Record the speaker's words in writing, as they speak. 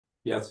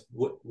Yes,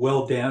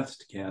 well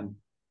danced, Ken.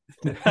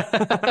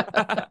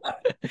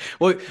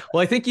 Well,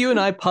 I think you and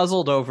I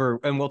puzzled over,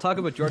 and we'll talk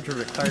about Georgia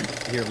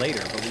Ricard here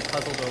later, but we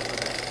puzzled over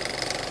that.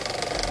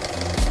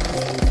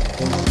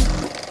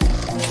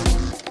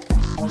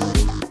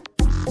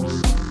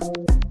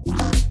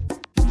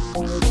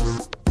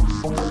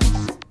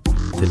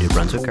 The New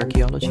Brunswick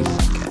Archaeology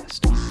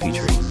Podcast,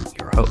 featuring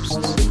your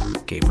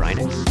hosts, Gabe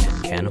Reinick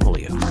and Ken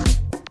Holyoke.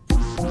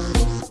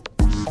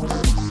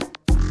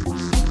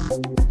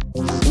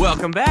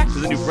 Welcome back to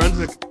the New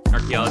Brunswick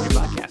Archaeology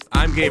Podcast.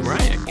 I'm Gabe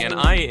Reinick, and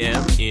I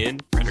am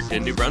in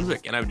Fredericton, New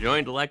Brunswick, and I'm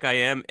joined like I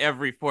am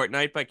every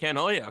fortnight by Ken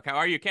Holyoke. How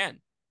are you, Ken?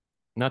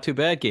 Not too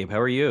bad, Gabe.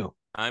 How are you?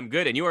 I'm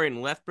good, and you are in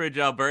Lethbridge,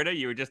 Alberta.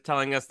 You were just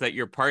telling us that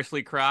your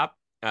parsley crop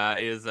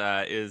is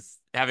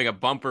having a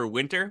bumper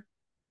winter.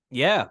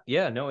 Yeah.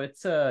 No, it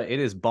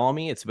is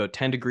balmy. It's about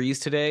 10 degrees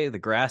today. The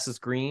grass is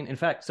green. In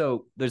fact,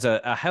 so there's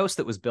a house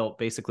that was built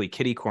basically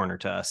kitty corner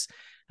to us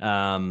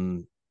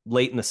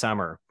late in the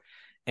summer.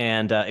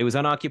 And it was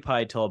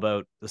unoccupied till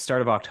about the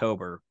start of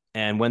October.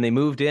 And when they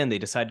moved in, they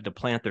decided to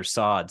plant their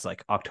sods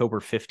like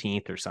October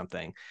 15th or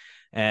something.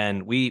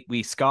 And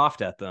we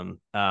scoffed at them.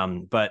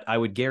 But I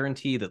would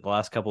guarantee that the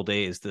last couple of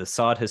days, the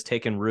sod has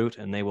taken root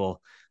and they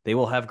will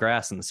have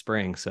grass in the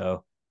spring.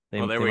 So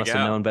they must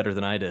have known better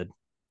than I did.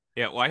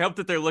 Yeah, well, I hope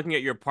that they're looking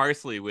at your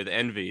parsley with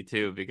envy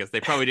too, because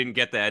they probably didn't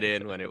get that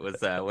in when it was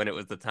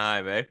the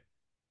time, eh?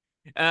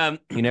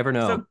 You never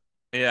know. So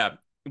yeah,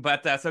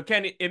 but so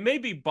Ken, it may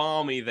be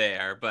balmy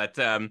there, but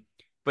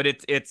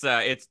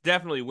it's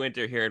definitely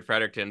winter here in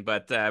Fredericton.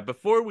 But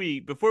before we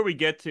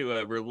get to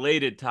a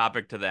related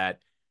topic to that,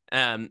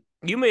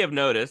 you may have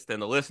noticed, and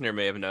the listener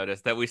may have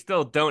noticed, that we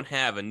still don't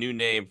have a new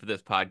name for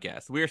this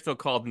podcast. We are still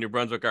called the New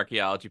Brunswick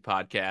Archaeology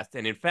Podcast,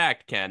 and in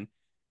fact, Ken,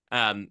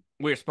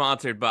 we're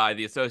sponsored by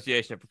the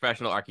Association of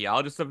Professional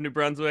Archaeologists of New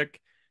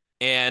Brunswick,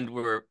 and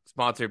we're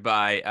sponsored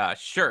by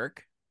Chert.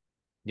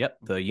 Yep,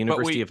 the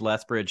University of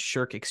Lethbridge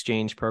Shirk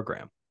Exchange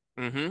Program.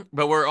 Mm-hmm.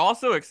 But we're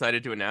also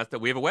excited to announce that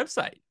we have a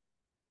website.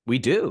 We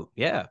do,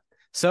 yeah.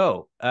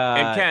 So,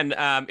 and Ken,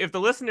 if the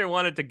listener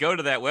wanted to go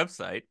to that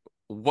website,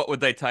 what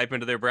would they type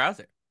into their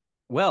browser?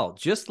 Well,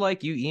 just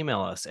like you email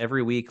us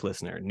every week,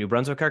 listener, New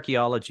Brunswick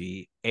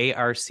Archaeology,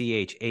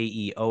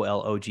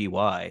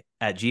 ARCHAEOLOGY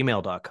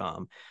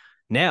 @gmail.com.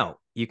 Now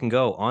you can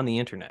go on the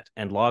internet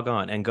and log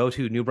on and go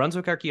to New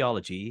Brunswick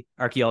Archaeology,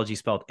 archaeology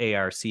spelled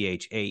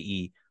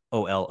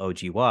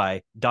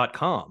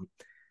ARCHAEOLOGY.com.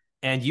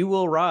 And you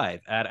will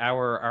arrive at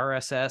our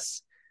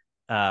RSS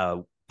podcast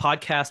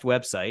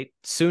website,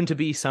 soon to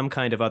be some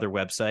kind of other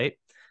website.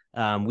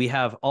 We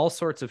have all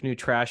sorts of new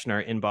trash in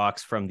our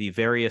inbox from the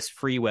various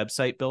free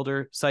website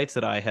builder sites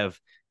that I have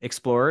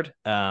explored.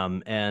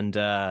 And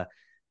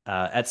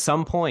at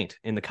some point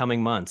in the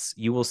coming months,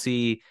 you will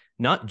see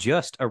not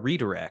just a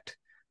redirect,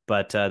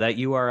 but that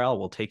URL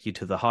will take you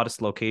to the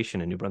hottest location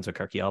in New Brunswick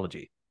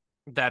archaeology.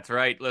 That's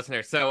right,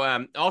 listener.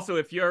 So also,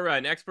 if you're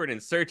an expert in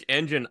search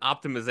engine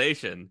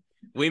optimization,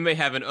 we may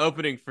have an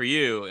opening for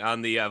you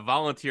on the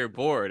volunteer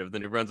board of the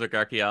New Brunswick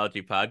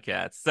Archaeology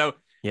Podcast. So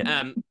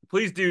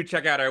please do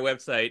check out our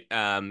website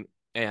and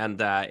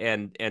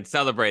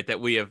celebrate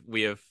that we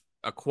have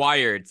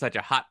acquired such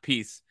a hot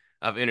piece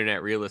of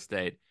internet real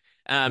estate.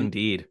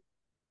 Indeed.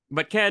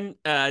 But Ken,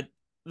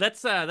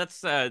 that's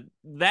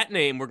that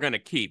name we're going to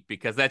keep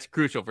because that's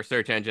crucial for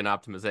search engine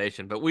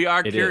optimization. But we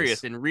are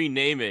curious in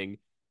renaming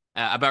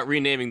about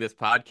renaming this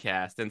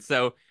podcast, and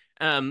so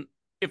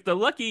if the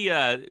lucky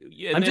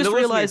I'm just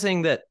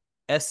realizing that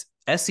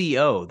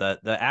SEO,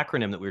 the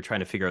acronym that we were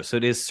trying to figure out, so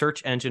it is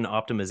search engine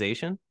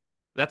optimization.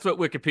 That's what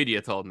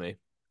Wikipedia told me.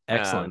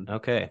 Excellent.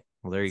 Okay,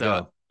 well there you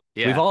go.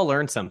 Yeah. We've all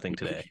learned something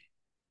today.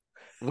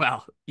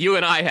 Well, you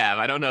and I have.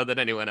 I don't know that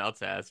anyone else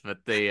has, but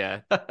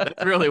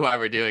that's really why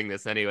we're doing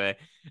this anyway.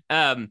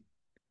 But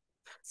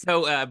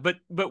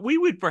we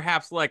would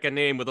perhaps like a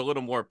name with a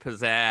little more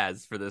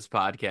pizzazz for this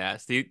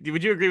podcast.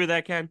 Would you agree with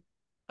that, Ken?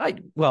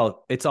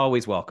 Well, it's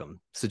always welcome.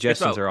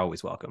 Suggestions are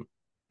always welcome.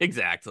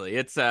 Exactly.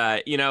 It's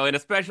and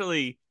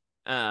especially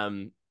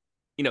here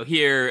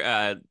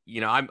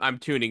I'm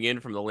tuning in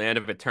from the land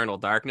of eternal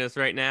darkness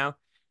right now.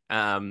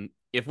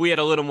 If we had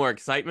a little more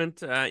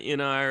excitement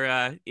in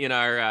our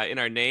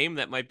name,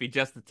 that might be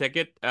just the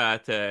ticket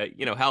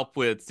to help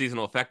with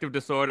seasonal affective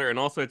disorder and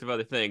all sorts of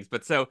other things.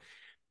 But so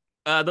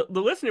the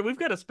listener, we've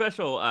got a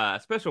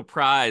special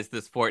prize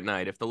this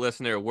fortnight if the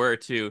listener were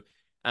to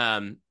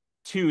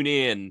tune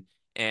in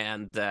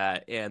and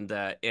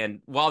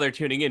while they're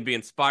tuning in, be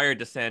inspired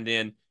to send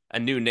in a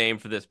new name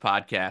for this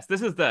podcast.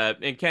 This is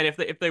and Ken,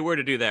 if they were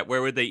to do that,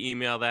 where would they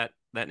email that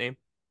name?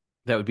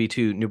 That would be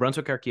to New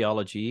Brunswick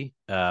Archaeology,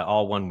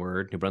 all one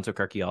word, New Brunswick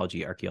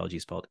Archaeology, archaeology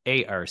spelled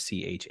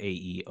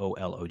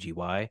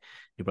ARCHAEOLOGY,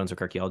 New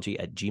Brunswick Archaeology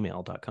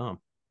 @gmail.com.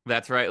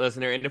 That's right,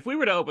 listener. And if we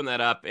were to open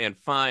that up and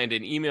find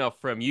an email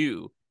from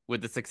you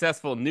with the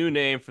successful new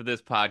name for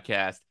this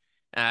podcast,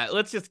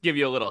 let's just give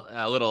you a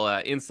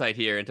little insight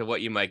here into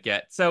what you might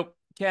get. So,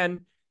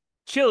 Ken,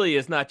 Chili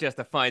is not just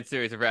a fine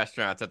series of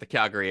restaurants at the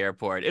Calgary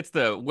airport. It's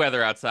the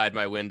weather outside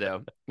my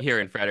window here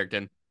in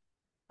Fredericton.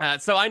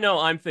 So I know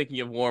I'm thinking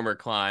of warmer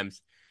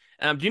climes.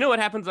 Do you know what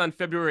happens on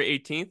February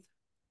 18th?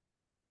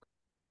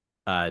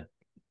 Uh,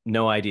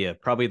 no idea.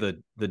 Probably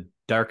the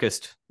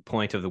darkest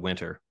point of the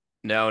winter.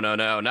 No, no,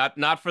 no,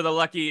 not for the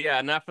lucky,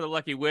 not for the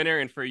lucky winner,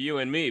 and for you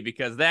and me,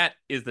 because that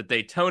is the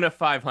Daytona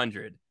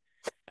 500.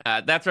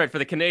 That's right. For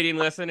the Canadian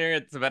listener,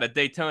 it's about a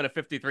Daytona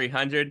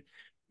 5300.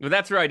 But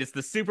that's right. It's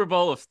the Super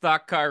Bowl of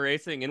stock car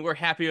racing, and we're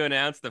happy to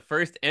announce the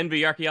first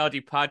NB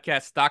Archaeology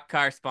podcast stock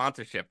car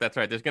sponsorship. That's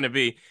right. There's going to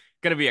be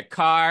a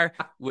car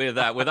with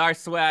our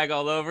swag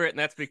all over it, and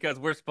that's because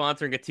we're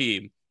sponsoring a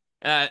team.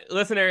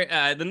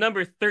 Listener, the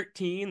number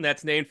 13,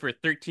 that's named for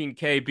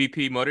 13K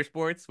BP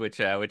Motorsports, which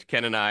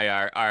Ken and I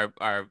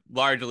are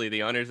largely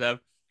the owners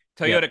of.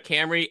 Toyota Yep.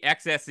 Camry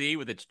XSE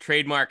with its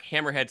trademark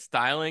hammerhead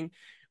styling,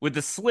 with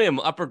the slim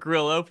upper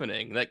grille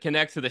opening that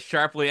connects to the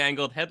sharply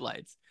angled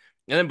headlights.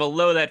 And then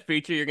below that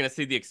feature, you're going to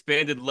see the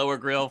expanded lower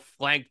grille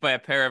flanked by a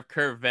pair of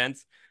curved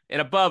vents, and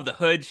above the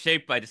hood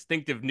shaped by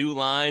distinctive new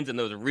lines and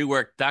those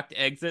reworked duct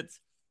exits.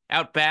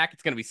 Out back,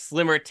 it's going to be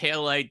slimmer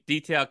taillight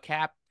detail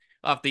cap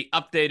off the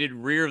updated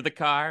rear of the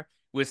car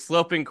with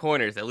sloping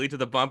corners that lead to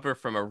the bumper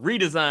from a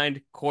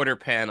redesigned quarter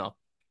panel.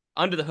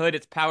 Under the hood,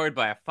 it's powered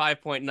by a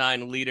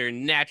 5.9 liter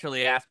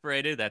naturally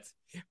aspirated, that's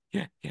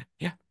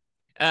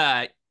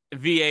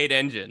V8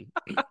 engine.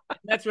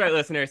 That's right,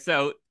 listener.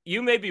 So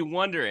you may be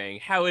wondering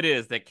how it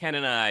is that Ken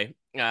and I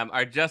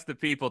are just the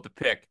people to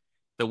pick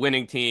the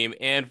winning team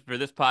and for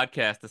this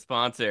podcast to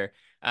sponsor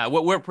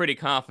what we're pretty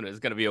confident is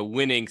going to be a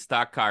winning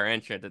stock car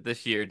entrant at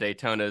this year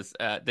Daytona's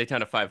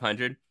Daytona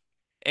 500.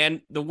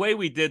 And the way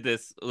we did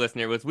this,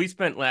 listener, was we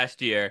spent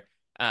last year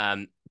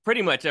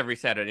pretty much every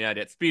Saturday night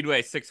at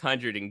Speedway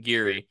 600 in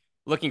Geary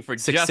looking for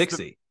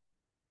 660.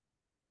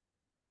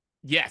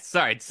 Yes,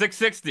 sorry,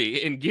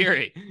 660 in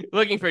Geary,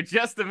 looking for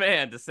just the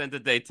man to send to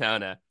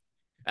Daytona.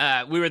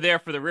 We were there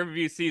for the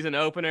Riverview season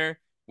opener.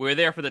 We were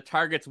there for the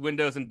Target's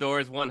Windows and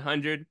Doors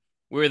 100.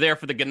 We were there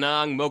for the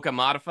Ganong Mocha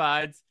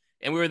Modifieds.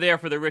 And we were there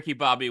for the Ricky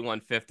Bobby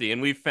 150.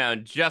 And we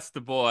found just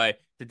the boy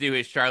to do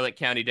his Charlotte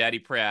County daddy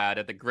proud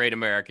at the Great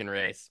American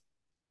Race.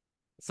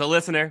 So,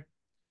 listener,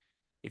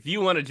 if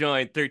you want to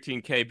join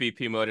 13K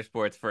BP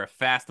Motorsports for a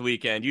fast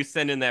weekend, you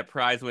send in that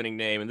prize-winning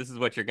name, and this is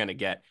what you're going to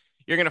get.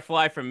 You're going to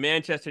fly from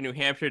Manchester, New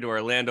Hampshire to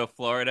Orlando,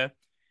 Florida.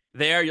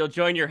 There, you'll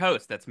join your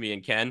host. That's me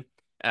and Ken.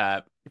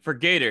 For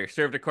Gator,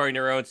 served according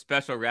to our own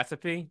special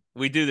recipe.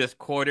 We do this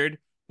quartered.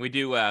 We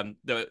do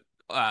the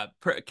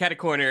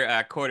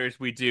catacorner quarters.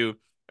 We do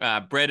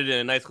breaded in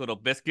a nice little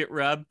biscuit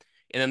rub.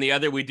 And then the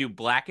other we do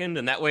blackened,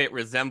 and that way it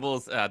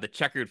resembles the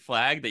checkered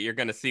flag that you're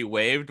going to see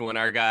waved when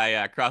our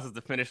guy crosses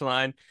the finish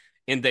line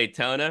in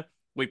Daytona.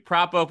 We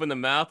prop open the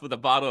mouth with a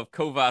bottle of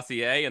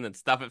Courvoisier and then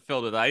stuff it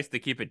filled with ice to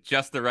keep it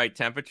just the right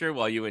temperature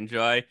while you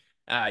enjoy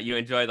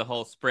the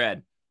whole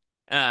spread.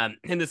 And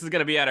this is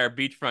going to be at our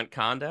beachfront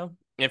condo.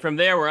 And from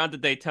there, we're on to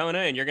Daytona,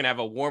 and you're going to have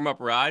a warm-up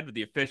ride with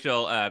the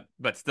official,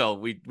 but still,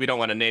 we don't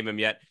want to name him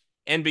yet,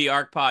 NB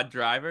ArcPod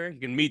driver. You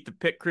can meet the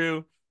pit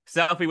crew,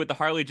 selfie with the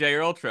Harley J.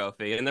 Earl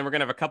Trophy, and then we're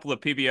going to have a couple of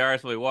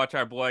PBRs while we watch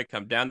our boy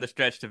come down the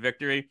stretch to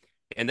victory,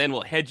 and then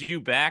we'll head you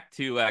back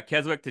to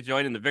Keswick to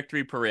join in the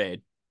victory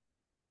parade.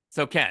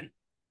 So, Ken,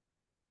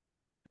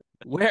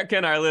 where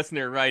can our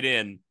listener write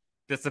in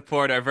to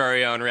support our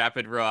very own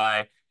Rapid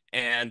Roy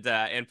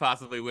and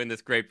possibly win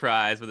this great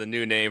prize with a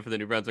new name for the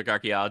New Brunswick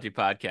Archaeology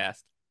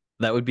podcast?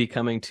 That would be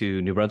coming to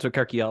New Brunswick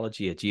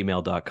Archaeology at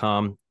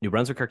gmail.com. New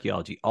Brunswick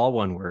Archaeology, all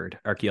one word.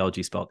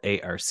 Archaeology spelled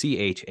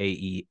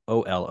ARCHAEOLOGY.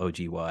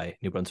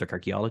 New Brunswick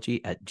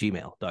Archaeology at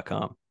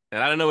gmail.com.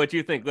 And I don't know what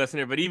you think,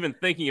 listener, but even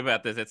thinking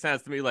about this, it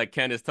sounds to me like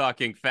Ken is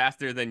talking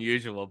faster than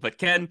usual. But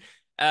Ken,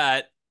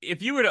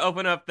 if you were to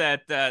open up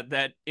that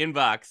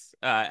inbox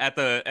at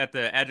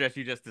the address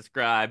you just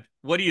described,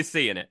 what do you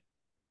see in it?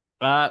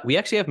 We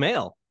actually have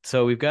mail.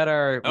 So we've got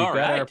our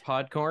right.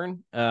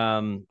 Podcorn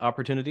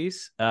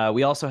opportunities.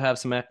 We also have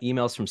some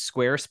emails from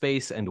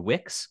Squarespace and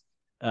Wix.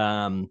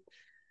 At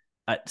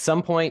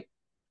some point,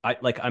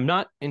 I'm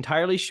not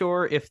entirely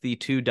sure if the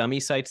two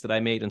dummy sites that I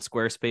made in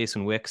Squarespace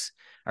and Wix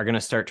are going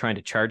to start trying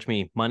to charge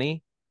me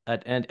money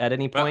at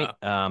any point.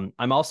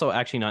 I'm also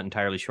actually not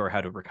entirely sure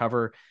how to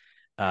recover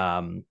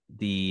the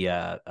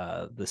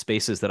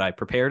spaces that I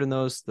prepared in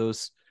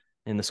those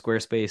in the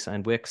Squarespace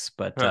and Wix,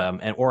 but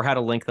or how to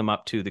link them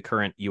up to the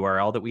current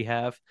URL that we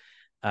have.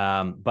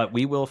 But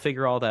we will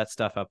figure all that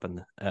stuff up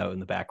in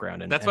the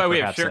background. And that's why we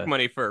have Shirk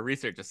money for a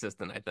research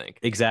assistant, I think.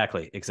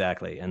 Exactly.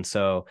 And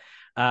so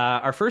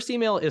our first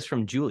email is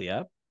from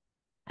Julia,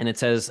 and it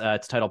says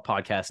it's titled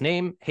Podcast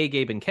Name. Hey,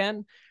 Gabe and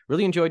Ken,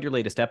 really enjoyed your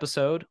latest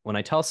episode. When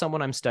I tell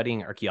someone I'm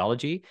studying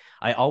archaeology,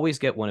 I always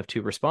get one of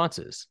two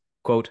responses.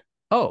 Quote,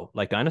 oh,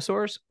 like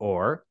dinosaurs?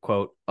 Or,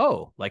 quote,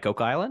 oh, like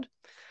Oak Island?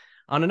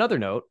 On another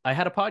note, I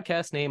had a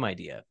podcast name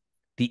idea,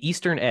 The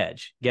Eastern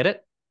Edge. Get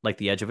it? Like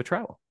the edge of a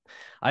trowel.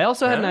 I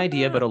also had an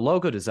idea about a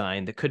logo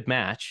design that could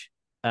match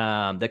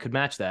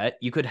that.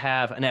 You could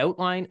have an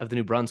outline of the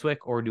New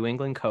Brunswick or New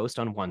England coast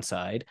on one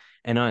side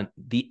and on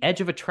the edge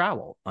of a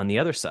trowel on the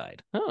other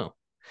side. Oh,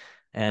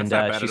 And That's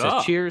not bad she at says,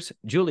 all. cheers,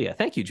 Julia.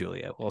 Thank you,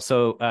 Julia. Well,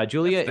 so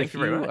Julia, Yes, thank if you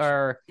very you much.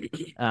 are,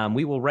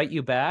 we will write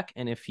you back.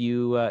 And if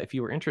you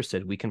were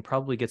interested, we can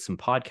probably get some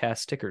podcast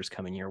stickers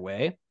coming your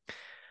way.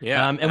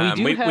 Yeah, And we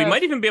do we have,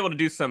 might even be able to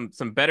do some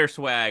better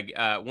swag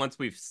once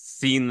we've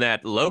seen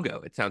that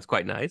logo. It sounds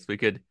quite nice. We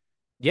could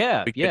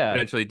yeah.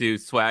 potentially do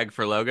swag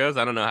for logos.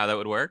 I don't know how that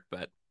would work,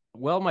 but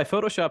Well, my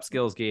Photoshop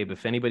skills, Gabe,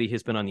 if anybody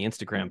has been on the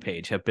Instagram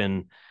page, have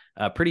been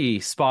pretty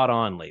spot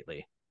on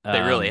lately.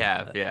 they really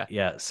have. Yeah.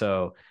 Yeah.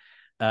 So,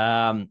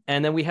 and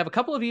then we have a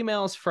couple of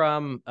emails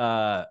from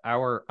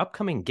our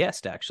upcoming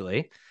guest,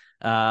 actually,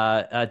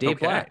 Dave Okay.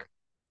 Black.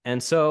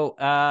 And so,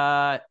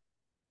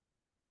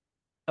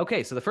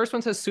 okay, so the first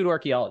one says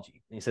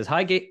pseudo-archaeology. And he says,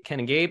 hi, Ken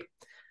and Gabe.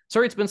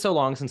 Sorry it's been so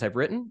long since I've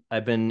written.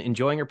 I've been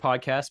enjoying your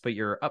podcast, but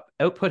your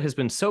output has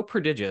been so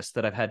prodigious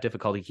that I've had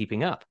difficulty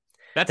keeping up.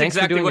 That's Thanks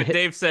exactly what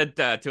Dave said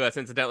to us,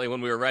 incidentally,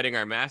 when we were writing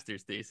our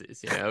master's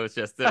thesis. You know, it's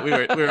just that we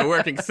were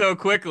working so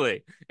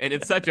quickly and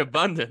in such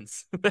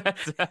abundance.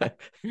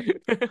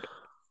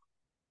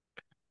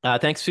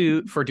 Thanks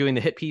for doing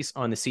the hit piece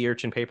on the sea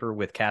urchin paper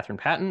with Catherine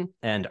Patton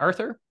and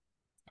Arthur.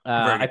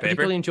 I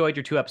particularly enjoyed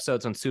your 2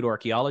 episodes on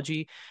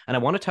pseudo-archaeology, and I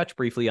want to touch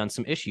briefly on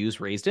some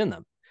issues raised in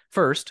them.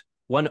 First,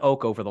 One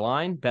Oak Over the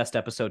Line, best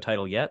episode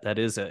title yet. That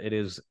is,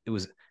 it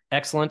was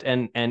excellent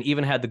and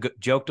even had the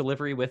joke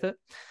delivery with it.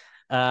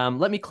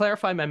 Let me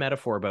clarify my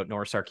metaphor about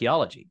Norse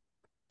archaeology.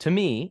 To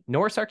me,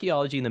 Norse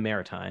archaeology in the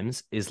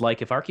Maritimes is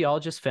like if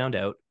archaeologists found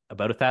out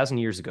about 1,000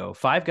 years ago,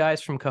 5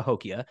 guys from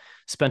Cahokia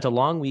spent a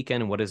long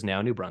weekend in what is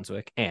now New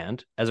Brunswick,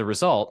 and as a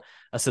result,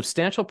 a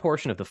substantial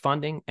portion of the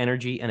funding,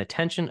 energy, and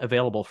attention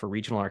available for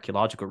regional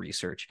archaeological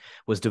research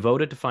was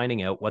devoted to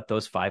finding out what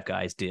those 5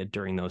 guys did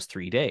during those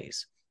 3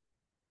 days.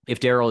 If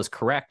Daryl is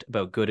correct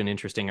about good and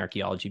interesting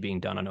archaeology being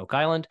done on Oak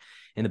Island,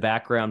 in the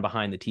background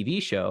behind the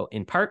TV show,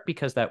 in part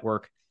because that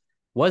work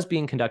was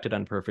being conducted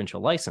on provincial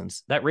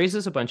license, that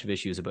raises a bunch of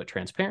issues about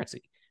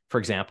transparency. For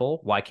example,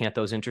 why can't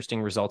those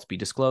interesting results be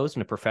disclosed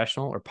in a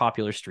professional or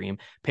popular stream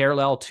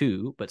parallel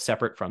to, but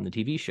separate from the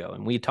TV show?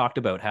 And we talked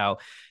about how,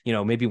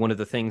 maybe one of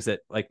the things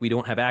that, like, we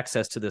don't have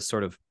access to this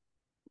sort of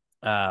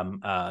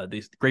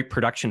these great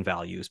production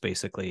values,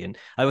 basically. And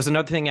that was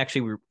another thing,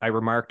 actually, I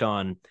remarked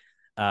on.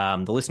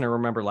 The listener,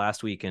 remember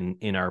last week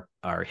in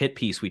our hit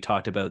piece, we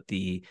talked about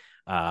the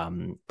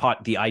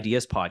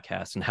Ideas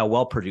podcast and how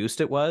well produced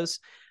it was,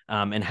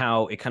 and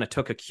how it kind of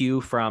took a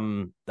cue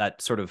from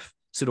that sort of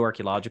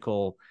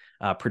pseudo-archaeological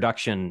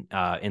production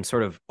in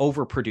sort of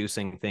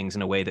overproducing things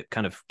in a way that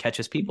kind of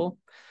catches people.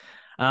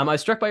 I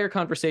was struck by your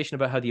conversation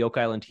about how the Oak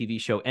Island TV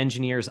show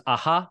engineers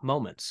aha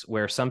moments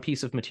where some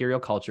piece of material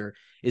culture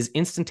is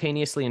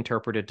instantaneously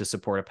interpreted to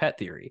support a pet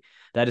theory.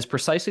 That is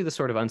precisely the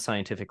sort of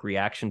unscientific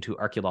reaction to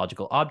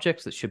archaeological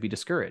objects that should be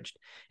discouraged.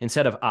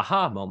 Instead of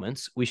aha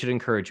moments, we should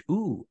encourage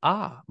ooh,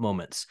 ah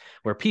moments,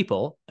 where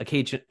people,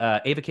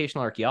 avocational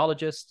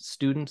archaeologists,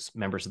 students,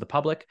 members of the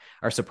public,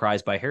 are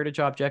surprised by heritage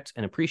objects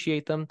and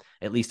appreciate them,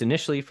 at least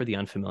initially, for the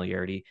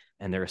unfamiliarity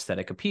and their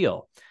aesthetic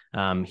appeal.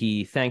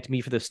 He thanked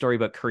me for the story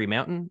about Curry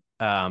Mountain.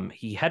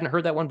 He hadn't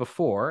heard that one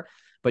before,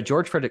 but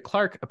George Frederick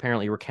Clark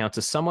apparently recounts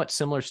a somewhat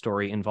similar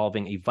story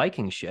involving a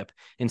Viking ship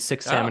in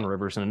 6 salmon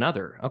rivers and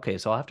another. Okay,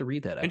 so I'll have to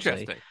read that,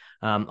 actually. Interesting.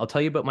 I'll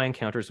tell you about my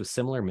encounters with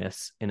similar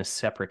myths in a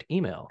separate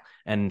email.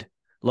 And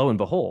lo and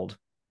behold,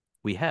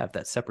 we have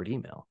that separate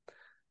email.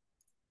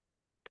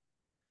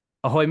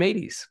 Ahoy,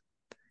 mateys.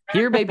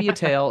 Here may be a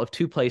tale of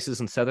 2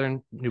 places in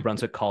southern New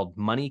Brunswick called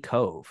Money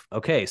Cove.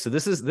 Okay, so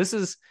this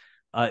is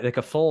like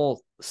a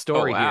full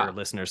story here,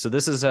 listeners. So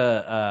this is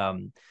a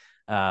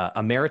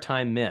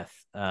maritime myth.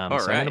 So I'm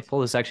going to pull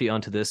this actually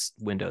onto this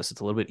window so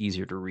it's a little bit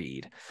easier to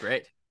read.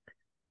 Great.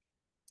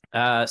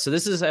 So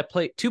this is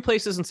 2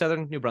 places in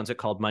southern New Brunswick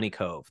called Money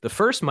Cove. The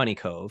first Money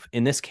Cove,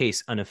 in this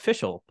case an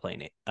official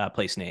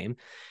place name,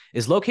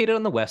 is located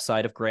on the west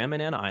side of Graham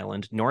and Ann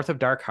Island, north of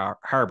Dark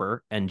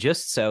Harbor, and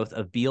just south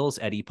of Beals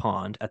Eddy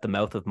Pond at the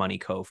mouth of Money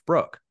Cove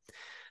Brook.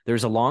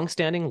 There's a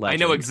long-standing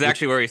legend. I know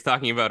exactly where he's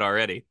talking about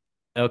already.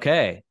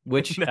 Okay,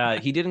 which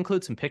he did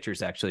include some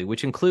pictures, actually,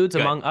 which includes,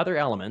 among other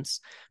elements,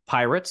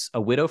 pirates, a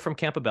widow from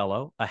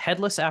Campobello, a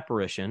headless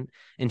apparition,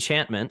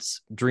 enchantments,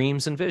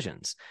 dreams, and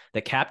visions.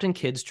 That Captain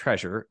Kidd's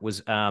treasure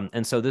was,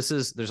 and so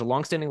there's a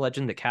longstanding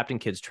legend that Captain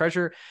Kidd's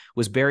treasure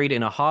was buried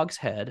in a hog's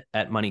head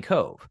at Money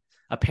Cove.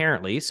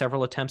 Apparently,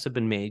 several attempts have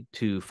been made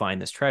to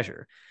find this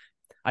treasure.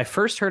 I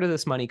first heard of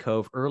this Money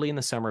Cove early in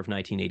the summer of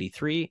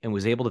 1983 and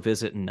was able to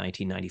visit in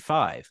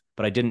 1995,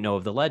 but I didn't know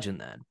of the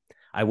legend then.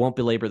 I won't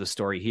belabor the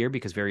story here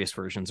because various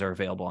versions are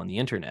available on the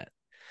internet.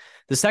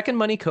 The second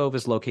Money Cove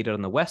is located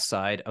on the west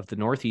side of the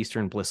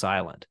northeastern Bliss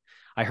Island.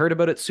 I heard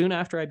about it soon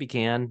after I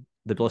began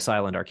the Bliss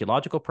Island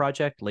Archaeological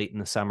Project late in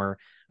the summer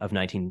of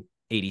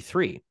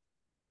 1983.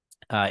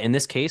 In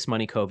this case,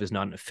 Money Cove is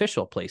not an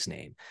official place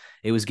name.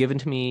 It was given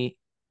to me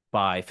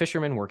by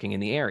fishermen working in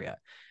the area.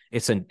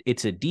 It's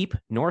a deep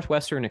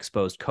northwestern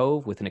exposed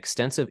cove with an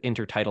extensive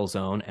intertidal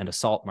zone and a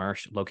salt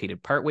marsh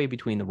located partway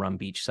between the Rum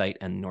Beach site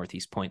and the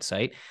Northeast Point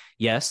site.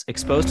 Yes,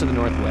 exposed to the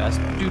northwest.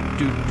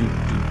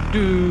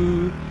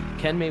 do.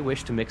 Ken may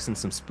wish to mix in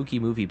some spooky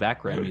movie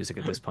background music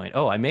at this point.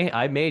 Oh, I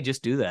may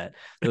just do that.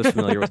 Those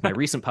familiar with my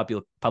recent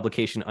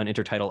publication on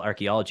intertitle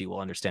Archaeology will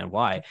understand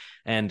why.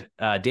 And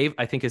Dave,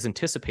 I think, has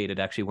anticipated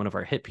actually one of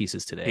our hit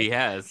pieces today. He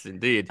has,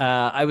 indeed.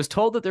 I was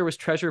told that there was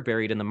treasure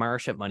buried in the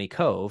marsh at Money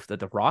Cove, that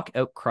the rock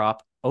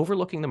outcrop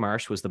overlooking the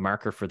marsh was the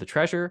marker for the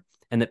treasure,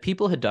 and that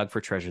people had dug for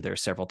treasure there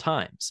several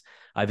times.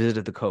 I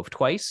visited the cove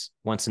twice,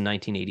 once in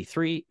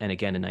 1983 and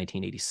again in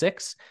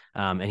 1986.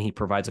 And he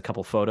provides a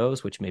couple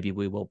photos, which maybe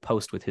we will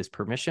post with his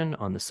permission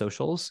on the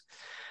socials,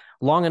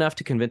 long enough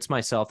to convince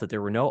myself that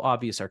there were no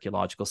obvious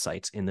archaeological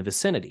sites in the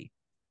vicinity.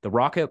 The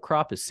rock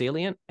outcrop is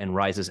salient and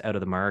rises out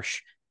of the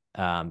marsh.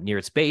 Near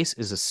its base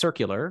is a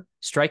circular,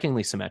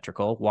 strikingly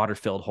symmetrical,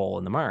 water-filled hole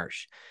in the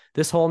marsh.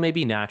 This hole may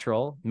be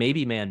natural, may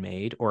be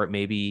man-made, or it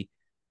may be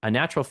a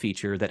natural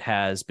feature that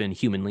has been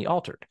humanly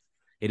altered.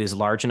 It is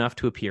large enough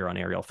to appear on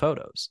aerial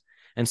photos,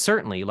 and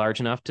certainly large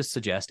enough to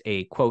suggest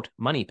a, quote,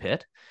 money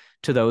pit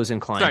to those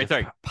inclined...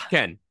 Sorry,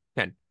 Ken.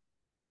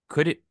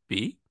 Could it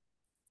be?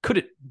 Could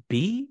it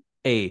be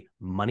a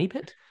money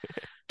pit?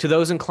 To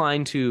those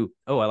inclined to,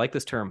 oh, I like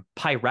this term,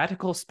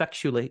 piratical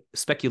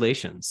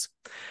speculations.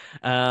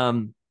 I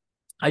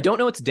don't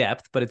know its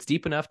depth, but it's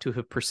deep enough to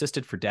have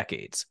persisted for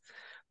decades.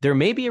 There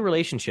may be a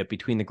relationship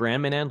between the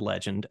Grand Manan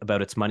legend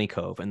about its Money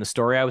Cove and the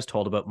story I was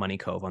told about Money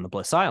Cove on the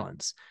Bliss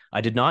Islands.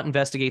 I did not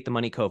investigate the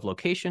Money Cove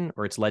location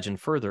or its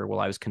legend further while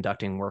I was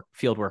conducting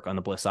field work on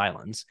the Bliss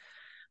Islands.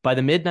 By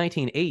the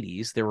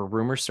mid-1980s, there were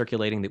rumors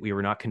circulating that we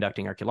were not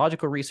conducting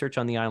archaeological research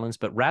on the islands,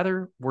 but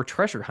rather were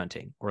treasure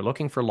hunting or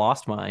looking for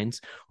lost mines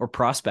or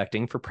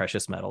prospecting for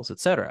precious metals,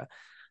 etc.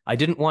 I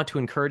didn't want to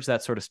encourage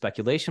that sort of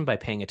speculation by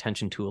paying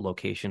attention to a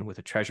location with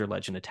a treasure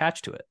legend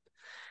attached to it.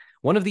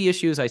 One of the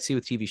issues I see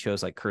with TV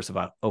shows like Curse of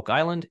Oak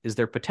Island is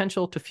their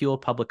potential to fuel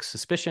public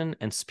suspicion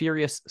and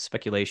spurious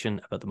speculation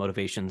about the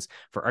motivations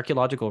for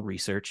archaeological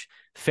research.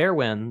 Fair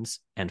winds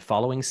and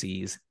following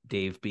seas,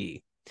 Dave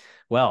B.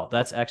 Well,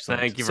 that's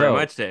excellent. Thank you very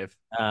much, Dave.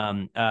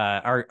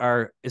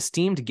 Our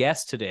esteemed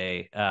guest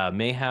today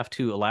may have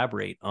to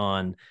elaborate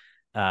on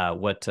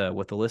what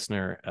the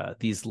listener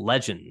these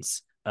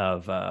legends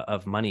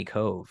of Money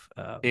Cove,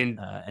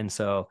 and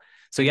so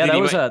yeah,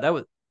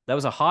 that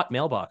was a hot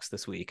mailbox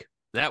this week.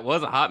 That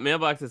was a hot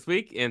mailbox this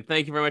week, and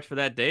thank you very much for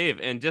that, Dave.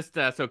 And just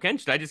so Ken,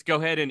 should I just go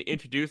ahead and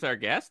introduce our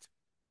guest?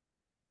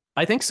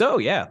 I think so.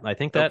 Yeah, I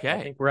think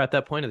we're at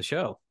that point of the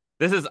show.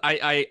 This is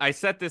I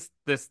set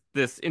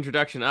this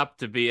introduction up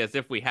to be as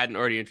if we hadn't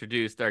already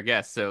introduced our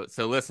guest. So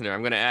listener,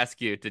 I'm going to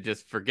ask you to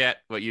just forget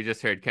what you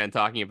just heard Ken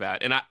talking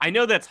about. And I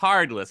know that's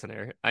hard,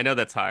 listener. I know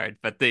that's hard,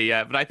 but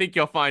but I think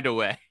you'll find a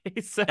way.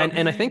 So...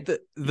 and I think that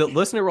the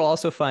listener will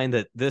also find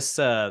that this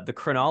the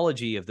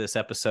chronology of this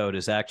episode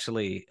is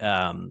actually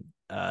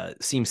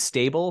seems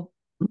stable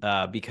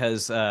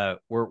because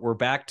we're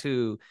back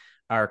to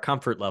our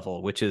comfort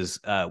level, which is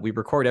we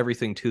record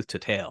everything tooth to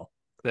tail.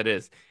 That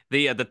is.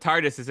 The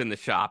TARDIS is in the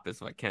shop,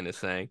 is what Ken is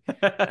saying.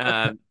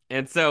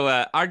 And so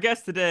our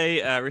guest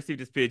today received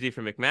his PhD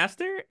from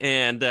McMaster,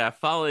 and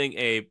following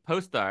a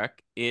postdoc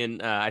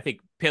in, I think,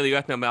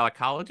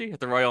 paleoethnomalacology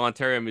at the Royal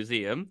Ontario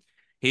Museum,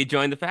 he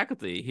joined the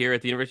faculty here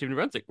at the University of New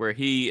Brunswick, where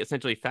he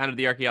essentially founded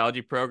the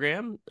archaeology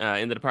program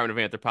in the Department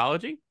of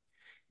Anthropology.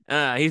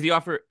 He's the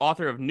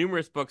author of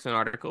numerous books and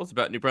articles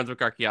about New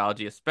Brunswick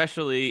archaeology,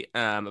 especially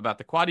about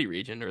the Quoddy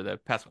region, or the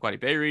Passamaquoddy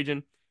Bay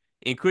region,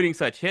 including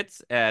such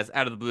hits as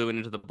Out of the Blue and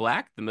Into the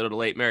Black, the middle to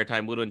late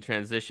maritime woodland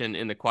transition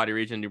in the Quoddy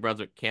region, New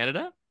Brunswick,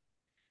 Canada.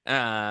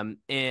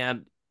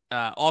 And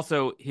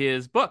also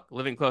his book,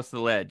 Living Close to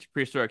the Ledge,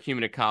 Prehistoric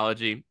Human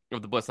Ecology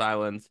of the Bliss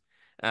Islands,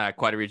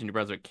 Quoddy region, New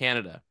Brunswick,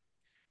 Canada.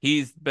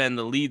 He's been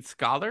the lead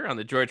scholar on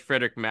the George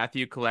Frederick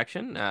Matthew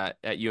collection at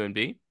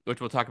UNB, which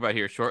we'll talk about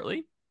here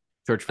shortly.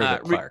 George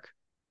Frederick Clark.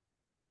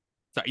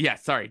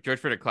 Sorry, George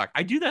Frederick Clark.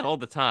 I do that all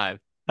the time.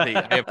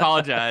 I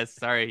apologize.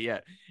 Sorry. Yeah.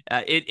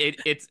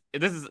 The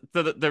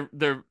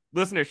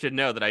listener should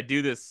know that I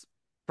do this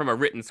from a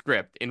written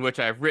script in which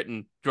I've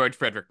written George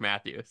Frederick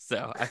Matthew.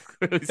 So I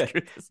clearly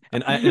screwed this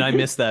up. and I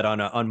missed that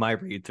on my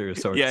read through.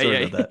 Sort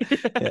of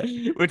that.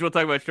 Yeah. Which we'll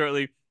talk about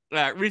shortly.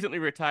 Recently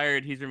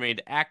retired, he's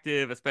remained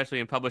active,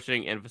 especially in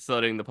publishing and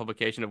facilitating the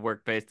publication of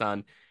work based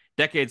on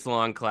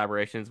decades-long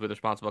collaborations with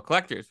responsible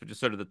collectors, which is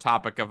sort of the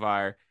topic of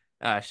our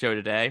show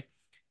today.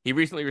 He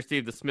recently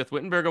received the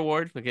Smith-Wittenberg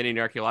Award from the Canadian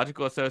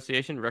Archaeological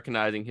Association,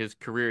 recognizing his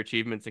career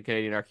achievements in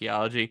Canadian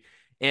archaeology.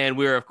 And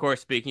we're, of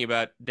course, speaking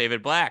about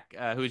David Black,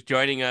 who's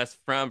joining us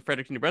from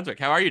Fredericton, New Brunswick.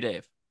 How are you,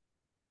 Dave?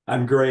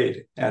 I'm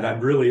great, and I'm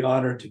really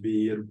honored to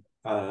be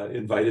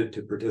invited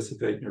to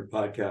participate in your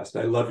podcast.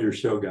 I love your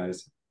show,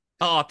 guys.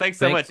 Oh, thanks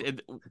so much.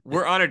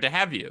 We're honored to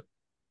have you.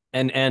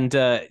 And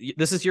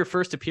this is your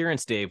first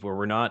appearance, Dave, where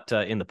we're not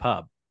in the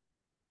pub.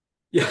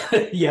 Yeah,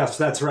 yes,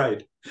 that's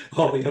right.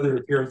 All the other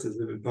appearances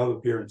have been pub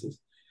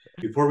appearances.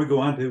 Before we go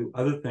on to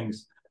other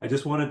things, I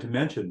just wanted to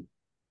mention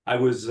I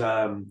was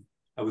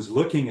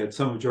looking at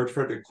some of George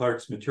Frederick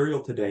Clark's material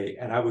today,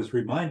 and I was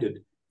reminded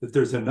that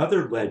there's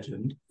another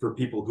legend for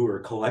people who are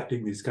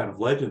collecting these kind of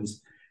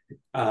legends,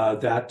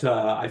 that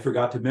I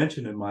forgot to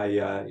mention in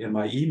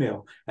my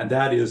email, and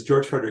that is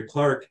George Frederick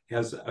Clarke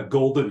has a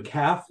golden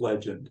calf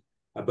legend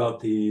about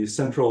the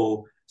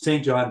central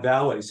St. John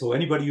Valley. So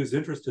anybody who's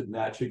interested in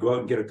that should go out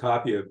and get a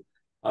copy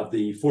of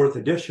the fourth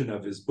edition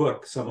of his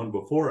book, Someone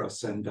Before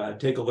Us, and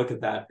take a look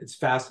at that. It's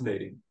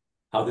fascinating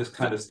how this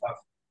kind of stuff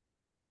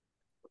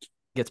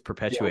gets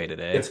perpetuated.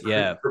 Gets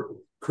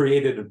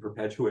created and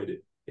perpetuated.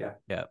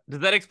 Yeah.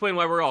 Does that explain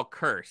why we're all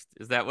cursed?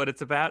 Is that what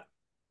it's about?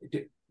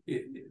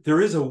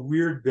 There is a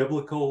weird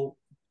biblical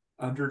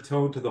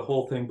undertone to the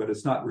whole thing, but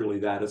it's not really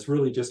that. It's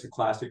really just a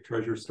classic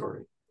treasure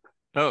story.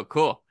 Oh,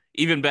 cool.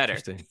 Even better.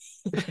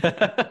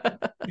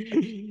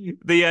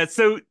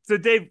 So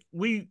Dave,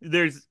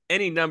 there's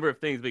any number of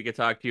things we could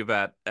talk to you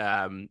about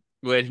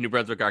related to New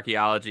Brunswick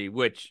archaeology,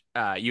 which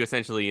you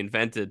essentially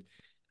invented.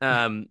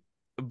 But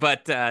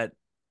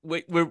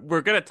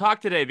we're going to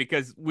talk today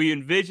because we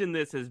envision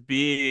this as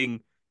being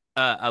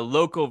a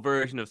local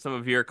version of some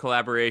of your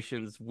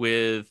collaborations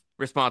with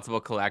responsible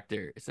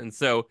collectors. And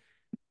so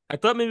I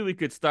thought maybe we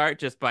could start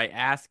just by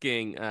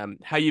asking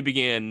how you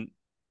began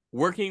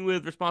working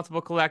with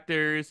responsible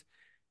collectors,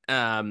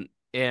 and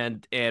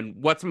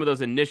what some of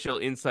those initial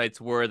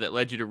insights were that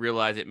led you to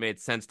realize it made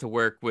sense to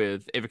work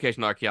with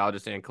avocational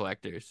archaeologists and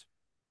collectors.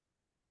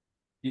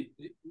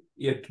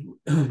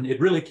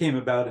 It really came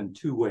about in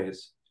two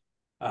ways.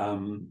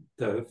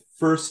 The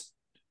first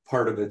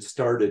part of it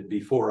started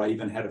before I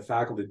even had a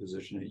faculty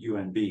position at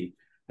UNB.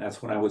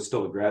 That's when I was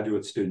still a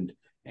graduate student.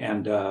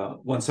 And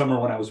one summer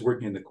when I was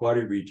working in the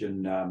Quadri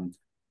region,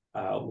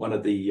 one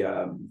of the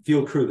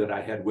field crew that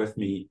I had with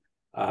me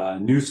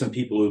knew some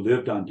people who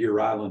lived on Deer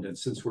Island. And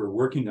since we were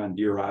working on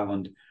Deer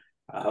Island,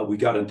 we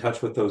got in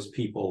touch with those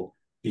people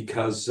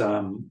because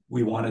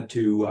we wanted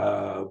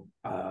to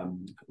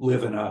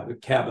live in a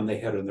cabin they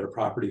had on their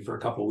property for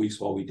a couple of weeks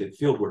while we did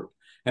field work.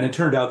 And it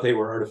turned out they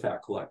were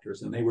artifact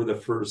collectors, and they were the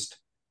first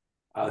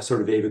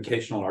sort of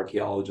avocational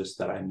archaeologists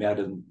that I met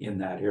in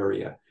that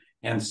area.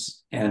 And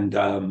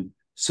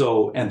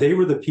they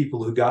were the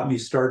people who got me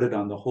started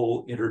on the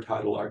whole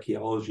intertidal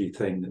archaeology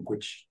thing,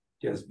 which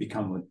has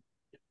become a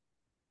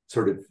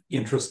sort of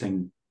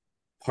interesting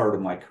part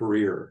of my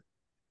career.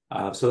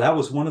 So that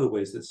was one of the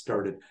ways that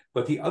started.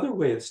 But the other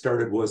way it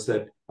started was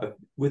that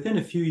within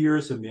a few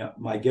years of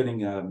my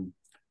getting a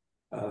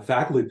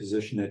faculty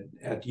position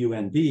at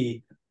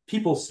UNB,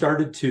 people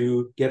started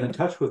to get in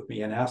touch with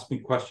me and ask me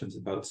questions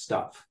about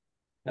stuff.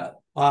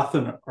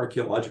 Often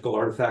archaeological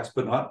artifacts,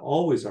 but not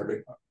always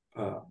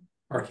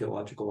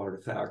archaeological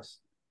artifacts.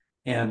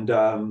 And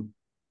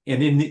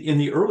in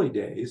the early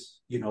days,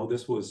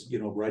 this was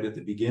right at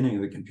the beginning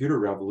of the computer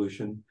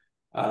revolution.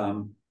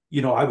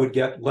 I would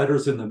get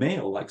letters in the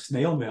mail, like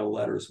snail mail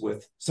letters,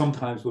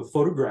 sometimes with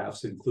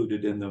photographs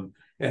included in them,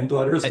 and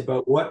letters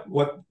about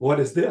what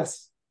is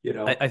this?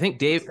 I think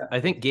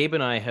Gabe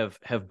and I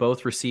have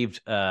both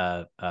received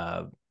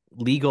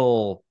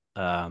legal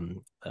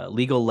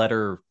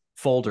letter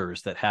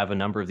folders that have a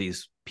number of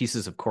these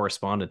pieces of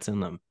correspondence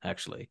in them,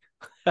 actually.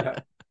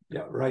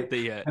 Yeah, right.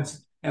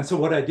 And so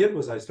what I did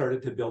was I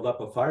started to build up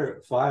a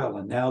file,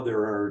 and now there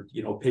are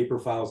paper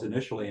files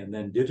initially, and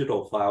then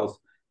digital files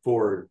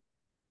for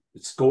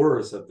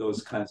scores of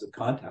those kinds of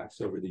contacts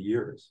over the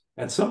years.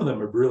 And some of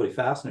them are really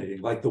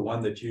fascinating, like the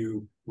one that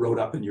you wrote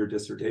up in your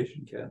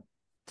dissertation, Ken.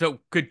 So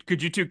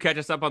could you two catch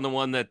us up on the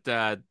one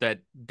that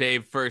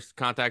Dave first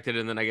contacted,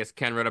 and then I guess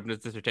Ken wrote up in his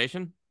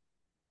dissertation?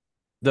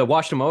 The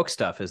Washademoak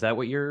stuff, is that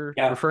what you're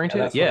referring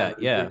to?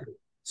 Yeah.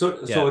 So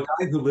a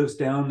guy who lives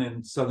down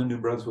in southern New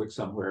Brunswick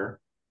somewhere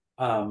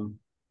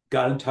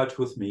got in touch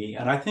with me,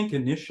 and I think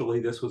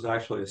initially this was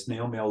actually a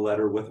snail mail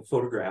letter with a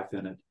photograph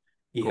in it.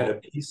 He had a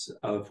piece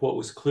of what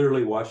was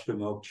clearly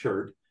Washademoak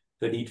chert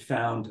that he'd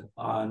found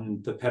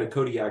on the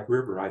Petitcodiac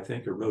River, I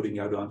think, eroding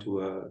out onto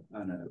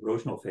an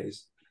erosional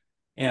face.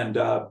 And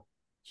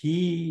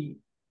he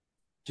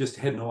just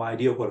had no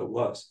idea what it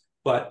was.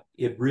 But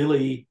it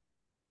really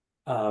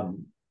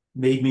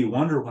made me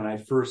wonder when I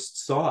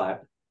first saw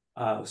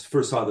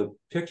the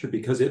picture,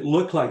 because it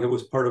looked like it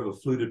was part of a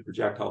fluted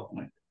projectile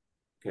point.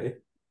 Okay.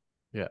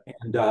 Yeah.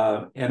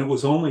 And it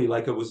was only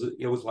like it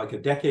was like a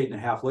decade and a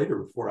half later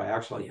before I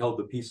actually held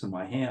the piece in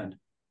my hand.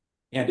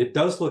 And it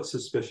does look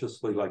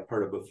suspiciously like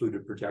part of a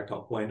fluted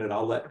projectile point, and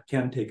I'll let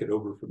Ken take it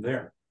over from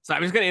there. So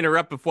I'm just going to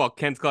interrupt before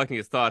Ken's collecting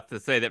his thoughts to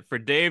say that for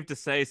Dave to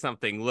say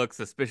something looks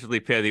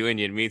suspiciously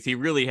Paleo-Indian means he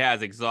really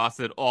has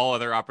exhausted all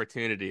other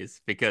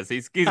opportunities, because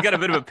he's got a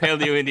bit of a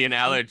Paleo-Indian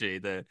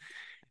allergy.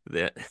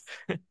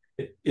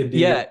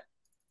 Yeah.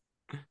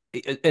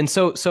 And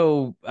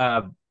so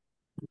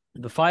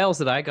the files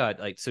that I got,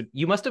 so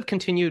you must have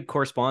continued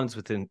correspondence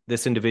with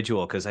this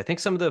individual, because I think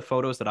some of the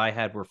photos that I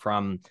had would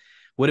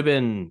have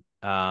been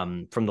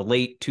from the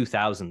late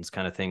 2000s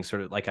kind of thing,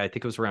 sort of like, I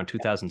think it was around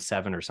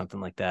 2007 or something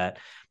like that.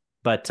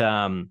 But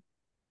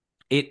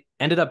it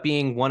ended up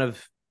being one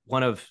of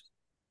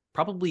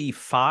probably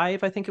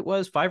five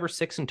or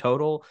six in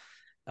total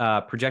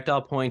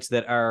projectile points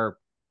that are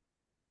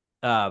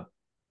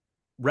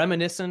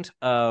reminiscent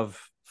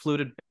of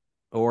fluted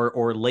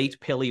or late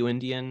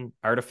Paleo-Indian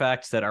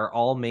artifacts that are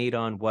all made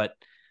on what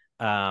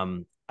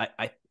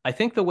I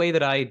think the way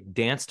that I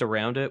danced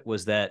around it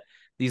was that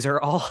these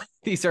are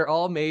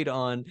all made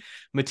on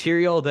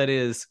material that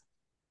is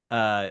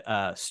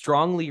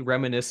strongly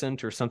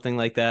reminiscent or something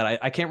like that.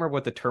 I can't remember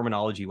what the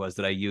terminology was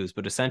that I used,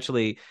 but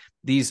essentially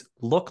these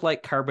look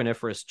like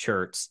Carboniferous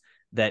cherts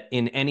that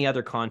in any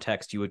other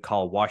context you would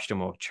call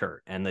Washademoak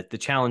chert. And the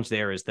challenge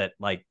there is that,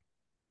 like,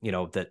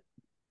 that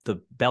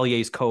the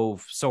Bellier's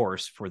Cove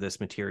source for this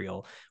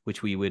material,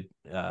 which we would,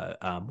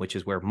 which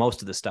is where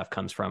most of the stuff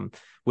comes from,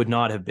 would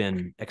not have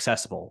been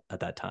accessible at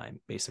that time.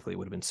 Basically, it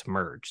would have been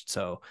submerged.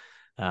 So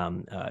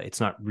it's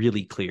not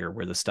really clear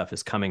where the stuff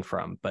is coming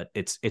from, but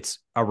it's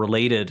a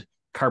related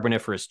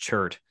Carboniferous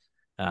chert.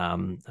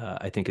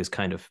 I think is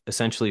kind of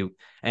essentially,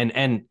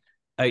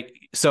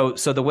 so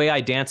the way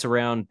I dance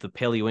around the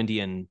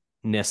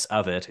Paleo-Indian-ness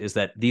of it is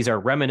that these are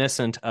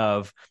reminiscent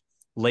of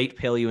late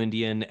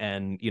Paleo-Indian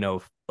and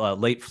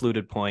late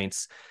fluted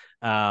points,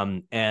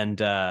 and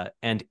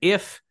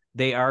if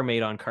they are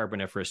made on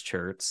Carboniferous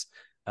cherts,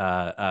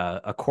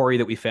 a quarry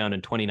that we found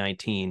in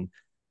 2019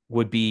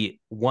 would be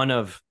one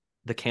of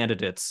the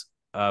candidates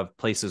of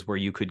places where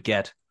you could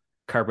get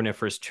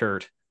Carboniferous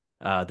chert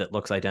that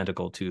looks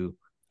identical to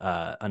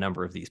a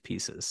number of these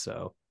pieces.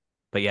 So,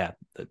 but yeah,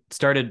 it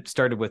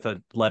started with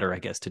a letter, I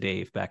guess, to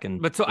Dave back in.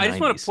 But so I just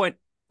 90s. want to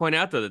point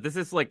out, though, that this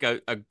is like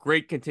a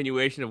great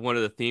continuation of one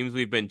of the themes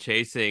we've been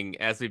chasing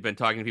as we've been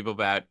talking to people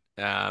about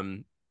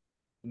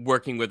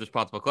working with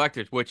responsible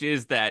collectors, which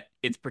is that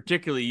it's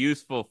particularly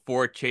useful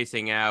for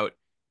chasing out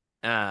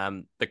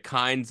the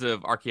kinds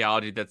of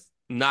archaeology that's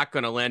not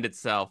going to lend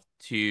itself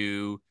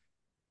to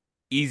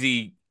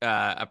easy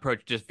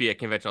approach just via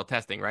conventional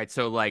testing, right?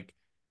 So, like,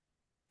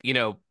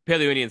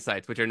 Paleo-Indian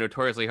sites, which are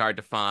notoriously hard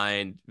to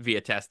find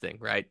via testing,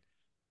 right?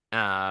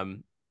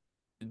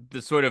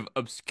 The sort of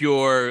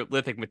obscure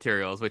lithic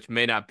materials, which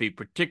may not be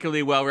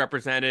particularly well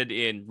represented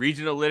in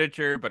regional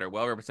literature, but are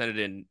well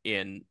represented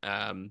in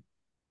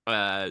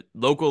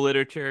local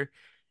literature.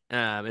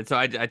 And so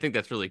I think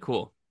that's really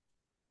cool.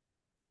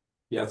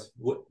 Yes,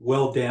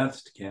 well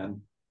danced,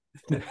 Ken.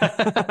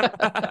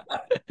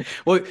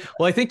 well,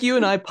 I think you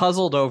and I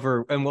puzzled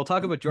over, and we'll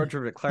talk about George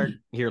Herbert Clark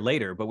here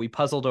later, but we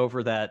puzzled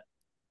over that.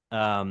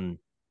 My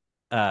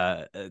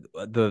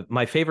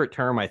favorite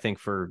term, I think,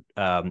 for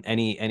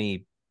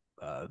any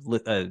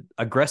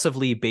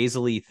aggressively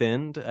basally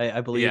thinned,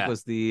 I believe,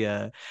 was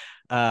the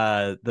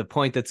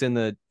point that's in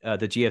the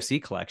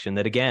GFC collection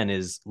that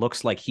again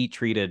looks like heat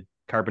treated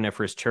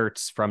Carboniferous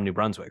cherts from New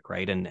Brunswick,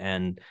 right?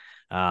 And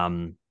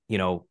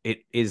it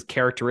is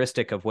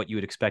characteristic of what you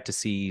would expect to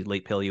see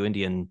late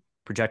Paleo-Indian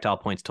projectile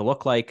points to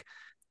look like.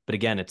 But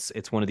again,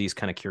 it's one of these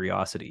kind of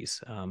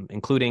curiosities,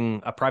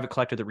 including a private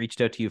collector that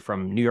reached out to you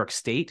from New York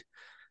State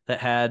that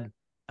had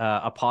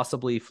a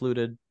possibly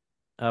fluted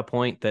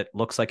point that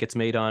looks like it's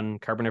made on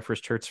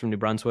Carboniferous cherts from New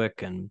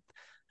Brunswick, and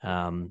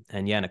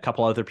a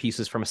couple other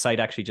pieces from a site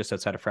actually just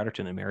outside of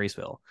Fredericton in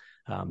Marysville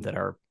that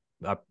are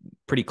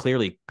pretty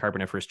clearly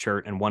Carboniferous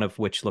chert, and one of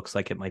which looks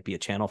like it might be a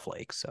channel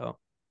flake. So,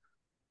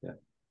 yeah,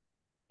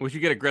 we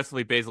should get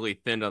aggressively basally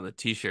thinned on the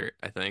T-shirt,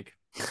 I think.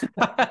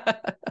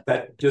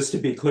 That, just to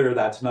be clear,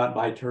 that's not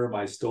my term.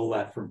 I stole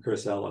that from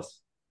Chris Ellis.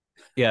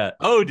 Yeah.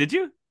 Oh, did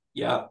you?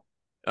 Yeah.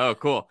 Oh,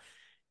 cool.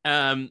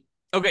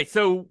 Okay,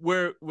 so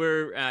we're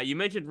you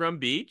mentioned Rum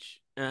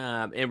Beach,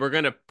 and we're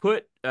gonna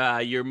put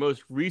your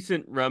most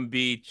recent Rum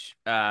Beach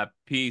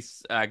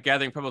piece,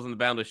 Gathering Pebbles on the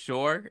Boundless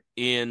Shore,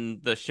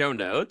 in the show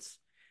notes.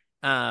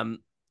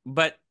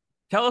 But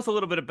tell us a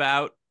little bit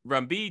about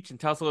Rum Beach, and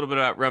tell us a little bit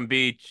about Rum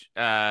Beach,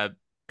 kind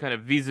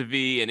of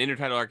vis-a-vis and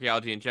intertidal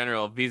archaeology in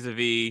general,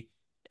 vis-a-vis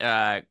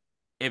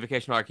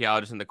avocational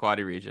archaeologists in the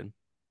Quaddy region.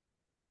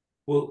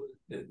 Well,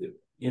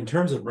 in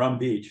terms of Rum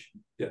Beach,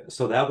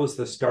 so that was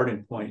the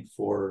starting point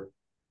for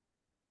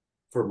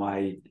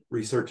my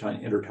research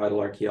on intertidal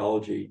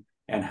archaeology.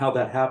 And how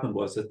that happened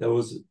was that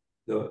those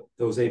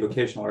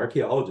avocational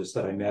archaeologists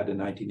that I met in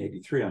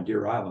 1983 on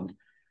Deer Island,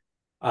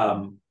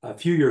 a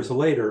few years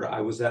later,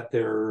 I was at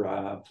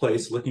their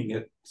place looking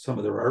at some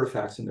of their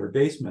artifacts in their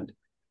basement.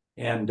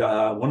 And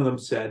one of them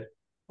said,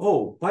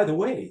 "Oh, by the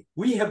way,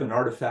 we have an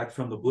artifact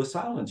from the Bliss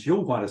Islands.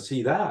 You'll want to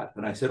see that."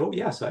 And I said, "Oh,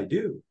 yes, I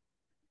do."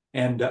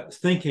 And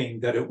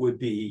thinking that it would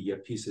be a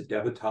piece of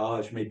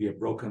debitage, maybe a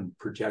broken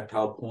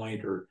projectile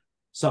point or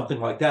something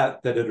like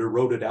that, that had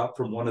eroded out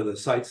from one of the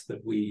sites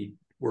that we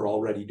were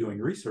already doing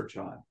research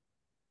on.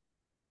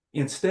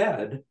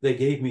 Instead, they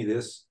gave me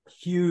this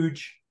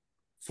huge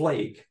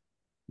flake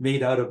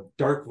made out of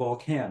dark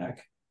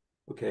volcanic,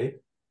 okay?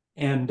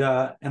 And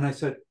I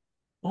said,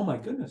 "Oh my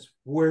goodness,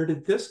 where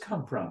did this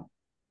come from?"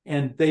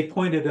 And they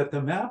pointed at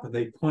the map, and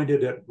they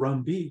pointed at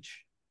Rum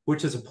Beach,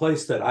 which is a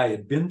place that I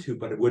had been to,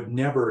 but it would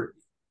never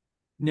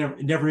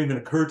even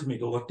occurred to me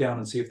to look down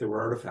and see if there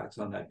were artifacts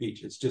on that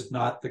beach. It's just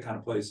not the kind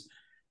of place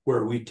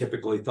where we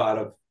typically thought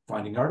of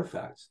finding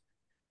artifacts.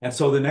 And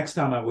so the next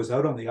time I was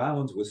out on the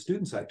islands with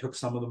students, I took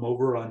some of them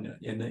over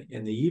in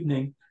the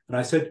evening, And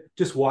I said,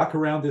 just walk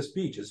around this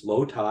beach. It's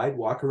low tide,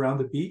 walk around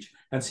the beach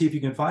and see if you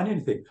can find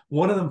anything.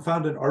 One of them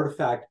found an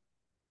artifact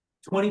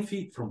 20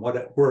 feet from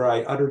where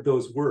I uttered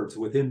those words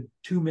within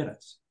 2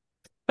 minutes.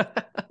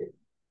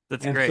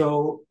 That's and great.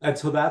 So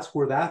that's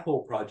where that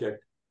whole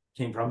project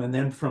came from. And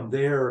then from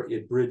there,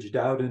 it bridged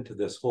out into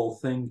this whole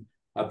thing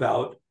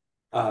about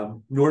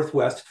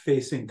northwest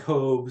facing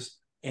coves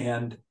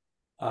and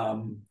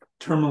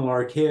terminal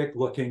archaic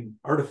looking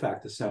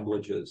artifact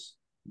assemblages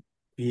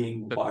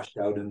being washed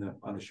out on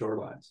the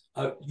shorelines.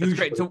 Usually,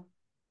 great. So,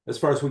 as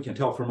far as we can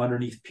tell, from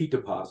underneath peat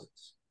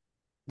deposits.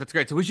 That's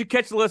great. So we should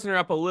catch the listener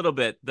up a little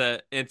bit.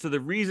 So the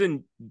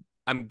reason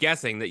I'm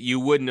guessing that you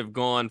wouldn't have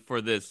gone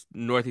for this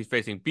northeast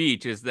facing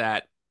beach is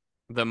that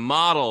the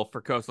model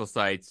for coastal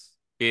sites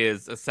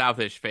is a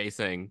southish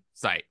facing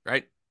site,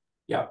 right?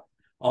 Yeah.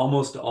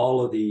 Almost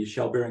all of the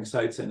shell-bearing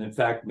sites, and in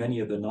fact, many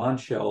of the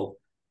non-shell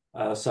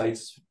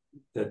sites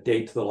that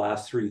date to the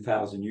last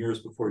 3,000 years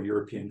before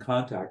European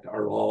contact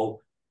are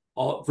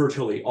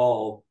virtually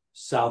all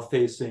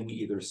south-facing,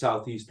 either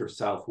southeast or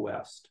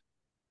southwest.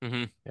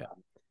 Mm-hmm. Yeah,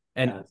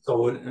 and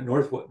so a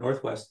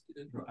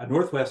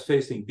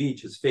northwest-facing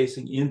beach is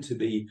facing into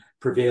the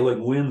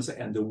prevailing winds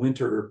and the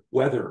winter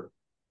weather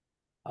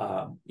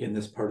in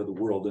this part of the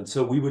world, and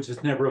so we would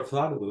just never have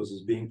thought of those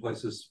as being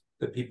places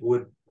that people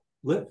would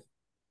live.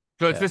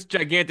 So it's this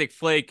gigantic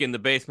flake in the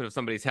basement of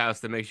somebody's house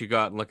that makes you go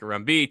out and look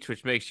around beach,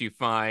 which makes you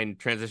find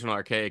transitional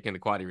archaic in the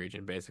Quadi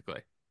region,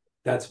 basically.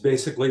 That's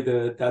basically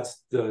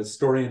that's the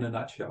story in a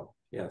nutshell.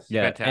 Yes.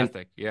 Yeah.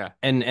 Fantastic.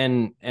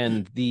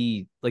 And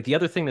the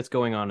other thing that's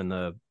going on in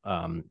the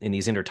in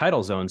these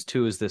intertidal zones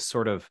too is this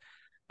sort of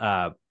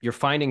you're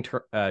finding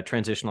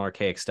transitional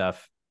archaic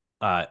stuff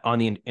on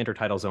the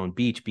intertidal zone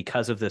beach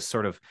because of this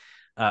sort of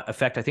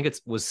effect. I think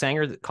was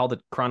Sanger that called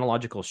it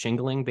chronological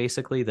shingling,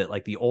 basically, that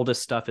like the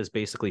oldest stuff is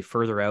basically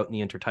further out in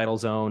the intertidal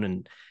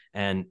zone,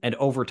 and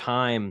over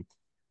time,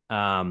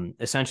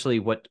 essentially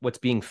what's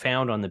being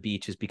found on the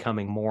beach is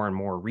becoming more and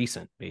more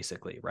recent,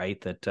 basically,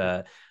 right?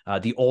 That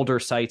the older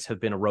sites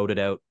have been eroded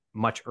out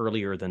much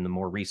earlier than the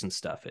more recent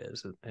stuff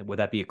is. Would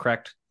that be a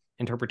correct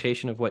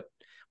interpretation of what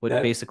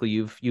basically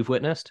you've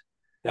witnessed?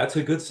 That's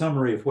a good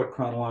summary of what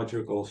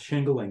chronological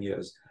shingling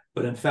is.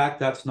 But in fact,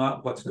 that's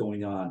not what's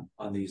going on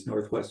these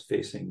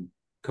northwest-facing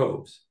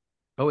coves.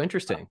 Oh,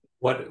 interesting.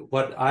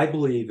 What I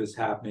believe is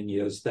happening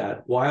is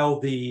that while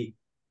the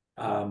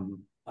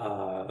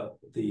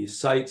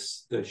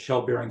sites, the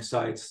shell-bearing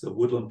sites, the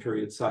woodland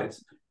period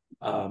sites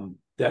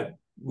that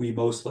we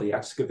mostly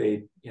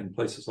excavate in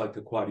places like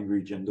the Quadi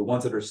region, the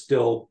ones that are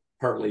still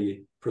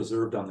partly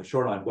preserved on the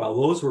shoreline, while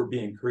those were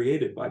being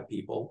created by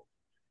people,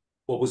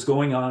 what was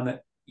going on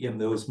in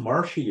those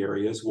marshy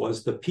areas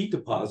was the peat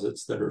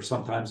deposits that are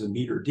sometimes a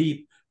meter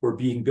deep were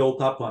being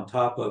built up on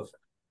top of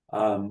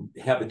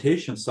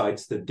habitation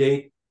sites that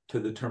date to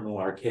the terminal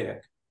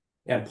archaic,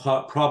 and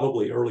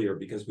probably earlier,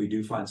 because we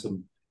do find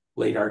some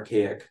late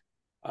archaic,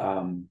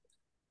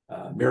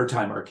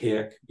 maritime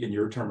archaic, in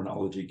your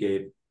terminology,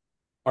 Gabe,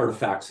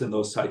 artifacts in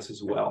those sites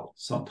as well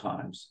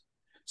sometimes.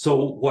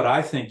 So what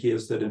I think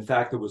is that in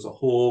fact there was a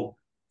whole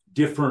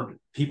different,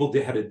 people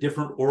had a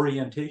different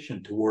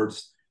orientation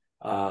towards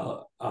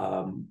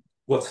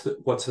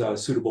what's a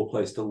suitable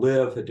place to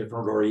live, a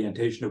different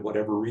orientation of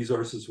whatever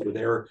resources were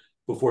there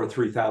before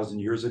 3,000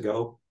 years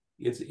ago.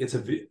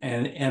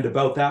 And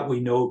about that we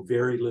know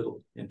very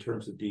little in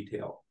terms of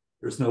detail.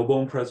 There's no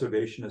bone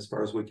preservation as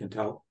far as we can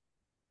tell,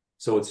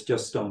 so it's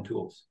just stone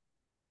tools.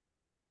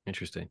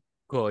 Interesting.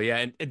 Cool.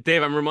 Yeah, and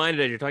Dave, I'm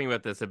reminded as you're talking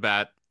about this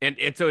about and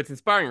so it's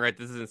inspiring, right?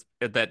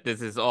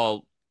 This is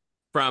all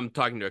from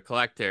talking to a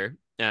collector.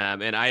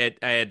 And I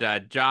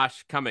had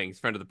Josh Cummings,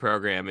 friend of the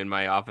program, in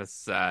my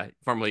office,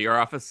 formerly your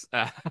office,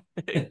 a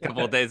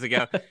couple of days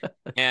ago,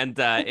 and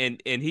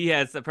he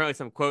has apparently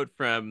some quote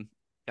from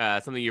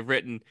something you've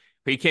written.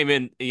 He came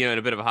in, in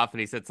a bit of a huff, and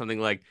he said something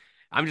like,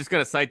 "I'm just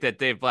going to cite that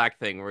Dave Black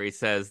thing where he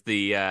says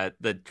the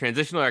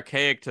transitional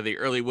archaic to the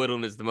early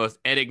woodland is the most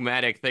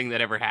enigmatic thing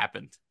that ever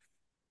happened."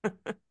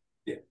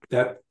 Yeah,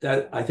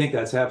 that I think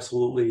that's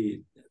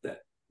absolutely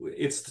that.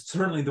 It's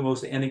certainly the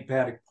most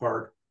enigmatic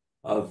part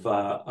of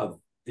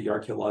the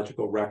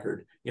archaeological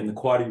record in the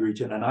Quadi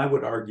region, and I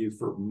would argue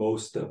for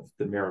most of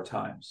the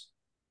Maritimes,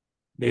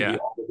 maybe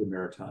all of the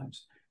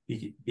Maritimes,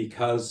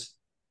 because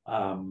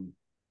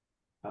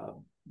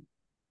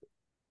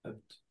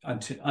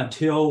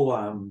until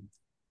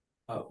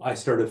I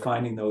started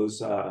finding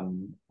those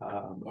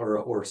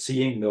or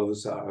seeing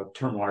those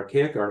terminal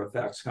archaic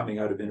artifacts coming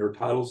out of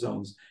intertidal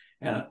zones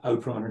and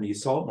out from underneath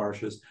salt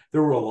marshes,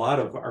 there were a lot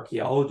of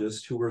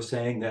archaeologists who were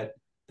saying that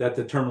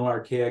the terminal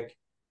archaic,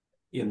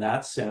 in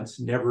that sense,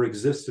 never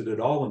existed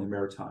at all in the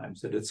Maritimes,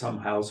 that it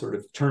somehow sort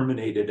of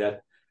terminated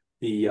at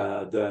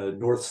the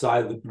north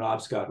side of the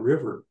Penobscot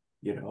River,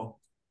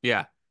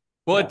 Yeah.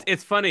 Well,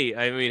 it's funny.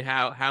 I mean,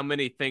 how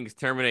many things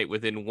terminate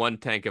within one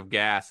tank of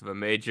gas of a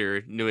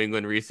major New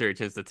England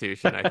research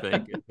institution, I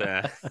think.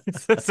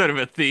 It's sort of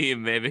a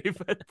theme, maybe.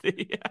 But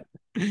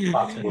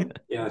Possible.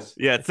 Yes.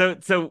 Yeah.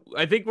 So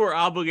I think we're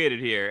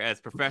obligated here as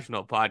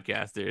professional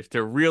podcasters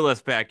to reel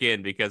us back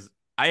in, because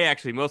I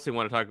actually mostly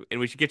want to talk, and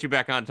we should get you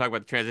back on to talk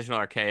about the transitional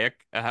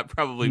archaic,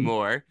 probably Mhm.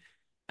 more.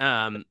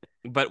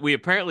 But we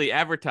apparently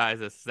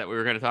advertised this that we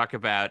were going to talk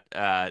about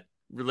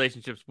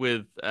relationships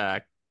with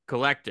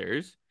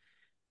collectors.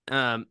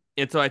 And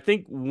so I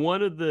think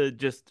one of the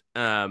just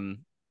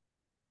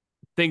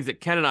things that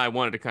Ken and I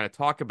wanted to kind of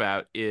talk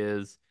about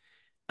is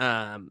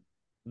um,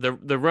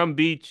 the Rum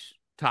Beach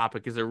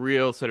topic is a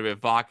real sort of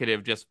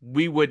evocative, just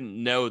we wouldn't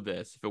know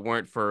this if it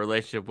weren't for a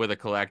relationship with a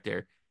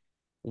collector.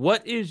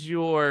 What is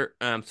your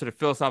sort of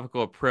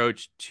philosophical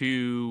approach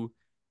to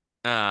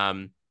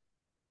um,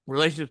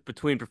 relationships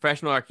between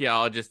professional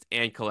archaeologists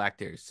and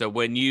collectors? So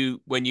when you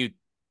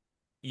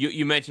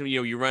mentioned,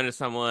 you run into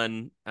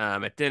someone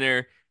at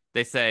dinner,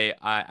 they say,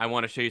 I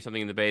want to show you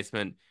something in the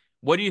basement.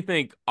 What do you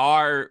think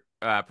our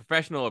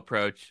professional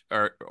approach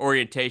or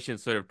orientation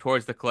sort of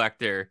towards the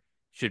collector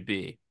should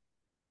be?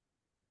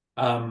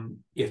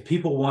 If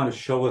people want to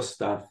show us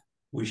stuff,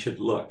 we should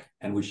look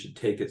and we should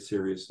take it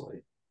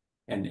seriously.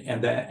 And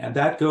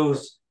that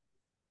goes.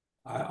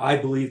 I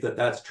believe that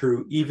that's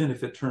true, even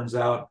if it turns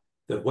out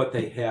that what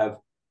they have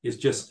is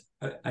just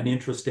an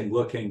interesting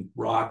looking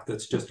rock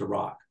that's just a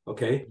rock.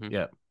 Okay. Mhm.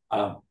 Yeah.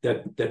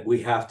 That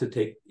we have to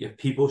take. If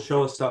people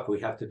show us stuff, we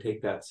have to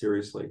take that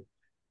seriously.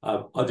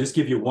 I'll just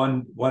give you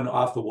one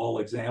off the wall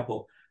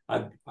example.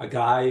 A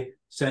guy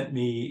sent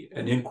me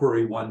an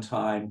inquiry one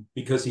time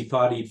because he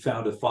thought he'd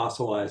found a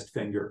fossilized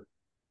finger.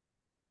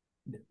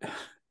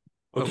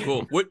 Oh, Okay.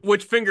 cool.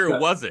 Which finger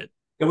was it?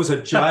 It was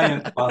a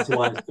giant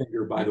fossilized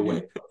finger, by the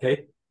way.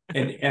 Okay.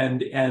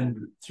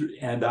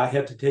 And I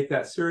had to take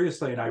that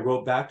seriously. And I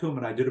wrote back to him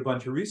and I did a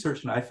bunch of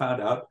research and I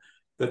found out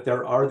that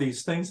there are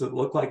these things that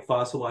look like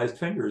fossilized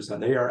fingers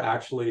and they are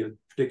actually a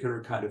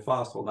particular kind of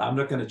fossil. Now, I'm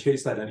not going to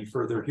chase that any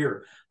further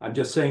here. I'm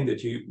just saying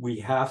that we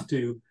have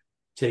to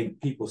take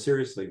people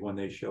seriously when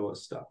they show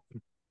us stuff.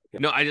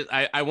 No,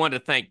 I wanted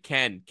to thank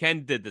Ken.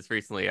 Ken did this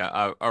recently.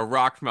 A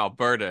rock from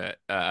Alberta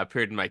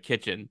appeared in my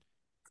kitchen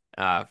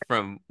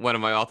from one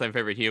of my all-time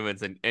favorite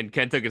humans, and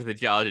Ken took it to the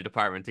geology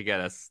department to get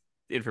us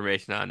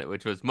information on it,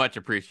 which was much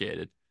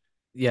appreciated.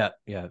 Yeah,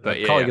 yeah. But A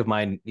yeah, colleague yeah. of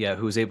mine, yeah,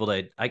 who was able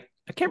to. I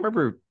can't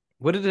remember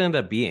what did it end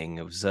up being.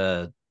 It was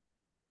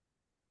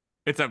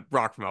It's a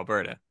rock from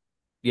Alberta.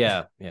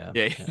 yeah, yeah,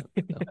 Yeah.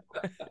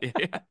 yeah.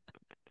 Yeah.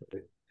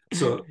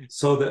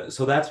 So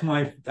that's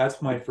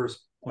my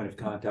first point of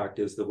contact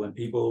is that when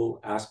people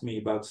ask me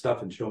about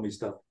stuff and show me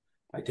stuff,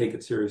 I take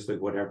it seriously,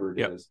 whatever it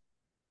Yep. is.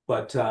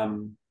 But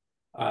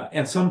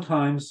and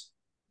sometimes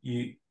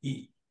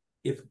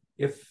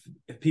if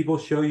people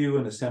show you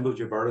an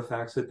assemblage of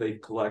artifacts that they've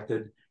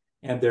collected,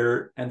 and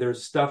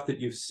there's stuff that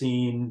you've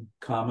seen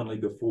commonly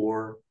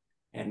before,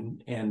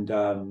 and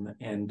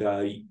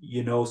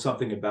you know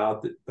something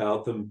about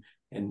them,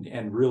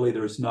 and really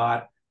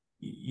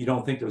you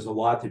don't think there's a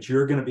lot that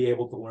you're going to be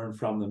able to learn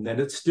from them, then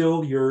it's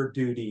still your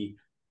duty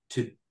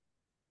to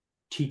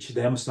teach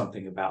them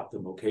something about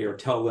them, okay, or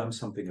tell them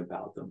something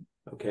about them,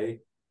 okay.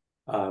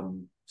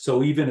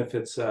 So even if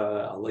it's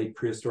a late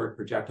prehistoric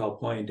projectile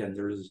point and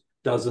there's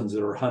dozens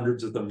or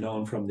hundreds of them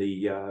known from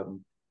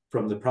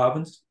the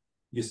province,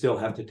 you still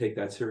have to take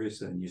that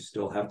seriously, and you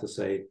still have to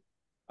say,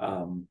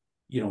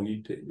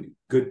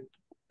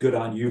 good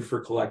on you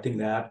for collecting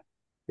that.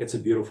 It's a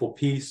beautiful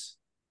piece.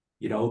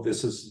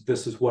 This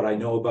is what I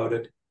know about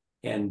it,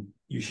 and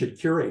you should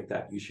curate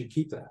that. You should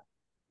keep that.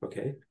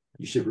 Okay.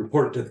 You should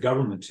report it to the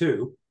government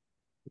too.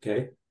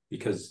 Okay,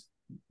 because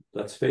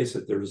let's face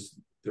it, there's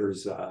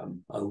a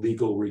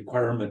legal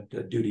requirement,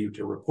 a duty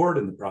to report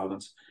in the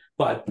province,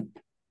 but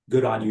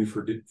good on you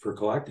for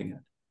collecting it.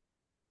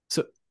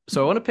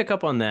 So I want to pick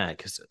up on that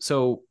because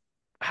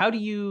how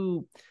did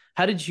you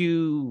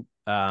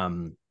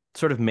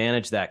sort of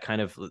manage that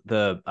kind of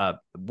the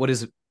what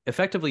is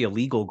effectively a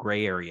legal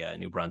gray area in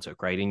New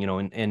Brunswick, right?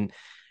 And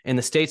in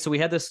the States, so we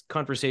had this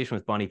conversation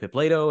with Bonnie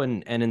Pitblado,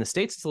 and in the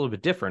States it's a little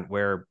bit different,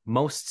 where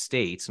most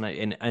states,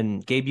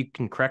 and Gabe, you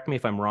can correct me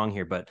if I'm wrong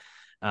here, but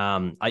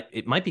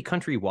it might be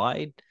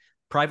countrywide.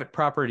 Private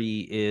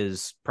property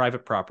is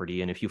private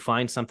property, and if you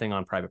find something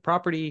on private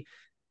property,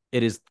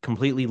 it is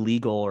completely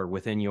legal or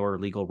within your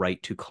legal right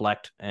to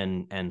collect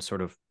and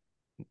sort of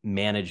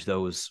manage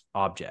those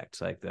objects.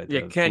 Like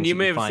Yeah, Ken, you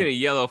may have seen a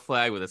yellow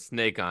flag with a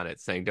snake on it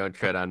saying "Don't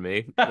tread on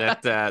me."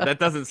 That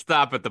doesn't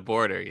stop at the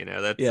border.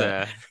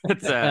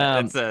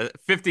 That's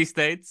 50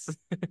 states.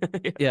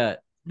 Yeah.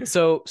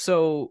 So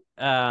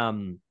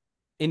in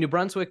New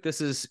Brunswick,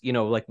 this is,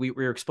 like we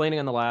were explaining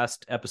in the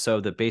last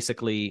episode that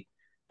basically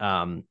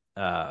and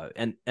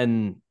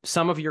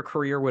some of your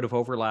career would have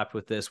overlapped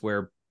with this,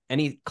 where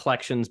any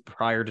collections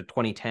prior to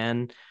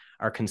 2010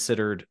 are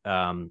considered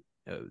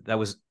it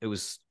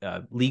was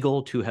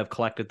legal to have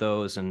collected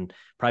those, and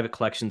private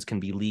collections can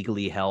be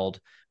legally held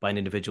by an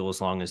individual as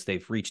long as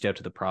they've reached out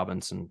to the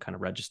province and kind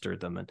of registered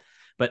them.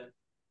 But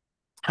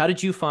how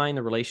did you find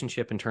the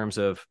relationship in terms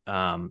of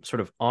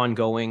sort of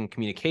ongoing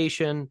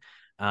communication,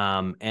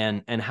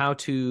 and how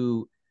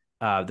to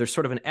there's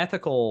sort of an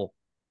ethical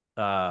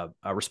a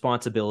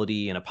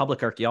responsibility and a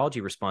public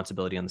archaeology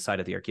responsibility on the side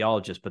of the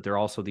archaeologist, but there are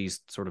also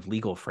these sort of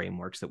legal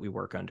frameworks that we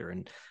work under.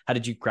 And how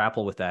did you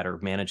grapple with that or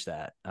manage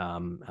that?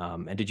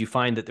 And did you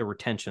find that there were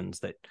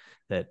tensions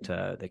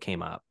that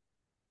came up?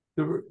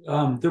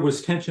 There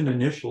was tension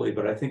initially,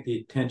 but I think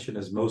the tension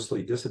is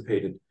mostly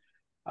dissipated.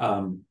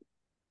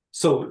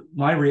 So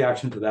my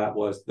reaction to that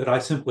was that I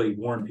simply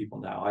warn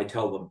people now. I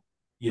tell them,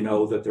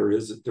 that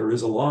there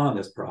is a law in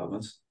this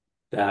province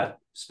that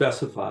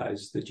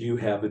specifies that you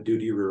have a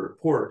duty to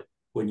report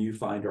when you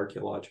find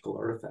archaeological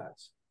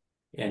artifacts.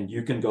 And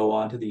you can go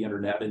onto the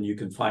internet and you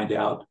can find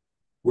out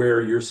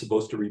where you're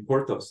supposed to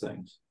report those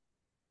things.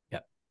 Yeah.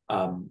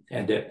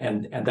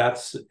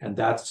 And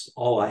that's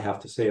all I have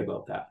to say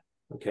about that.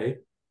 Okay.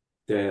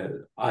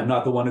 I'm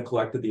not the one who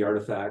collected the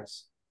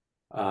artifacts.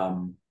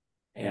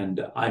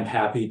 And I'm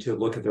happy to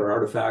look at their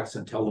artifacts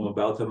and tell them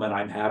about them. And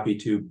I'm happy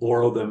to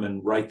borrow them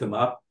and write them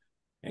up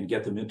and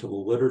get them into the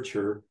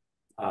literature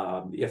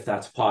if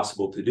that's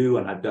possible to do.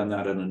 And I've done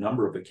that on a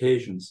number of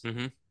occasions.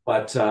 Mm-hmm.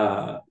 But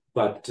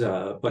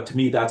to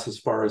me, that's as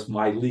far as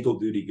my legal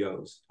duty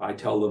goes. I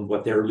tell them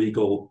what their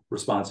legal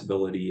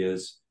responsibility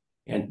is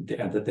and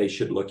that they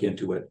should look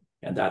into it.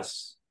 And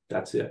that's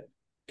it.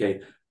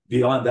 Okay.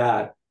 Beyond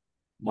that,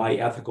 my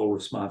ethical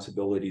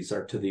responsibilities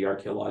are to the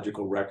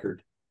archaeological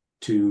record,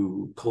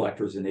 to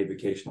collectors and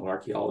avocational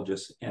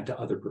archaeologists, and to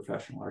other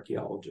professional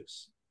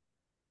archaeologists.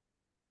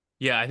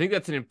 Yeah, I think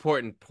that's an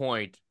important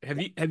point.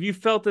 Have you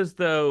felt as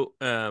though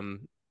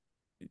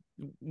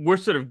we're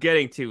sort of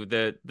getting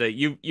to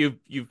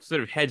you've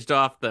sort of hedged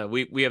off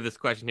we have this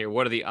question here,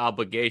 what are the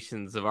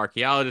obligations of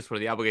archaeologists, what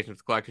are the obligations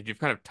of collectors? You've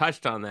kind of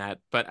touched on that,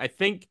 but I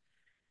think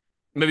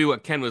maybe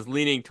what Ken was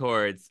leaning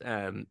towards,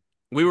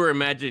 we were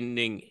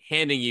imagining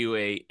handing you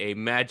a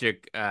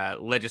magic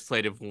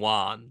legislative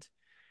wand.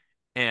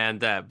 And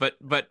but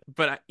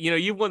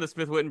you've won the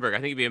Smith Wittenberg. I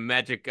think it'd be a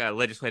magic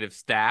legislative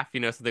staff,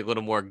 something a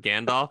little more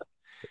Gandalf.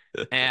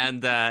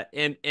 And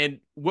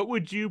what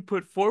would you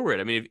put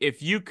forward? I mean,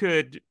 if you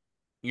could,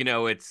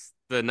 it's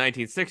the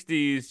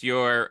 1960s,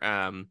 you're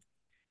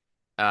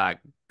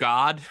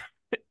God.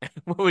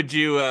 what would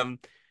you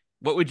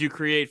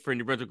create for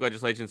New Brunswick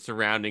legislation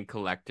surrounding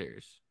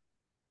collectors?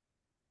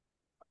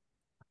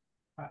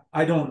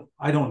 I don't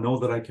know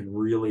that I can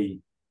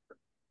really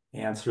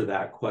answer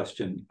that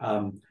question.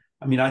 I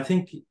mean, I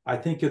think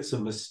it's a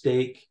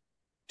mistake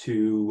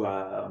to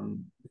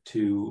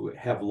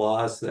have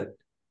laws that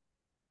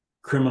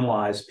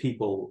criminalize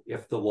people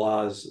if the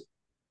laws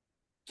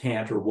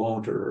can't or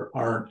won't or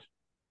aren't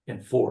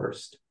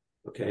enforced.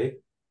 Okay,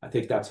 I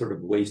think that's sort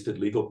of wasted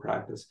legal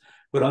practice.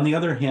 But on the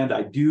other hand,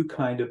 I do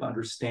kind of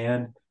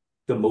understand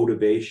the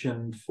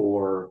motivation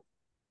for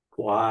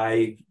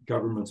why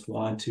governments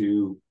want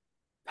to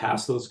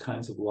pass those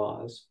kinds of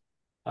laws.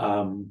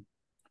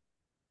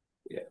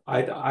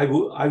 I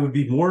would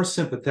be more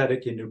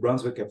sympathetic in New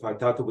Brunswick if I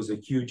thought there was a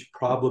huge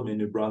problem in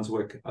New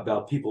Brunswick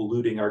about people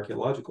looting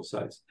archaeological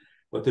sites.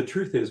 But the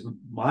truth is,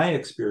 my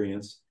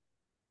experience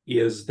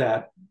is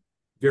that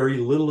very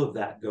little of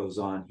that goes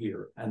on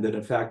here. And that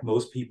in fact,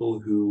 most people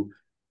who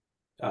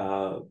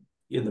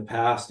in the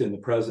past, in the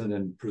present,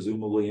 and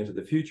presumably into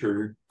the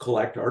future,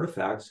 collect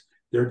artifacts,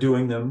 they're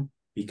doing them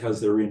because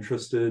they're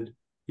interested,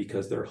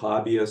 because they're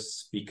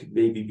hobbyists,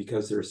 maybe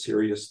because they're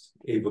serious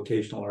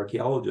avocational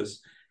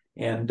archaeologists.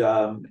 And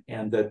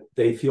that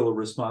they feel a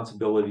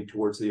responsibility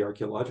towards the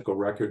archaeological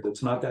record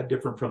that's not that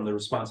different from the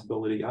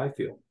responsibility I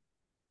feel.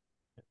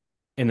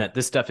 And that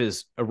this stuff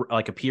is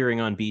like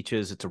appearing on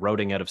beaches, it's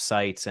eroding out of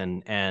sites,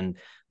 and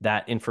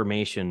that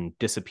information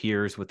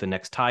disappears with the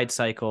next tide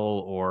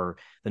cycle or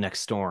the next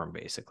storm,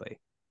 basically.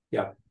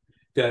 Yeah,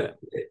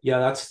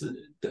 that's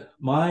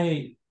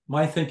my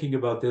thinking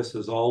about this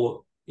is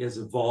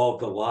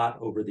evolved a lot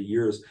over the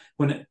years.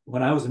 When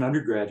I was an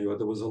undergraduate,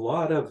 there was a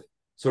lot of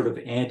sort of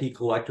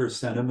anti-collector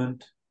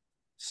sentiment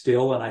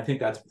still, and I think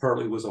that's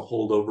partly was a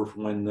holdover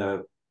from when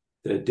the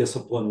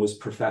discipline was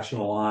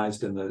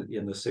professionalized in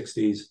the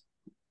 60s.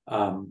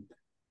 And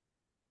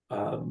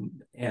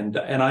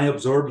I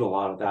absorbed a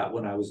lot of that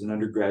when I was an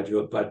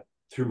undergraduate, but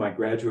through my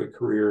graduate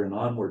career and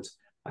onwards,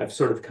 I've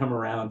sort of come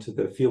around to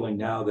the feeling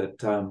now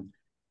that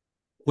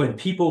when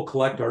people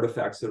collect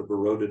artifacts that have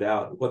eroded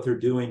out, what they're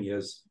doing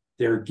is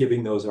they're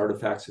giving those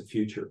artifacts a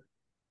future.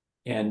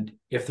 And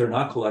if they're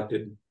not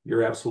collected,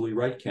 you're absolutely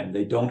right, Ken,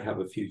 they don't have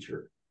a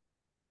future.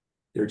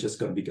 They're just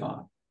going to be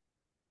gone.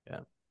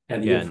 Yeah.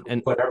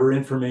 And whatever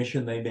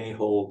information they may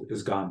hold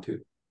is gone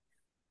too.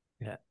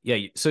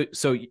 Yeah.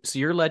 So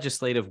your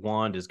legislative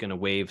wand is going to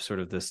wave sort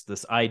of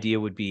this idea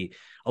would be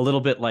a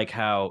little bit like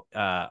how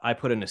I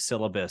put in a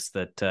syllabus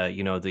that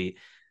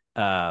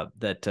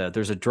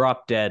there's a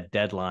drop dead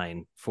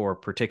deadline for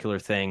particular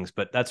things,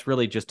 but that's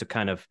really just to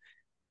kind of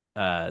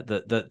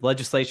the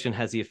legislation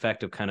has the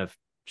effect of kind of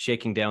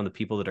shaking down the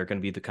people that are going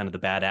to be the kind of the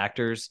bad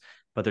actors,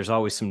 but there's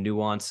always some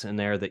nuance in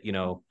there that,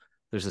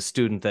 there's a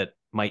student that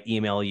might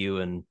email you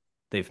and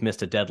they've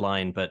missed a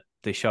deadline, but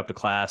they show up to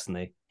class and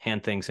they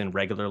hand things in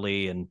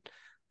regularly. And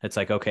it's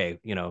like, okay,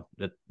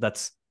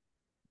 that's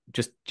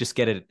just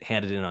get it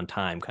handed in on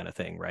time kind of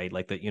thing, right?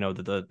 Like that,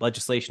 the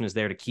legislation is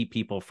there to keep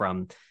people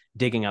from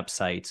digging up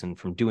sites and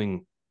from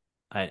doing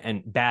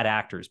and bad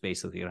actors,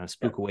 basically,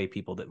 spook away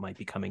people that might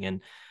be coming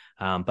in.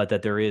 But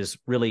that there is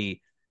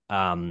really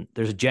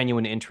there's a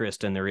genuine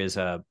interest, and there is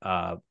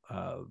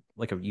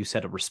you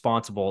said, a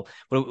responsible.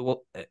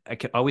 Well, I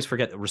can always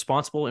forget,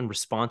 responsible and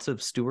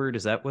responsive steward.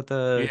 Is that what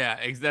the? Yeah,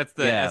 that's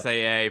the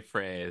SAA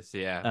phrase.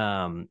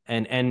 Yeah.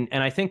 And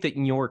I think that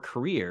in your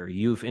career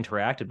you've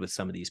interacted with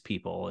some of these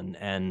people,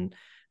 and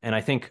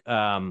I think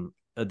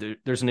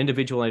there's an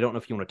individual, I don't know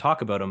if you want to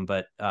talk about him,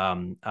 but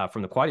from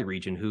the Quadi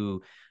region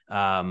who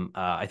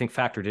I think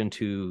factored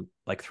into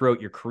like throughout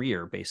your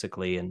career,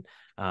 basically, and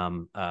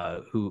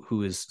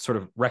who is sort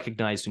of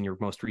recognized in your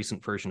most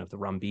recent version of the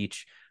Rum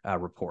Beach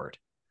report.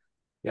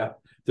 Yeah,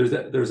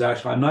 there's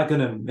actually, I'm not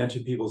going to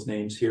mention people's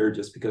names here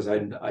just because I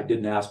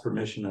didn't ask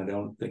permission. I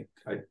don't think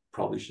I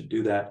probably should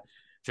do that.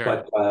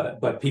 Sure.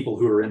 But people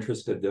who are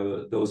interested,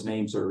 those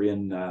names are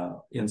in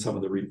some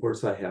of the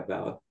reports I have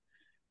out.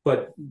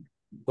 But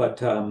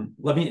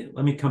let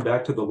me come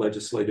back to the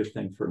legislative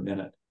thing for a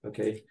minute,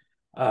 okay?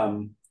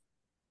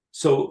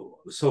 So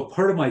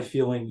part of my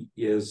feeling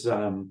is,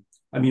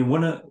 I mean,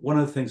 one of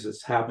the things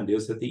that's happened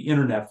is that the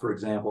internet, for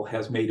example,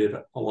 has made it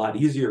a lot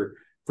easier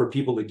for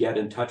people to get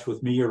in touch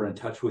with me or in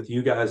touch with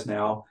you guys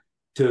now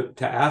to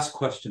ask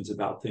questions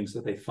about things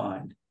that they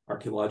find,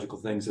 archaeological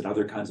things and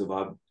other kinds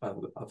of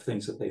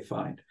things that they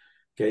find.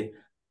 Okay.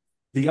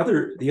 The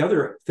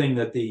other thing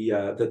that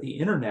the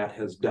internet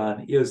has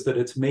done is that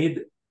it's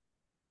made,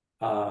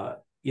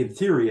 in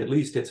theory at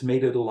least, it's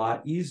made it a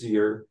lot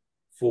easier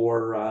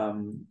for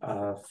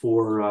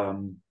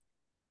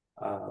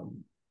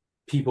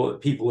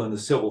people in the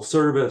civil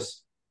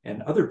service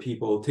and other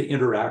people to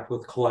interact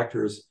with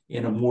collectors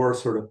in a more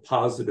sort of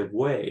positive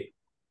way.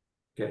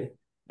 Okay,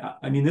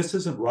 I mean, this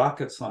isn't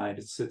rocket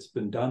science. It's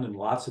been done in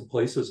lots of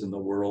places in the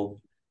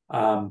world,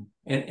 and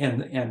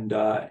it's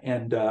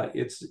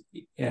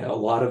a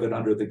lot of it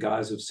under the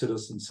guise of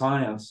citizen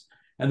science.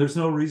 And there's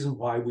no reason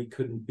why we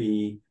couldn't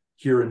be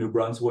here in New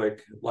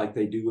Brunswick like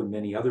they do in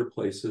many other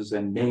places,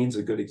 and Maine's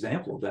a good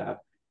example of that.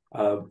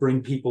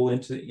 Bring people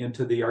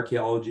into the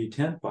archaeology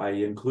tent by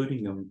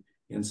including them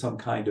in some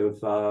kind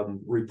of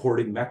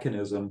reporting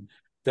mechanism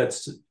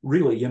that's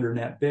really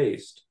internet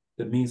based.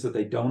 That means that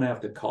they don't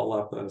have to call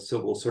up a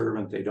civil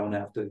servant. They don't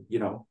have to,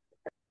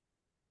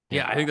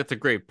 Yeah, I think that's a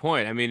great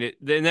point. I mean,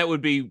 then that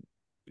would be,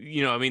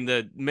 I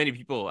mean, many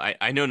people,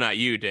 I know not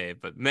you, Dave,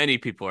 but many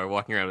people are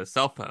walking around with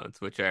cell phones,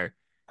 which are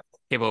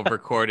capable of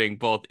recording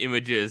both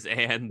images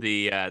and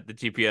the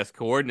GPS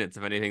coordinates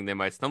of anything they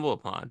might stumble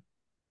upon.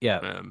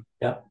 Yeah.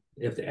 Yeah,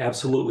 it's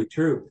absolutely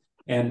true.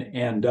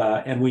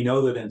 And we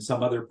know that in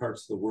some other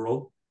parts of the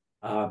world,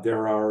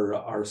 there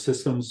are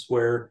systems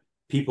where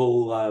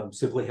people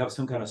simply have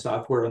some kind of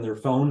software on their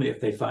phone. If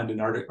they find an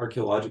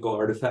archaeological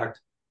artifact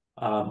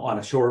on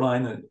a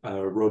shoreline,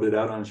 wrote it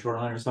out on a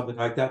shoreline or something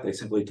like that, they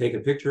simply take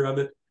a picture of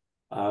it,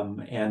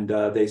 and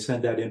they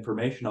send that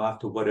information off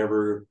to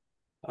whatever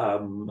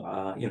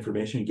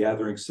information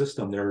gathering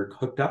system they're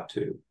hooked up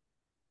to.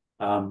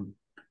 I'm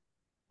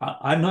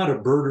not a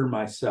birder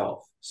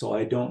myself, so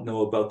I don't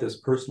know about this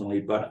personally,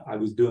 but I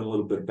was doing a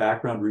little bit of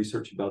background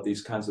research about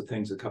these kinds of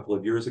things a couple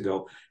of years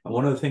ago. And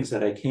one of the things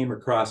that I came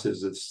across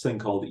is this thing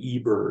called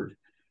eBird,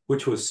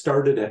 which was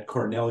started at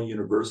Cornell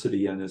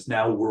University and is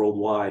now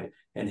worldwide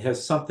and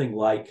has something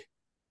like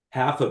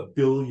 500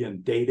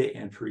 million data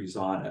entries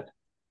on it.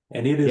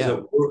 And it is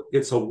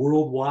it's a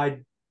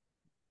worldwide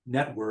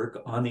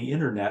network on the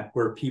internet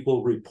where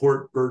people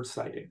report bird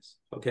sightings.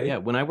 Okay. Yeah.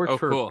 When I worked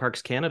for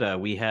Parks Canada,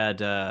 we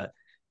had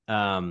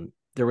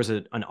there was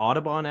an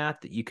Audubon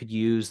app that you could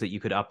use, that you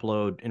could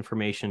upload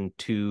information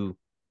to,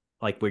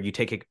 like where you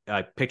take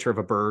a picture of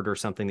a bird or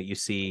something that you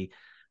see.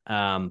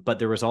 But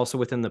there was also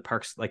within the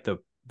parks, like the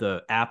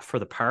app for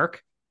the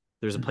park,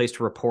 there's a place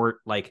to report,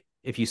 like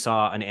if you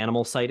saw an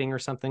animal sighting or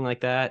something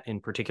like that in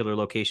particular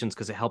locations,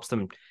 because it helps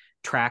them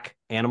track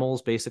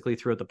animals basically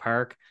throughout the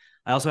park.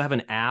 I also have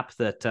an app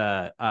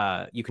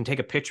that you can take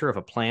a picture of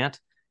a plant.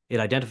 It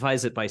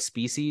identifies it by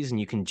species, and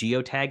you can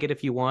geotag it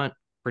if you want,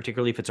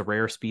 particularly if it's a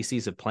rare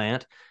species of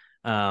plant,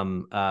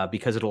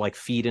 because it'll like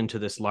feed into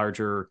this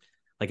larger,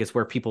 like it's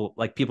where people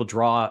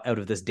draw out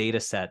of this data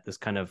set, this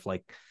kind of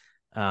like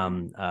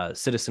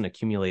citizen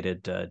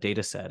accumulated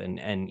data set.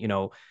 And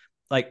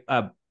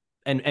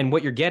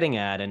what you're getting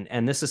at,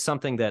 and this is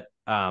something that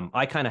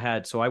I kind of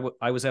had. So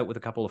I was out with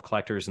a couple of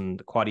collectors in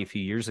the Quadi a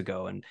few years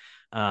ago, and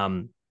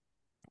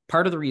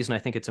part of the reason I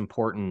think it's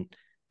important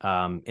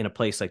in a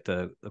place like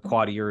the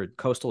Quadi or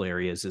coastal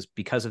areas is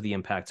because of the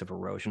impacts of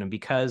erosion, and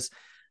because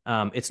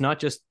it's not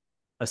just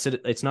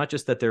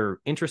that they're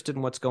interested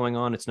in what's going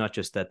on. It's not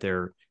just that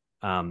they're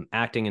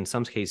acting in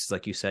some cases,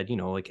 like you said,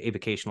 like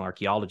avocational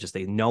archaeologists,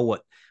 they know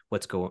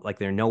what's going, like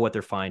they know what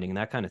they're finding and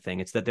that kind of thing.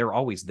 It's that they're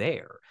always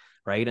there,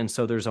 right? And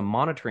so there's a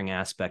monitoring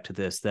aspect to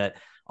this that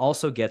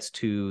also gets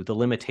to the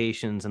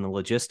limitations and the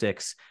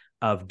logistics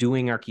of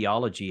doing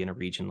archaeology in a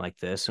region like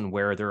this, and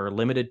where there are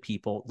limited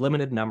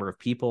number of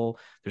people,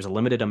 there's a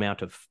limited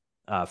amount of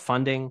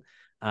funding,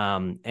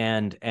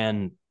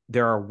 And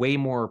there are way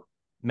more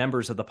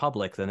members of the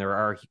public than there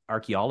are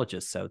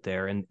archaeologists out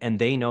there, and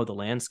they know the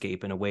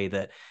landscape in a way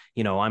that,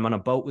 I'm on a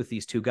boat with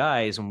these two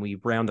guys and we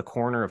round the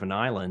corner of an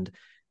island,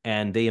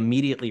 and they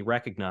immediately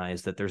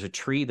recognize that there's a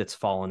tree that's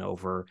fallen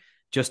over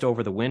just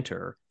over the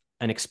winter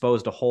and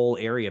exposed a whole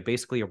area,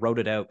 basically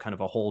eroded out kind of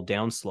a whole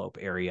downslope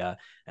area.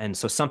 And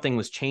so something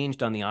was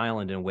changed on the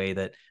island in a way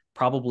that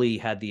probably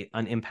had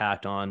an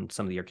impact on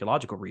some of the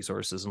archaeological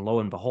resources. And lo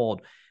and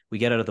behold, we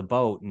get out of the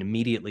boat and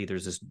immediately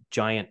there's this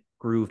giant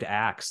grooved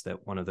axe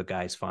that one of the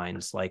guys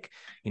finds, like,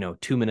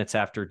 2 minutes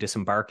after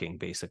disembarking,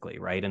 basically,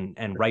 right?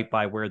 And right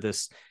by where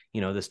this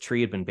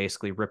tree had been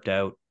basically ripped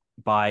out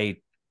by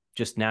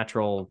just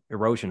natural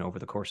erosion over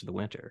the course of the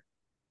winter.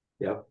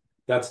 Yep.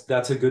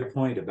 That's a good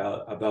point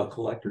about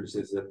collectors,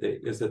 is that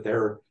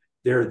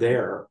they're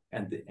there,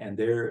 and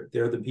they're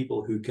the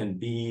people who can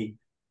be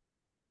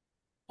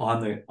on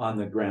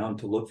the ground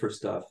to look for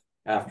stuff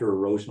after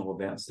erosional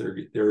events.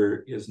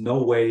 There is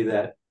no way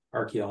that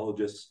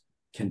archaeologists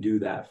can do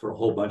that, for a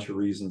whole bunch of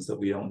reasons that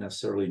we don't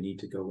necessarily need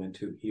to go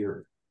into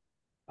here.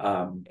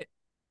 And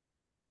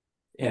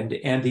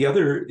the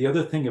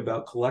other thing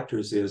about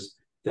collectors is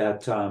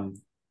that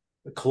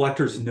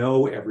collectors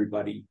know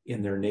everybody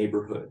in their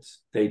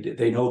neighborhoods.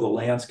 They know the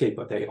landscape,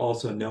 but they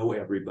also know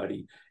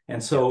everybody.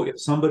 And so if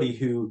somebody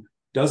who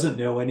doesn't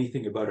know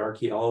anything about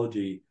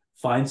archaeology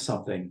finds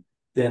something,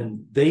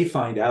 then they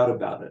find out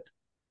about it,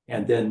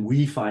 and then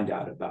we find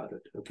out about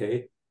it.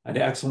 Okay, an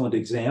excellent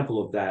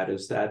example of that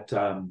is that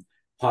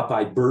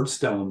pop-eyed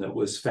birdstone that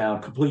was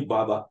found, complete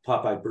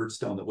pop-eyed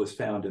birdstone that was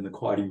found in the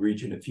Quadi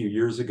region a few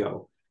years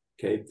ago.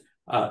 Okay,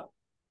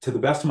 to the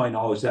best of my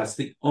knowledge, that's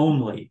the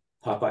only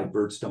pop-eyed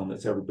birdstone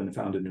that's ever been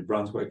found in New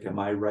Brunswick. Am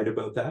I right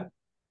about that?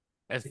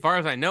 As far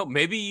as I know,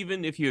 maybe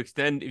even if you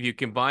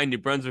combine New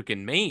Brunswick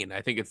and Maine,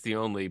 I think it's the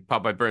only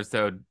pop-eyed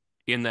birdstone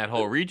in that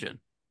whole region.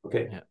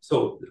 Okay, yeah.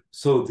 So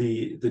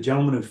the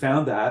gentleman who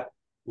found that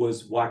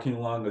was walking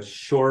along a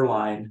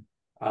shoreline,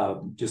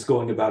 just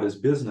going about his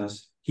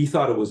business. He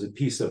thought it was a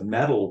piece of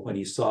metal when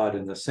he saw it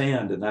in the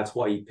sand, and that's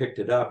why he picked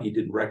it up. He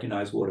didn't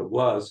recognize what it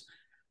was.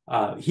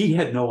 He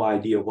had no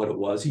idea what it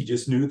was. He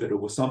just knew that it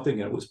was something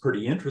that was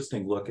pretty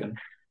interesting looking.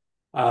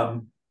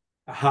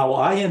 How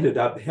I ended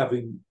up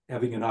having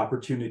an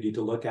opportunity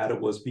to look at it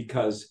was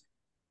because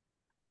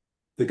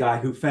the guy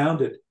who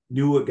found it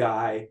knew a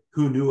guy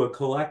who knew a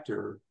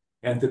collector,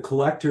 and the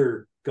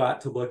collector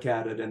got to look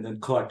at it, and then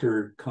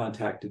collector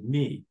contacted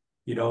me.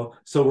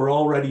 So we're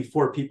already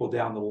 4 people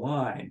down the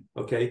line.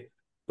 Okay,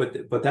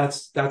 but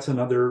that's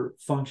another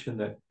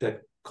function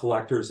that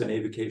collectors and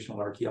avocational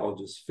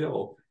archaeologists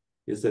fill,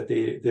 is that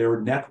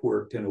they're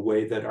networked in a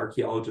way that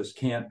archaeologists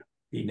can't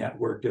be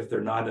networked if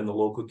they're not in the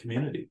local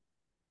community.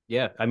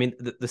 Yeah, I mean,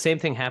 the same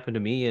thing happened to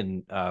me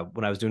when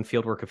I was doing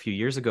field work a few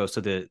years ago. So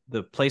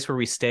the place where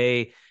we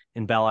stay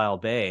in Belle Isle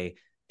Bay,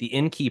 the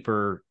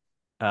innkeeper,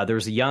 there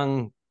was a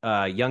young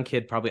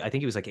kid, probably, I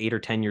think he was like 8 or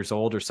 10 years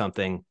old or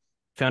something,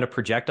 found a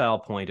projectile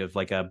point of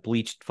like a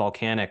bleached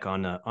volcanic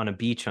on a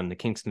beach on the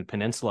Kingston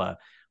Peninsula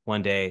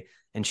one day.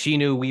 And she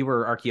knew we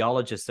were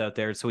archaeologists out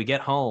there. So we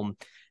get home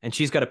and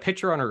she's got a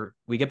picture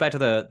we get back to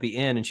the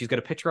inn, and she's got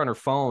a picture on her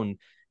phone.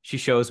 She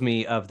shows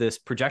me of this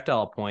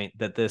projectile point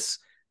that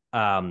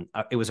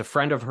it was a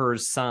friend of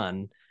hers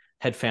son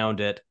had found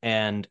it,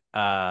 and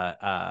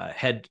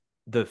had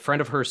the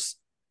friend of hers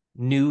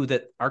knew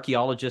that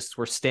archaeologists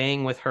were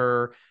staying with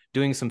her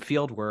doing some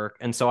field work.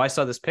 And so I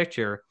saw this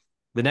picture.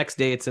 The next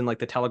day it's in like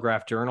the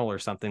Telegraph Journal or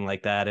something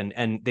like that.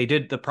 And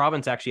the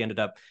province actually ended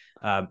up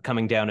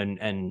coming down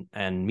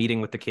and meeting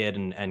with the kid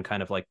and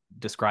kind of like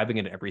describing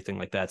it and everything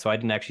like that. So I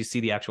didn't actually see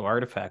the actual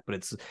artifact, but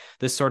it's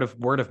this sort of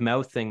word of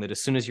mouth thing that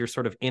as soon as you're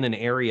sort of in an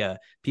area,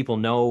 people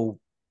know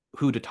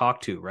who to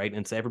talk to, right?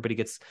 And so everybody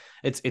gets,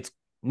 it's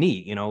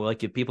neat, like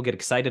people get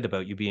excited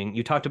about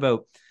you talked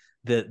about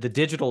the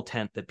digital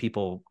tent that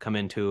people come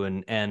into,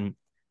 and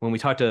when we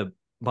talk to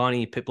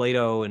Bonnie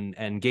Pitblado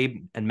and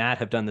Gabe and Matt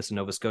have done this in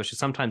Nova Scotia,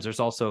 sometimes there's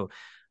also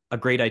a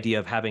great idea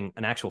of having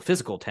an actual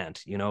physical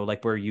tent,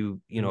 like where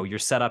you're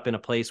set up in a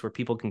place where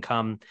people can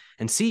come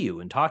and see you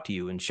and talk to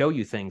you and show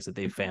you things that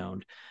they've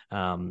found,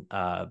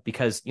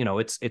 because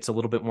it's a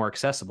little bit more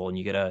accessible, and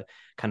you get a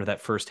kind of that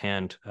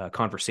firsthand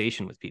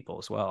conversation with people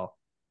as well.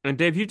 And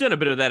Dave, you've done a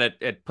bit of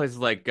that at places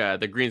like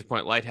the Greens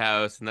Point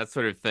Lighthouse and that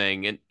sort of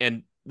thing.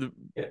 And the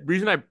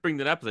reason I bring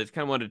that up is I just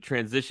kind of wanted to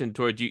transition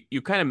towards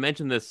you kind of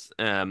mentioned this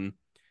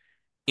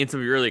in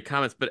some of your earlier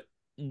comments, but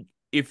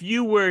if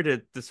you were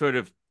to sort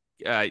of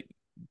Ken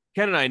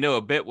and I know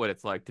a bit what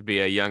it's like to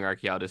be a young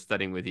archaeologist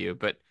studying with you,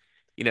 but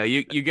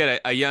you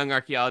get a young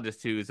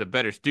archaeologist who's a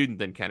better student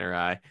than Ken or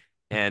I,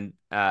 and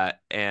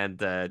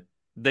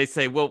they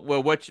say, well,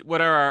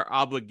 what are our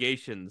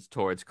obligations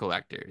towards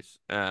collectors?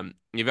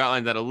 You've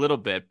outlined that a little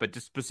bit, but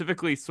just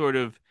specifically sort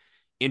of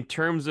in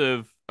terms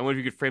of, I wonder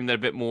if you could frame that a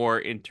bit more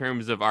in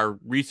terms of our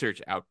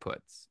research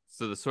outputs.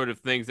 So the sort of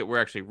things that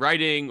we're actually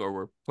writing or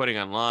we're putting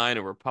online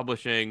or we're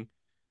publishing.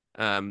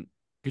 Could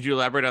you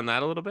elaborate on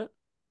that a little bit?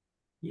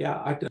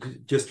 Yeah,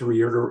 just to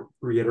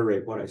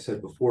reiterate what I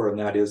said before, and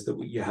that is that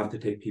you have to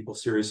take people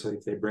seriously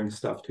if they bring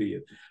stuff to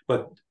you.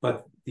 But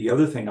the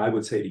other thing I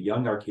would say to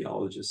young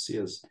archaeologists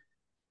is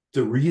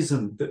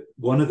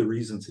one of the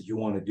reasons that you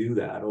want to do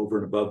that over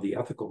and above the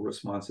ethical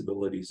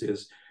responsibilities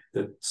is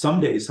that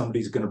someday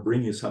somebody's going to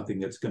bring you something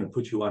that's going to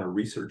put you on a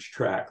research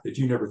track that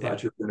you never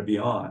thought you were going to be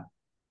on.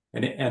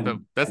 So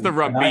that's the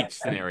rub beach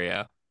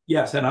scenario.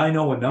 Yes, and I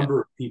know a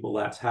number of people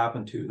that's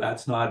happened to.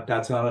 That's not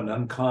an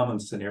uncommon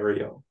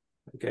scenario.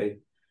 Okay,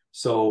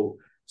 so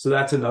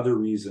that's another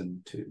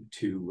reason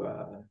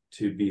to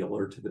be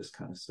alert to this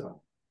kind of stuff.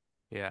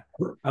 Yeah.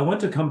 I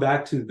want to come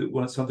back to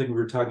something we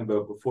were talking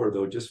about before,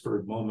 though, just for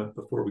a moment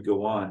before we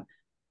go on.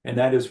 And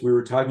that is, we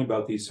were talking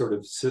about these sort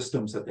of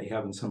systems that they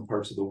have in some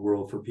parts of the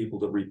world for people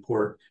to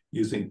report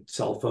using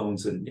cell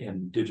phones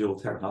and digital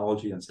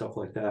technology and stuff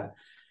like that.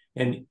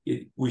 And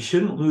we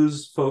shouldn't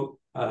lose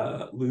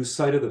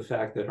sight of the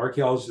fact that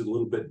archaeology is a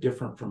little bit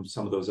different from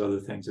some of those other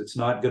things. It's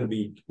not going to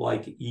be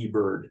like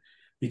eBird,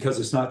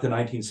 because it's not the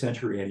 19th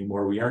century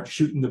anymore. We aren't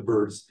shooting the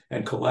birds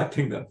and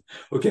collecting them.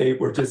 Okay,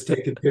 we're just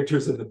taking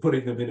pictures and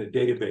putting them in a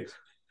database.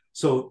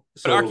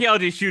 But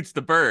archaeology shoots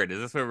the bird. Is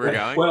this where we're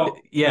going? Well,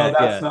 yeah, no,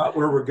 that's not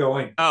where we're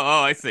going.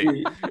 Oh, I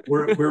see.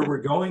 Where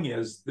we're going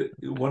is that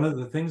one of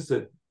the things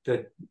that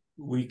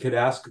we could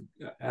ask.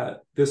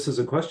 This is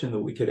a question that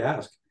we could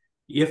ask: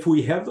 if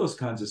we have those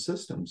kinds of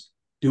systems,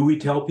 do we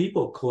tell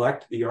people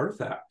collect the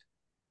artifact,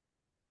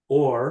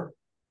 or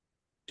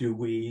do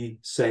we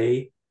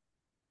say,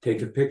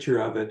 take a picture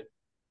of it,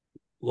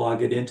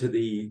 log it into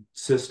the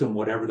system,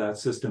 whatever that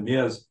system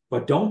is,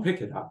 but don't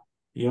pick it up?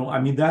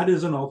 I mean, that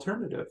is an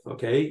alternative,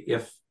 okay?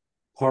 If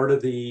part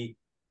of the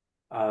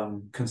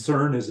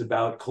concern is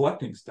about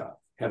collecting stuff,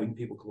 having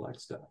people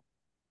collect stuff,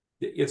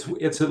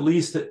 it's at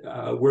least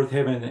worth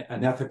having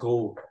an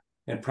ethical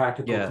and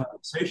practical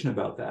conversation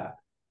about that.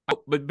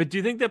 But do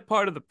you think that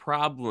part of the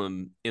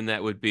problem in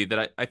that would be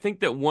that I think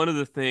that one of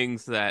the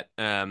things that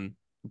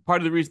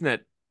part of the reason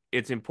that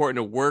it's important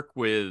to work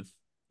with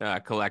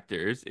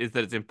collectors is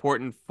that it's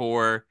important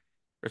for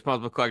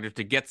responsible collectors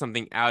to get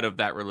something out of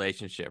that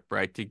relationship,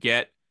 right? To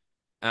get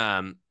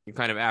kind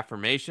of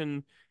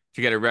affirmation,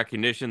 to get a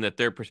recognition that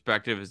their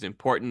perspective is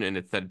important and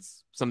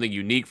it's something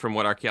unique from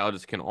what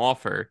archaeologists can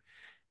offer,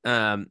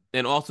 and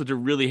also to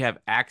really have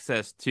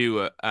access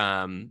to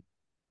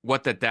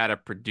what that data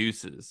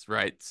produces,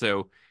 right?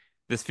 So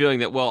this feeling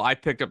that, well, I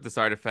picked up this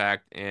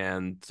artifact,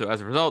 and so as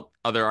a result,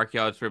 other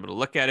archaeologists were able to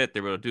look at it.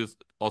 They were able to do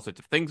all sorts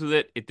of things with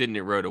it. It didn't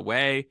erode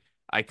away.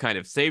 I kind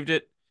of saved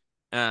it.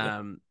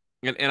 And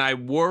I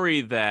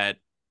worry that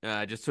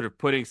just sort of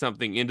putting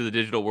something into the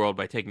digital world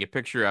by taking a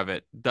picture of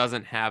it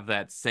doesn't have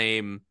that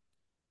same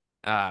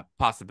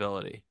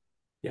possibility.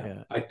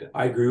 Yeah,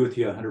 I agree with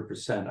you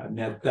 100%. I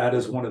mean, that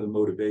is one of the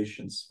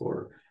motivations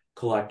for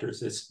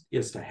collectors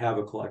is to have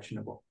a collection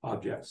of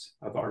objects,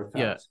 of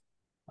artifacts.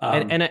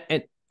 Yeah.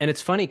 And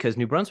it's funny because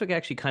New Brunswick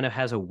actually kind of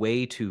has a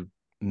way to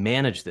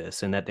manage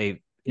this, and that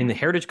in the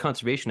Heritage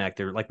Conservation Act,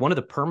 they're like, one of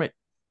the permit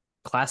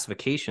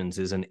classifications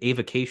is an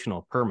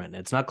avocational permit.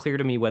 It's not clear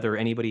to me whether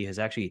anybody has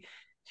actually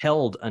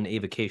held an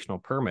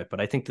avocational permit, but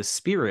I think the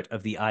spirit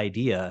of the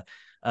idea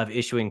of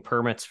issuing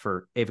permits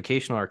for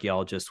avocational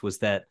archaeologists was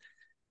that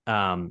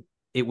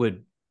it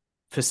would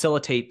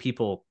facilitate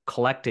people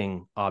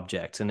collecting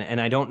objects. And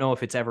I don't know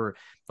if it's ever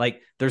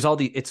like,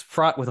 it's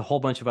fraught with a whole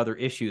bunch of other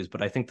issues,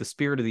 but I think the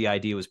spirit of the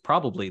idea was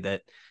probably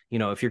that,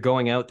 if you're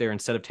going out there,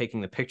 instead of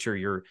taking the picture,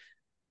 you're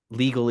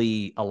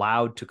legally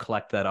allowed to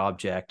collect that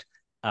object.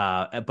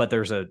 But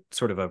there's a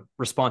sort of a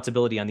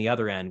responsibility on the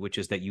other end, which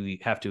is that you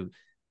have to,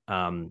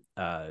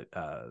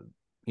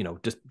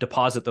 just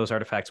deposit those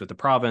artifacts with the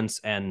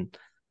province and,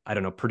 I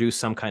don't know, produce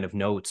some kind of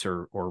notes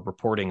or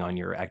reporting on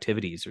your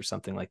activities or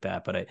something like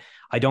that. But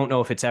I don't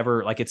know if it's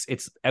ever like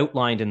it's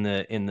outlined in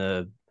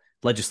the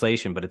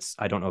legislation, but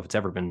I don't know if it's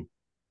ever been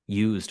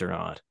used or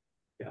not.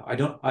 Yeah, I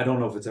don't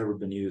know if it's ever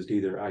been used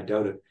either. I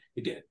doubt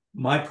it.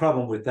 My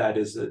problem with that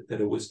is that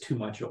it was too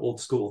much old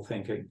school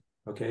thinking.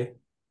 Okay.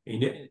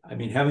 I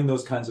mean, having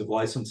those kinds of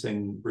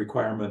licensing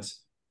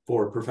requirements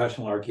for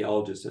professional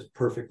archaeologists is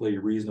perfectly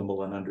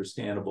reasonable and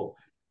understandable,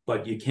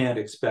 but you can't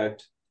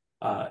expect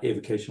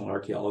avocational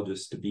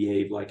archaeologists to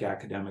behave like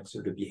academics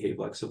or to behave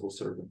like civil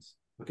servants.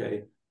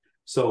 Okay,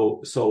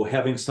 so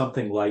having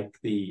something like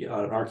the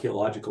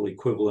archaeological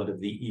equivalent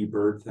of the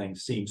eBird thing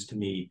seems to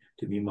me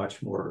to be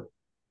much more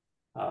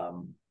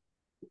practical.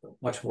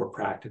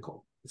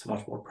 It's a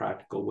much more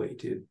practical way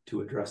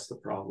to address the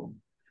problem.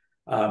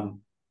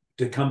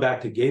 To come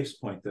back to Gabe's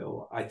point,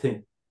 though, I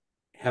think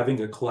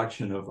having a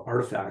collection of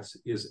artifacts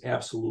is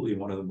absolutely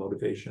one of the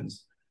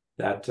motivations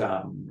that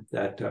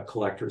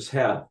collectors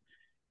have.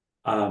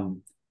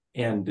 And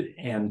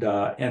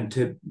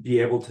to be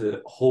able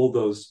to hold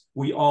those,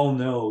 we all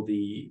know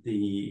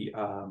the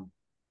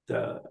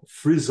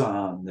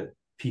frisson that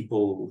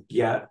people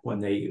get when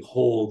they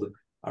hold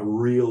a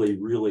really,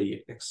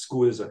 really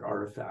exquisite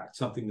artifact,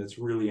 something that's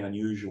really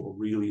unusual,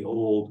 really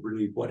old,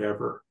 really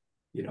whatever,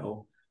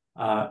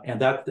 And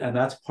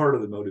that's part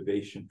of the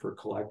motivation for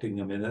collecting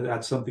them. And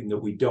that's something that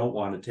we don't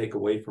want to take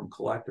away from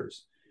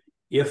collectors.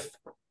 If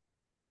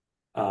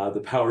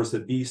the powers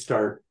that be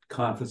start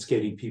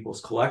confiscating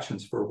people's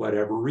collections for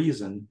whatever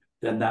reason,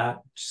 then that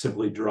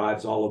simply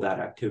drives all of that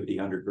activity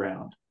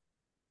underground.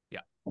 Yeah.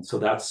 And so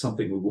that's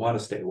something we want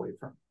to stay away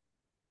from.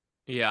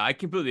 Yeah, I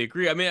completely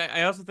agree. I mean,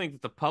 I also think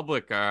that the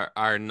public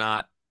are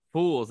not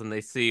fools, and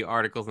they see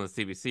articles on the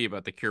CBC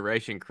about the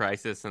curation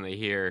crisis, and they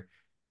hear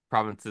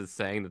provinces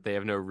saying that they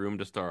have no room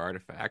to store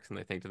artifacts, and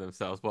they think to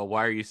themselves, well,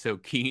 why are you so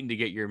keen to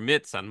get your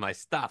mitts on my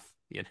stuff,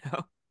 you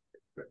know?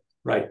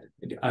 Right.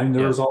 I mean,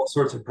 there's all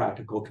sorts of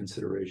practical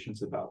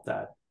considerations about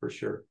that, for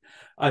sure.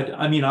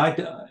 I mean,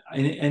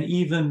 and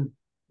even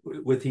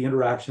with the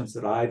interactions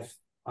that I've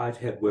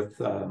had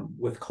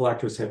with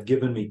collectors have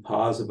given me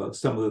pause about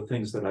some of the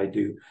things that I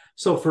do.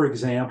 So, for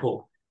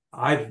example,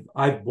 I've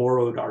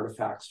borrowed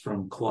artifacts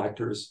from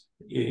collectors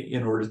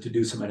in order to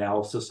do some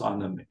analysis on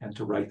them and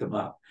to write them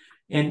up.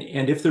 And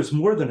if there's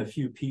more than a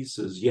few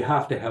pieces, you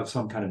have to have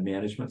some kind of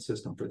management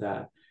system for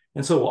that.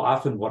 And so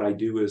often what I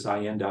do is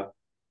I end up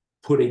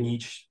putting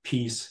each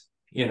piece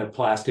in a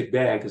plastic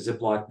bag, a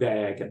Ziploc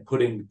bag, and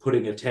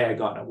putting a tag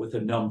on it with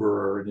a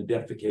number or an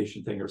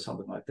identification thing or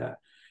something like that.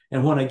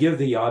 And when I give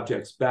the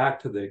objects back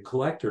to the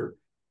collector,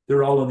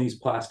 they're all in these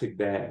plastic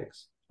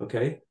bags.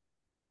 Okay.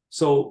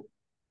 So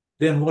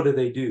then what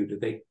do? Do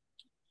they,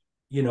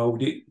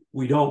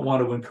 we don't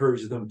want to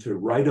encourage them to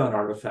write on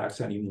artifacts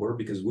anymore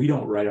because we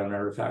don't write on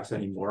artifacts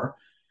anymore.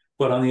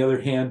 But on the other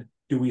hand,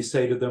 do we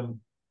say to them,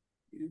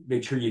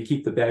 make sure you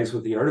keep the bags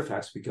with the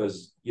artifacts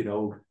because,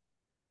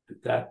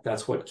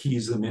 that's what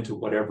keys them into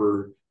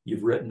whatever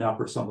you've written up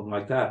or something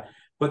like that.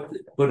 But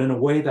in a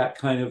way that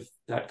kind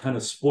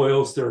of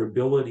spoils their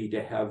ability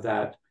to have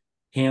that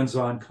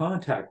hands-on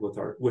contact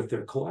with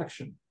their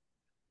collection.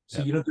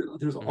 So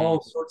there's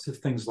all sorts of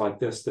things like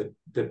this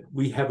that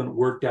we haven't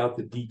worked out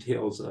the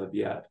details of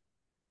yet.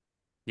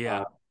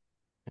 Yeah.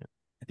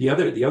 The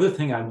other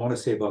thing I want to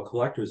say about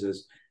collectors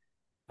is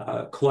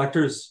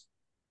collectors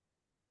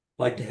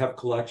like to have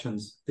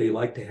collections. They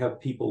like to have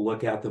people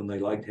look at them. They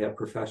like to have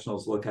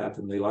professionals look at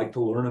them. They like to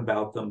learn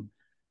about them.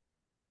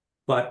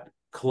 But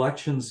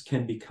collections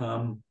can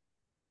become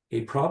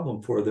a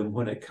problem for them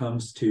when it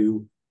comes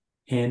to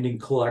handing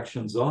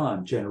collections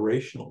on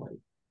generationally.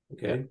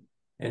 Okay.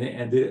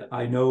 And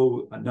I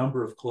know a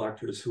number of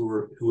collectors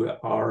who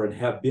are and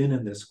have been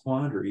in this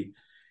quandary.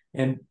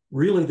 And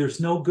really, there's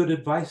no good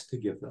advice to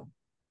give them.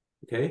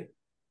 Okay.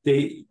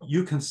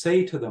 You can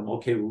say to them,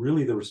 okay,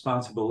 really the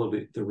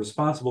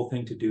responsible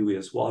thing to do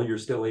is while you're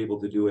still able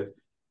to do it,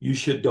 you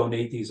should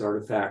donate these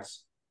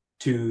artifacts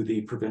to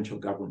the provincial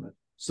government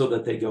so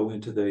that they go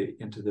into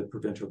the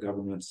provincial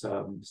government's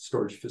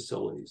storage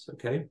facilities.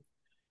 Okay.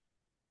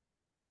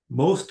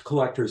 Most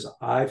collectors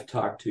I've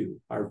talked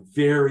to are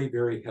very,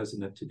 very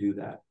hesitant to do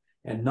that.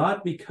 And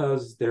not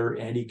because they're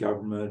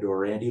anti-government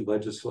or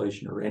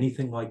anti-legislation or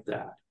anything like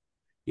that.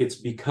 It's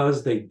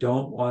because they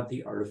don't want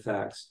the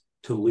artifacts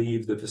to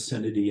leave the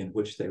vicinity in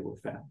which they were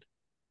found.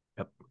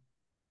 Yep.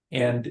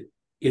 And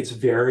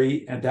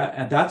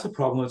that's a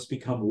problem that's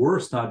become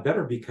worse, not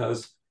better,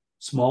 because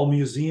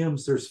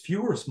there's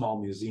fewer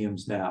small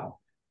museums now,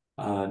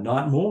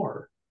 not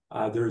more.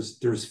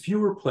 There's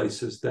fewer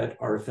places that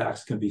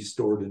artifacts can be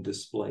stored and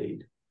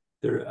displayed,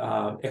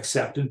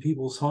 except in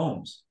people's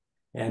homes.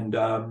 And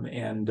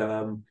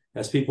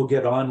as people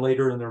get on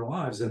later in their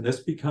lives, and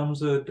this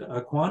becomes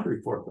a quandary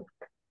for them.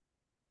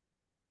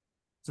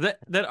 So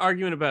that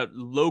argument about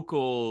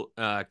local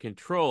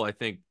control, I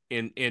think,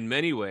 in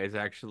many ways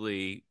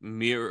actually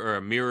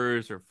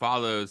mirrors or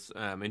follows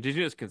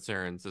indigenous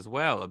concerns as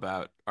well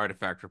about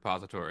artifact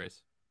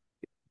repositories.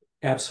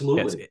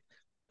 Absolutely.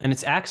 And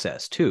it's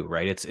access too,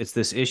 right? It's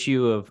this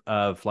issue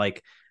of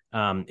like,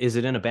 is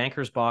it in a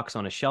banker's box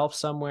on a shelf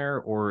somewhere,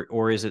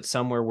 or is it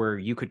somewhere where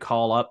you could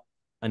call up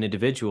an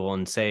individual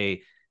and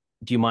say,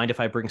 do you mind if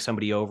I bring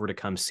somebody over to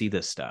come see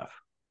this stuff?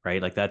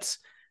 Right? Like that's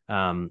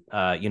and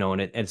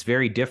it's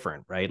very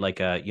different, right? Like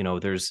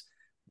there's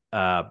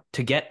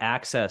to get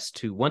access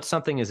to, once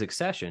something is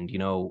accessioned,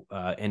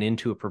 and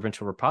into a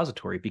provincial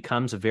repository,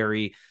 becomes a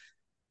very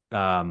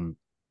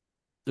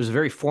there's a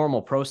very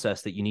formal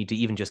process that you need to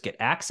even just get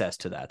access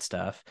to that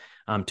stuff,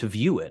 to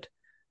view it.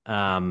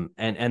 And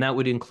that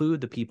would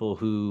include the people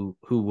who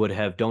would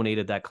have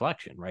donated that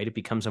collection, right? It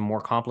becomes a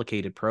more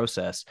complicated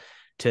process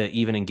to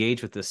even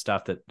engage with this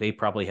stuff that they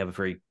probably have a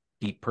very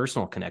deep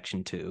personal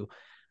connection to.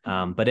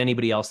 But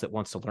anybody else that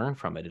wants to learn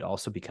from it, it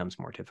also becomes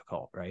more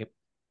difficult, right?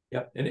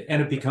 Yeah, and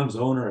it becomes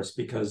onerous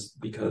because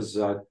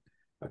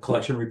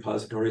collection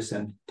repositories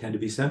tend to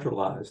be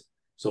centralized.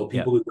 So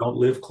people who don't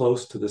live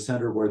close to the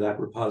center where that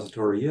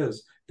repository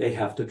is, they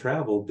have to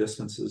travel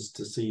distances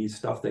to see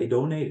stuff they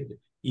donated,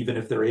 even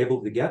if they're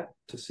able to get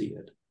to see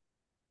it.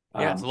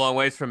 Yeah, it's a long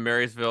ways from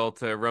Marysville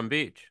to Rum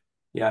Beach.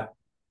 Yeah,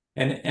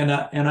 and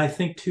I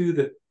think too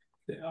that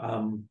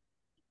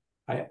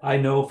I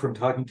know from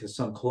talking to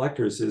some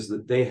collectors is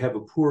that they have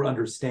a poor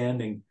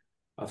understanding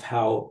of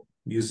how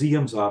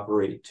museums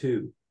operate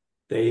too.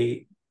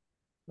 They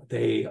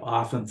they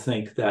often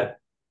think that,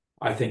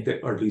 I think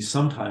that, or at least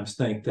sometimes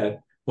think that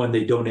when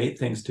they donate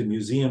things to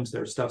museums,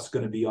 their stuff's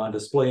going to be on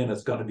display, and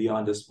it's going to be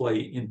on display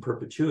in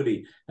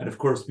perpetuity. And of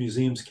course,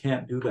 museums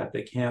can't do that.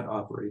 They can't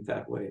operate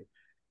that way.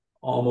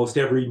 Almost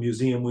every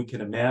museum we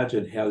can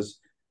imagine has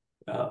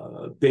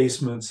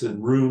basements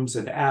and rooms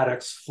and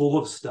attics full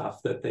of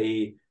stuff that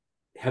they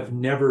have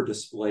never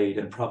displayed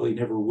and probably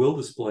never will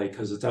display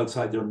because it's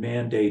outside their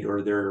mandate,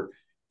 or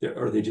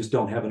they just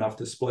don't have enough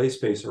display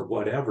space or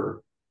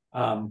whatever.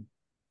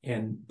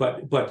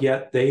 But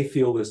yet they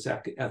feel this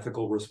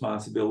ethical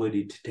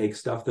responsibility to take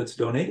stuff that's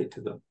donated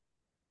to them.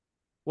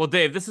 Well,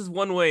 Dave, this is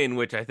one way in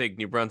which I think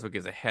New Brunswick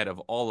is ahead of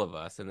all of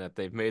us, in that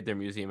they've made their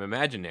museum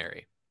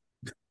imaginary.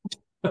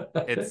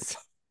 It's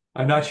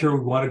I'm not sure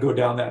we want to go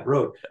down that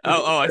road.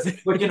 I see.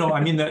 But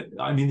I mean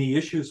the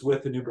issues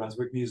with the New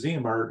Brunswick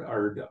Museum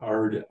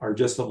are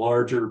just a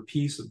larger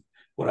piece of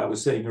what I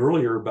was saying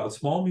earlier about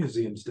small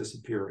museums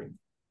disappearing.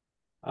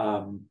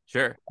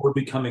 Sure. Or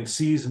becoming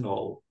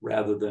seasonal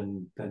rather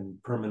than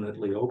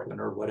permanently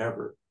open or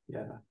whatever.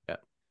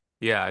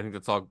 Yeah, I think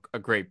that's all a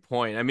great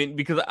point. I mean,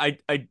 because I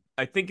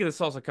think this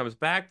also comes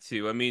back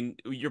to, I mean,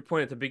 your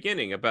point at the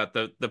beginning about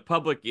the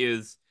public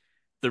is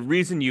the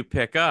reason you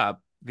pick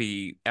up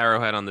the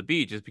arrowhead on the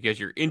beach is because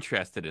you're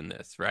interested in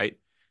this, right?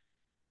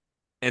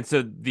 And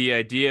so the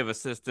idea of a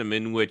system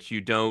in which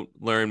you don't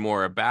learn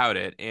more about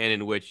it and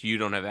in which you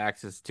don't have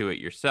access to it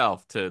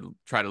yourself to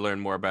try to learn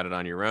more about it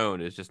on your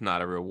own is just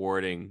not a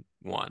rewarding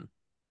one.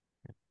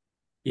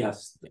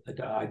 Yes,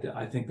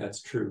 I think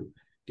that's true.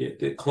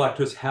 The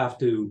collectors have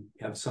to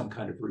have some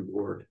kind of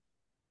reward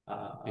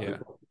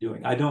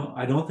doing. I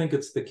don't think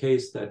it's the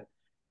case that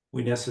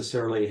we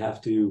necessarily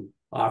have to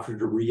offer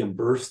to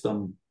reimburse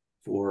them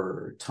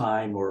for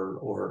time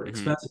or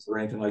expenses or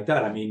anything like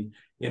that. I mean,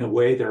 in a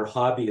way, they're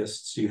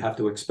hobbyists. You have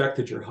to expect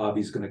that your hobby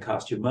is going to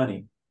cost you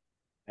money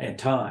and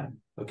time.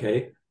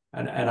 Okay.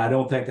 And I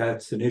don't think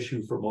that's an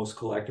issue for most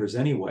collectors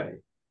anyway.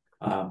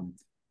 I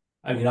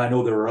mean, I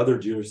know there are other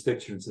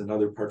jurisdictions in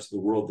other parts of the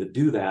world that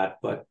do that,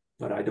 but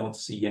I don't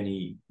see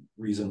any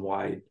reason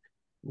why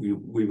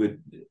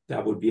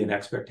that would be an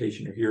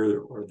expectation here,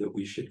 or that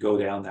we should go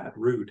down that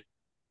route.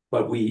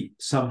 But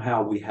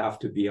somehow we have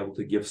to be able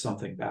to give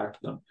something back to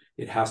them.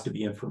 It has to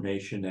be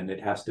information, and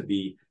it has to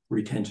be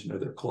retention of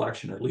their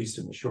collection, at least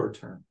in the short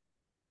term.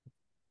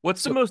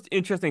 What's the most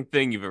interesting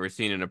thing you've ever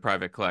seen in a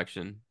private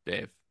collection,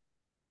 Dave?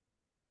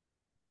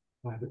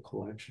 Private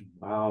collection,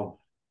 wow.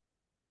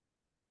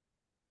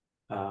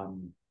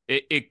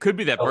 It could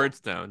be that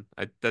birdstone.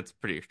 That's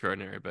pretty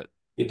extraordinary, but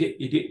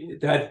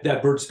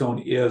that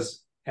birdstone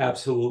is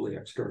absolutely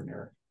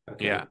extraordinary.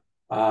 Okay. Yeah.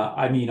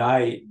 I mean,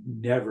 I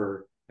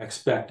never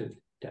expected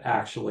to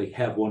actually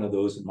have one of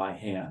those in my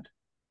hand.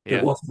 Yeah.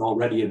 It wasn't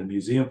already in a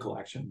museum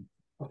collection.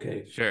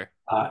 Okay. Sure.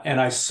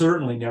 And I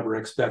certainly never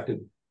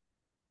expected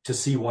to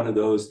see one of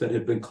those that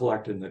had been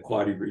collected in the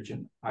Quadi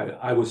region.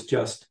 I was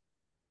just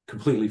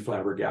completely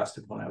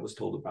flabbergasted when I was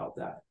told about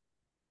that.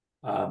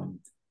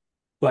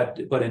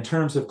 But in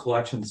terms of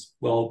collections,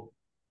 well,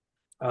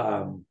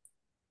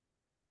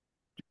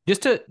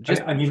 just for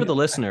the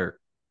listener,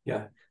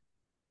 yeah.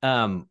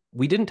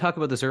 We didn't talk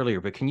about this earlier,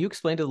 but can you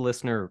explain to the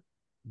listener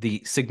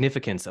the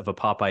significance of a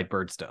pop-eyed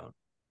birdstone?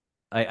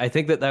 I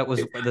think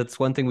that's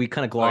one thing we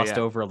kind of glossed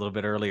over a little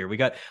bit earlier. We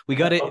got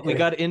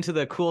into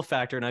the cool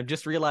factor, and I'm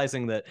just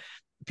realizing that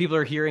people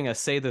are hearing us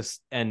say this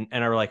and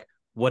are like,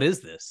 "What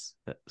is this?"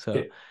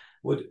 So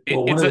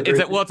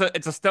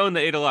it's a stone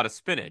that ate a lot of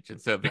spinach,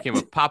 and so it became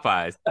a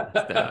Popeye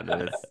stone.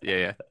 And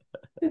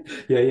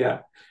yeah.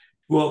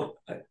 Well,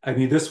 I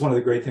mean, this is one of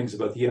the great things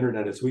about the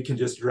internet is we can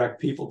just direct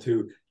people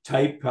to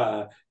type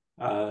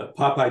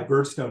Popeye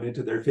birdstone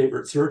into their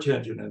favorite search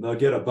engine, and they'll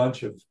get a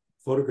bunch of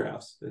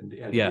photographs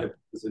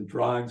and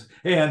drawings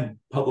and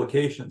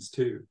publications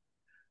too.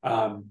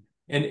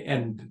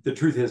 And the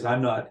truth is,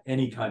 I'm not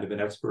any kind of an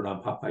expert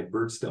on Popeye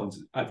birdstones.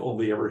 I've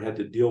only ever had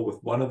to deal with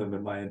one of them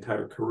in my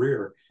entire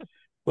career,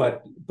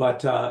 but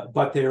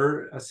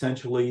they're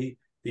essentially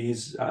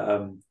these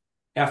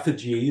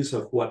effigies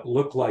of what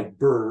look like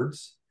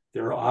birds.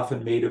 They're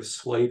often made of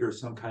slate or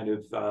some kind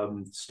of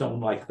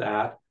stone like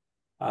that.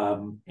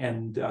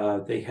 And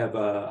they have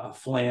a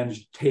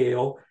flanged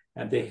tail,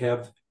 and they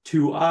have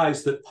two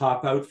eyes that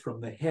pop out from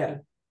the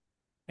head.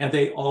 And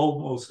they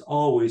almost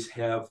always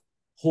have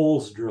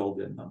holes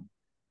drilled in them.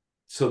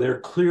 So they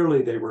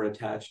were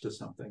attached to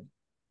something.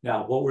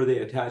 Now, what were they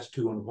attached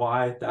to and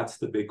why? That's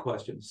the big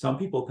question. Some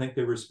people think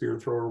they were spear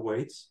thrower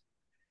weights.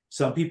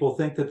 Some people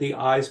think that the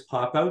eyes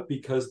pop out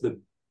because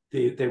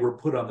they were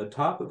put on the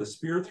top of the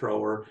spear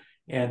thrower,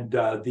 and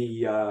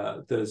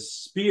the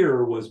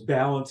spear was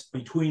balanced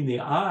between the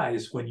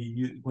eyes when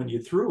you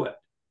threw it.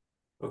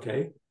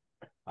 Okay.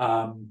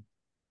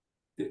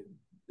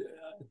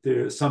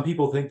 Some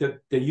people think that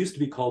they used to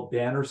be called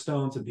banner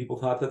stones, and people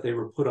thought that they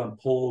were put on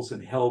poles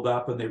and held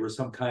up, and they were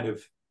some kind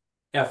of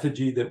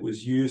effigy that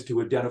was used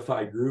to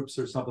identify groups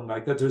or something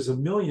like that. There's a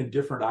million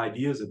different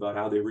ideas about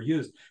how they were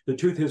used. The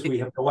truth is, we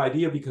have no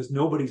idea because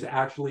nobody's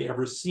actually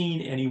ever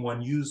seen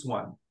anyone use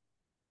one.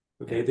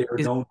 Okay, they are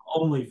known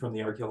only from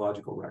the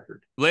archaeological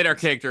record. Late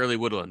Archaic to early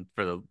woodland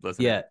for the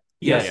listener. Yeah,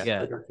 Yes,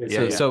 yeah.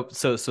 So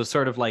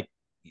sort of like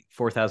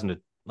 4,000 to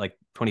like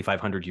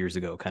 2,500 years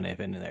ago, kind of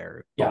in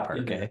there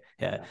ballpark. Okay,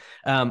 yeah.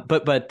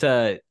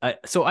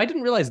 So I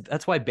didn't realize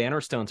that's why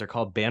banner stones are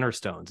called banner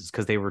stones. Is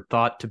because they were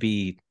thought to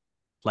be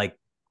like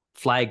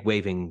flag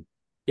waving.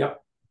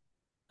 Yep.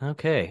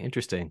 Okay,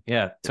 interesting.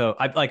 Yeah. So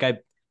I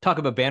talk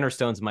about banner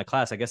stones in my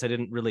class. I guess I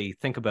didn't really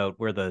think about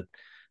where the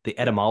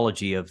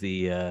etymology of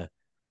the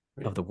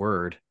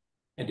word.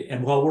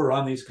 And while we're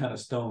on these kind of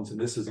stones, and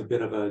this is a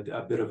bit of a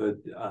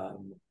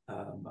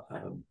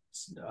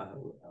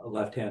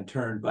left-hand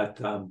turn, but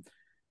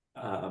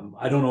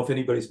I don't know if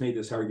anybody's made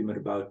this argument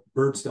about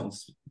bird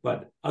stones,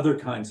 but other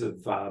kinds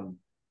of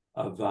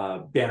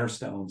banner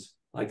stones,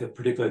 like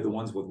particularly the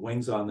ones with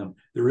wings on them.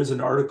 There is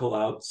an article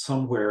out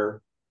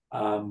somewhere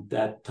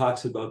that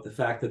talks about the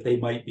fact that they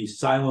might be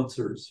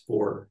silencers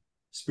for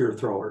spear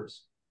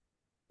throwers.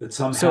 That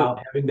somehow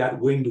having that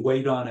winged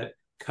weight on it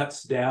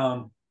cuts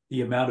down the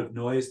amount of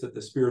noise that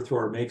the spear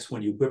thrower makes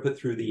when you whip it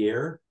through the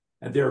air,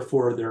 and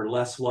therefore they're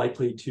less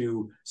likely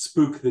to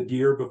spook the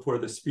deer before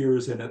the spear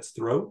is in its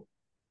throat.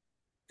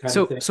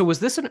 So was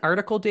this an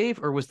article,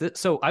 Dave, or was this?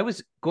 So I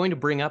was going to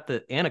bring up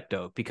the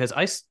anecdote because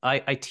I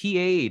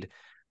TA'd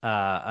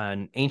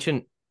an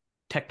ancient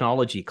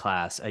technology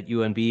class at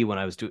UNB when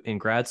I was in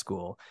grad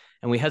school,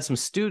 and we had some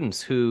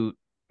students who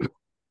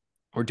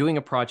were doing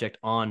a project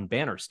on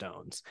banner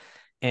stones.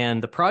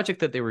 And the project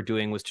that they were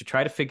doing was to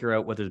try to figure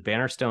out whether the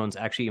banner stones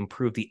actually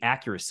improve the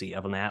accuracy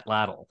of an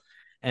atlatl.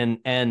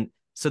 And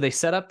so they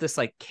set up this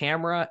like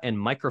camera and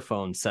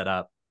microphone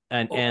setup,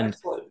 and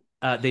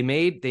they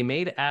made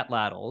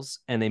atlatls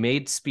and they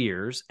made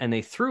spears and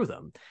they threw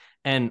them.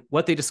 And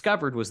what they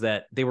discovered was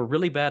that they were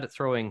really bad at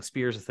throwing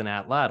spears with an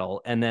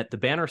atlatl, and that the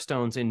banner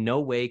stones in no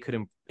way could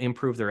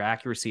improve their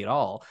accuracy at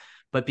all.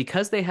 But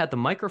because they had the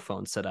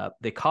microphone set up,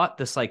 they caught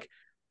this like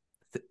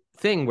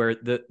thing where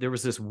there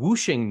was this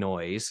whooshing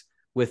noise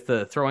with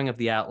the throwing of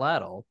the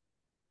atlatl,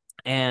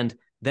 and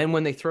then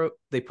when they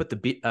put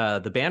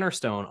the banner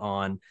stone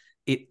on,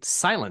 it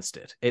silenced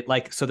it.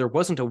 So there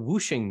wasn't a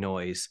whooshing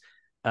noise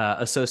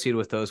associated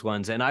with those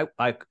ones. And I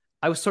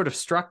was sort of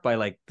struck by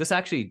like, this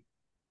actually,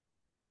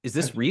 is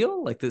this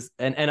real? Like this,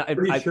 and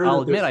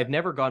I'll admit I've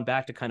never gone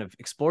back to kind of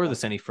explore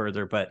this any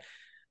further, but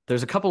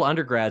there's a couple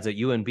undergrads at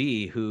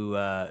UNB who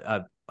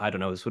I don't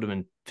know, this would have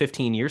been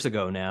 15 years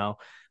ago now,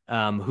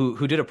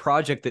 who did a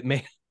project that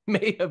may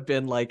have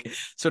been like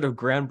sort of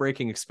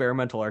groundbreaking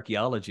experimental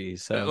archaeology.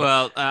 So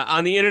well,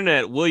 on the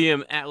internet,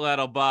 William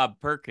Atlatl Bob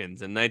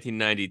Perkins in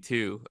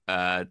 1992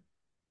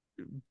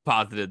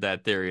 posited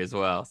that theory as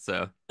well.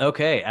 So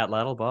okay,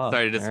 Atlatl Bob.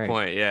 Sorry to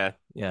disappoint. Right.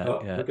 Yeah.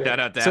 Okay. Shout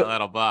out to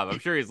Atlatl Bob. I'm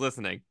sure he's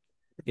listening.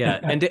 Yeah,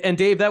 and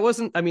Dave, that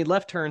wasn't. I mean,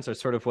 left turns are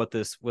sort of what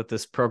this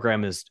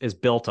program is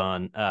built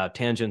on,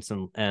 tangents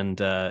and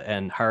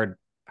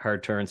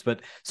hard turns.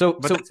 But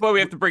that's why we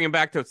have to bring him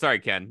back to. Sorry,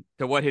 Ken.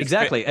 To what his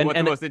exactly and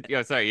the most.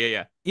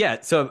 Yeah. Yeah.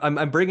 So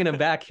I'm bringing him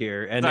back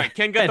here. And sorry,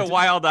 Ken got the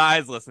wild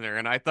eyes, listener,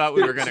 and I thought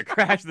we were going to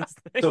crash this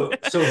thing.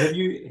 So have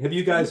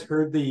you guys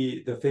heard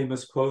the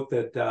famous quote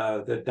that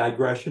that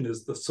digression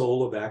is the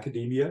soul of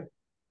academia?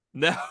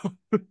 No.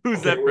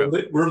 Who's that from?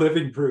 We're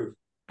living proof.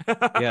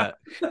 Yeah.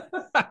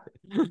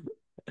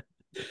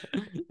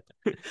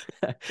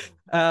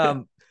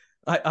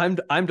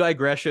 I'm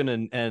digression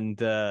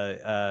and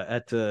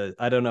I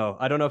don't know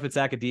if it's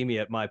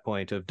academia at my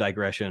point of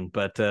digression,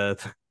 but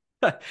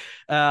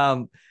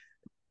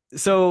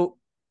so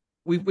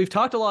we've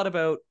talked a lot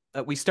about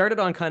we started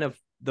on kind of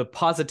the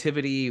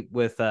positivity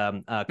with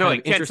Ken,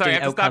 interesting sorry, I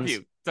have outcomes. to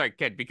stop you. Sorry,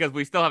 Ken, because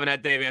we still haven't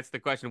had Dave answer the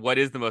question, what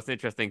is the most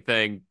interesting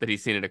thing that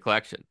he's seen in a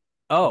collection?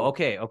 Oh,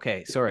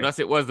 okay. Sorry. Unless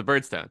it was the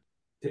birdstone.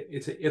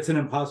 It's an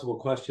impossible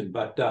question,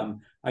 but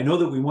I know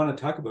that we want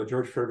to talk about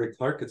George Frederick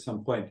Clark at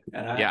some point,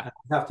 and I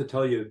have to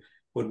tell you,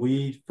 when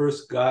we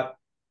first got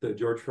the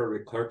George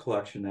Frederick Clark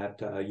collection at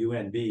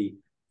UNB,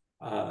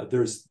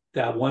 there's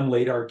that one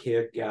late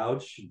archaic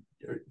gouge.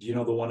 Do you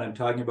know the one I'm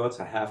talking about? It's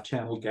a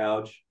half-channel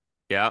gouge.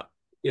 Yeah,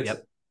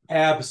 it's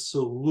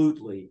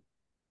absolutely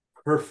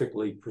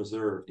perfectly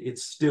preserved. It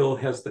still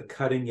has the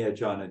cutting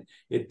edge on it.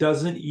 It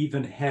doesn't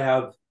even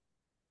have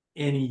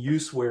any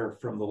use wear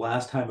from the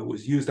last time it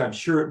was used. I'm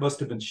sure it must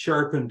have been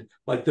sharpened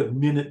like the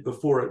minute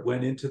before it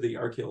went into the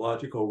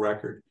archaeological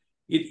record.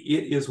 It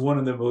is one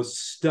of the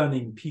most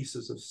stunning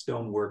pieces of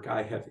stonework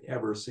I have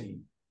ever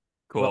seen.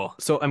 Cool. Well,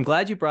 so I'm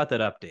glad you brought that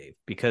up, Dave,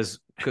 because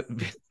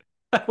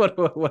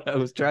what I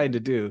was trying to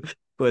do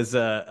was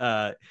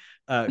no,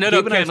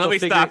 Ken, let me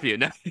stop you.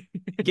 No.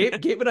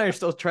 Gabe and I are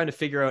still trying to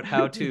figure out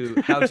how to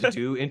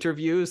do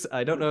interviews.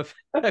 I don't know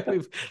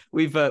if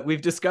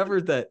we've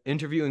discovered that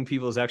interviewing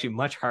people is actually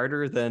much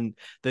harder than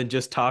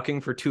just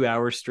talking for 2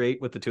 hours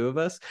straight with the two of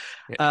us.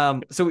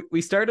 So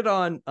we started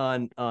on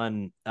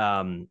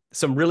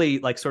some really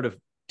like sort of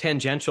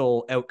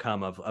tangential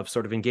outcome of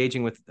sort of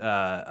engaging with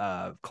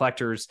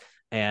collectors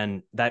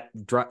and that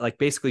like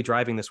basically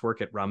driving this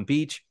work at Rum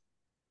Beach.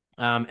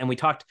 And we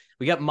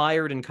got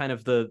mired in kind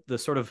of the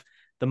sort of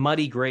the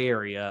muddy gray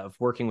area of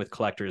working with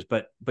collectors.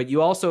 But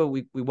you also,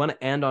 we want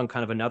to end on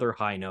kind of another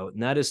high note,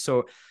 and that is,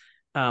 so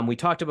we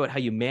talked about how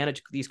you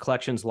manage these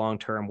collections long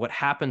term, what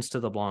happens to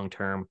the long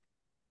term,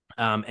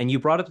 and you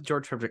brought up the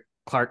George Frederick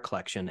Clark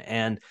collection.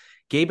 And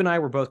Gabe and I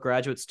were both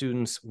graduate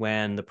students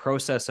when the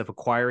process of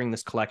acquiring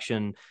this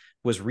collection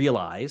was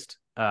realized,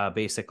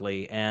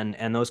 basically,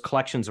 and those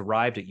collections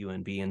arrived at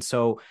UNB. And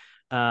so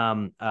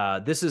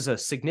this is a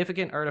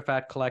significant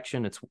artifact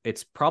collection.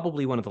 It's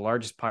probably one of the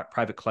largest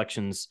private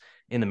collections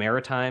in the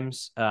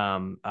Maritimes,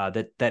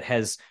 that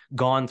has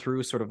gone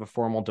through sort of a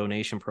formal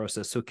donation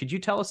process. So could you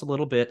tell us a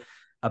little bit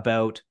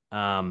about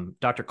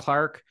Dr.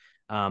 Clark,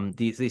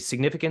 the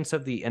significance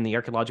of the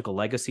archaeological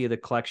legacy of the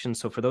collection?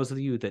 So for those of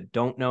you that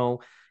don't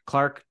know,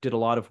 Clark did a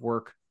lot of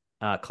work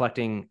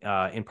collecting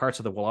in parts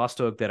of the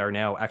Washademoak that are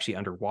now actually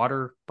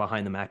underwater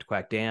behind the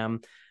Mactaquac Dam.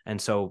 And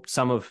so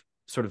some of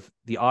sort of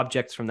the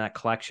objects from that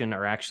collection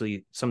are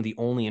actually some of the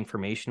only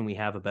information we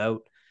have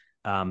about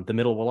the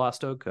middle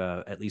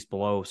Washademoak, at least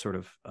below sort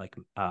of like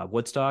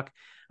Woodstock.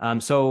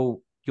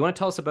 So you want to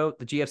tell us about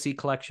the GFC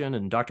collection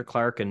and Dr.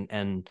 Clark,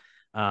 and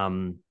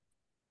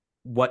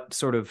what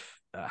sort of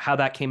how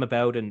that came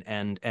about,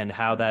 and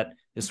how that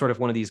is sort of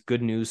one of these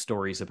good news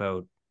stories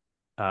about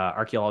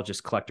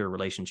archaeologist collector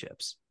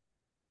relationships?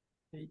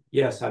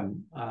 Yes,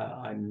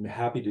 I'm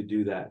happy to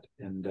do that,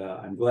 and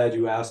I'm glad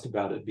you asked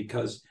about it,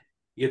 because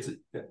it's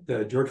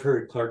the George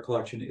Frederick Clark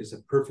collection is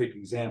a perfect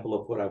example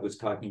of what I was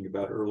talking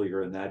about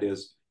earlier, and that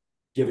is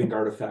giving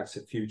artifacts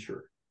a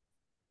future.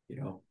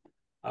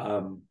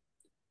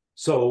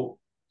 So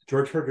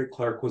George Frederick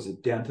Clark was a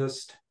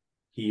dentist.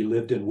 He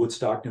lived in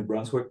Woodstock, New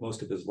Brunswick,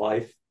 most of his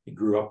life. He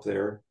grew up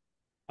there,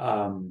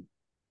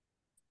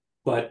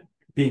 but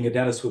being a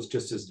dentist was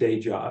just his day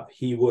job.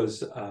 He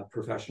was a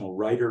professional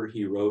writer.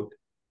 He wrote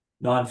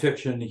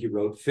nonfiction. He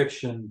wrote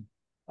fiction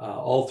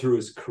all through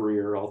his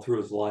career, all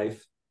through his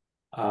life.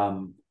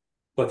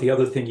 But the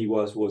other thing he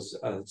was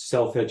a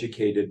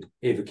self-educated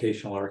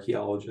avocational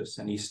archaeologist.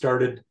 And he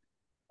started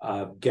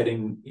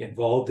getting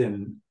involved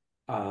in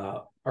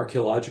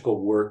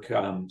archaeological work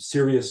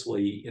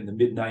seriously in the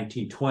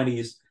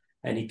mid-1920s.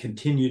 And he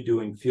continued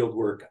doing field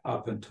work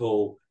up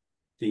until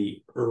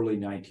the early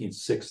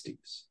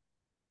 1960s.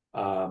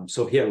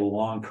 So he had a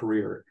long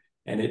career.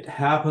 And it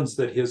happens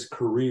that his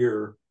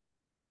career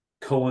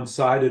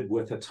coincided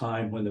with a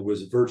time when there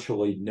was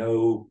virtually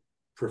no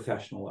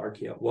professional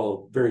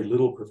very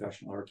little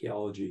professional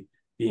archaeology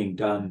being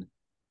done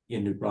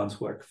in New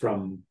Brunswick,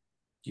 from,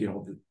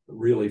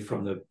 really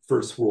from the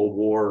First World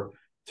War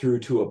through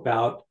to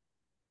about,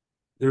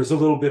 there's a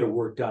little bit of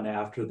work done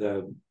after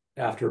about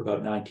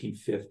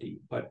 1950,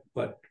 but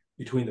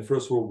between the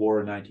First World War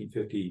and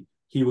 1950,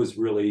 he was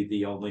really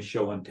the only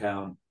show in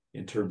town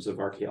in terms of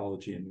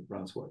archaeology in New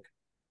Brunswick.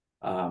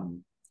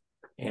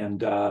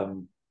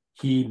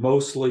 He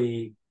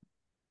mostly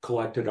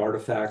collected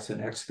artifacts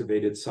and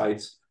excavated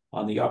sites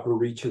on the upper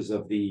reaches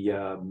of the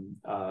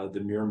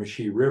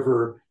Miramichi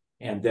River,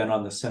 and then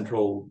on the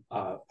central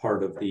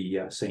part of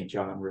the St.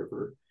 John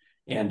River.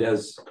 And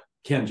as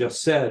Ken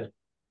just said,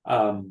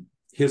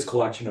 his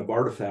collection of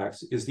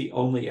artifacts is the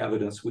only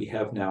evidence we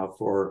have now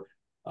for,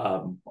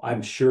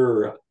 I'm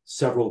sure,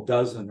 several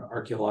dozen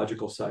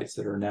archaeological sites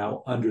that are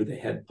now under the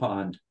head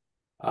pond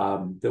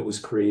that was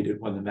created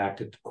when the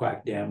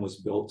Mactaquac Dam was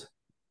built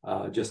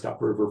just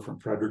upriver from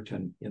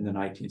Fredericton in the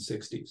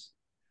 1960s.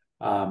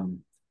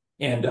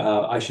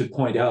 I should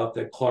point out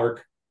that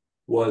Clark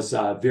was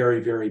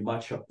very, very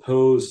much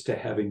opposed to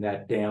having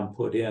that dam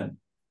put in,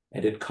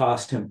 and it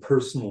cost him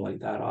personally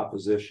that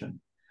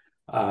opposition.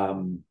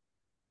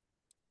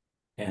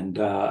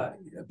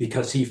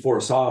 Because he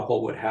foresaw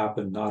what would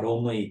happen not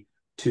only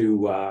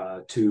to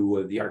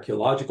the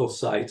archaeological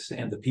sites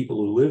and the people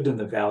who lived in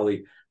the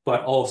valley,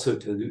 but also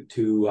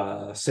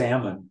to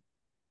salmon.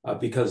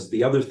 Because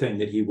the other thing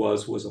that he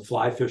was a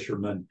fly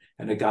fisherman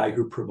and a guy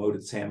who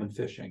promoted salmon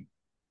fishing.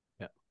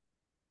 Yeah,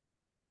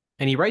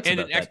 and he writes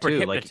about an expert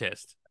that too,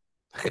 hypnotist.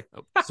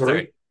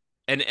 Sorry,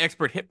 an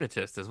expert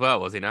hypnotist as well,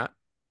 was he not?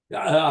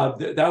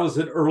 That was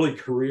an early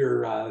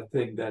career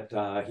thing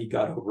that he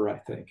got over, I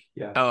think.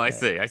 Yeah. Oh, I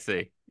see.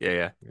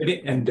 Yeah.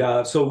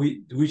 And so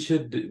we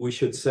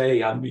should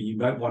say, I mean, you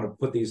might want to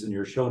put these in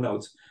your show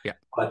notes. Yeah.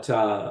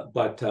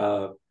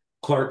 But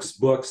Clark's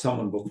book,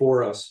 Someone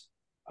Before Us,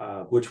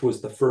 which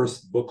was the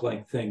first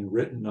book-length thing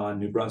written on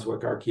New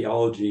Brunswick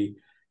archaeology,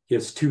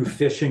 his two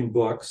fishing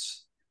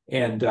books,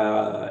 and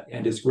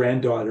his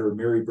granddaughter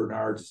Mary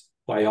Bernard's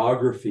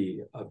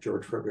biography of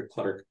George Frederick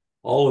Clark.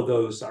 All of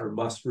those are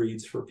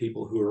must-reads for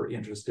people who are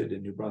interested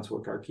in New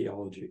Brunswick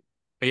archaeology.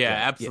 Yeah,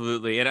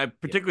 absolutely. And I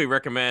particularly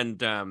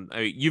recommend,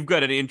 you've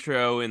got an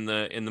intro in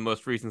the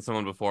most recent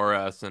Someone Before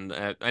Us, and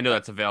I know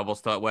that's available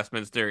still at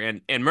Westminster.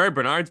 And Mary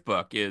Bernard's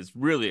book is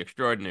really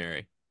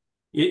extraordinary.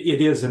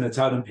 It is, and it's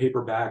out in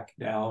paperback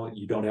now.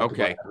 You don't have to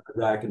buy it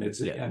paperback, and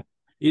and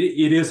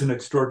it is an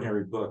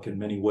extraordinary book in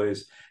many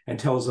ways, and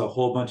tells a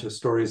whole bunch of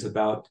stories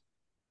about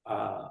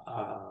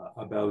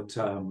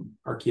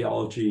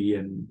archaeology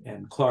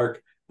and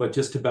Clark, but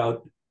just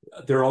about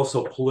there are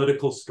also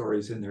political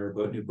stories in there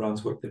about New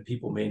Brunswick that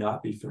people may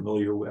not be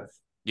familiar with.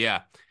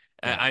 Yeah.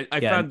 I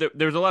Yeah. found that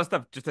there was a lot of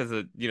stuff, just as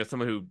a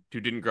someone who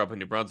didn't grow up in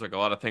New Brunswick, a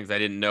lot of things I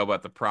didn't know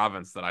about the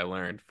province that I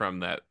learned from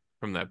that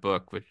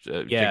book, which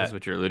I think is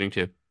what you're alluding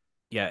to.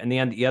 Yeah, and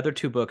the other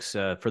two books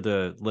for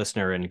the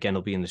listener, and again,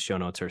 it'll be in the show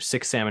notes, are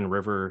Six Salmon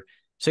Rivers,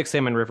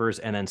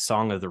 and then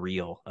Song of the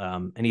Reel.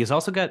 And he's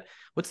also got,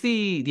 what's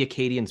the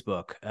Acadians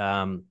book? It's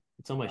on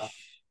my.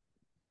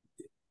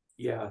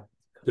 Yeah,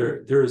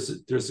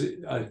 there's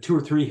 2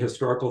 or 3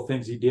 historical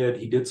things he did.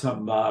 He did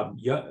some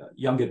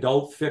young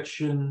adult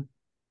fiction.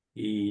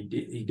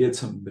 He did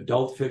some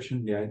adult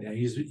fiction. Yeah, and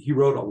he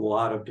wrote a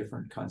lot of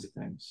different kinds of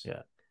things.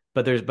 Yeah.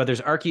 But there's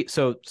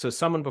so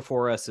someone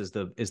before us is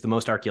the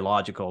most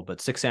archaeological, but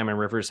Six Salmon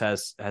Rivers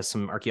has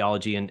some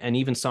archaeology, and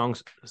even Song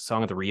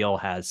of the Reel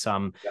has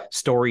some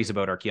stories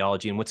about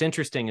archaeology. And what's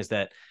interesting is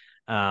that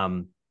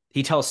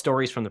he tells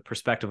stories from the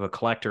perspective of a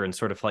collector, and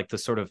sort of like the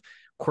sort of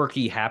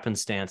quirky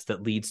happenstance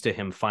that leads to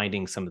him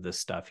finding some of this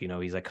stuff. You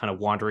know, he's like kind of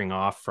wandering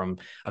off from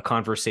a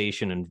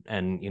conversation,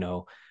 and you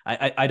know,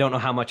 I don't know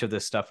how much of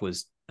this stuff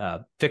was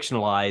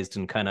fictionalized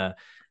and kind of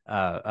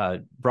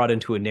brought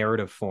into a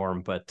narrative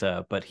form,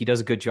 but he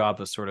does a good job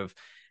of sort of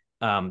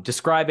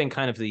describing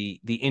kind of the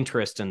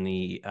interest and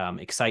the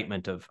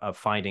excitement of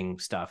finding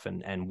stuff,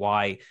 and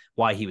why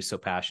he was so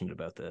passionate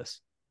about this.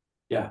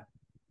 Yeah,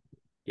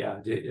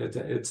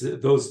 it's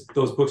those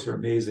books are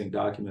amazing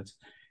documents,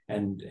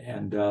 and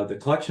the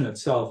collection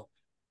itself.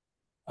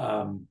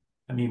 I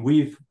mean,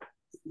 we've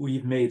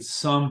made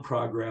some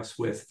progress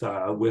with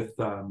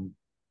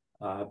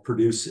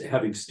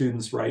having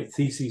students write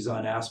theses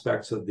on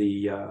aspects of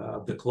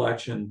the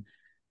collection.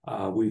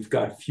 We've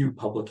got a few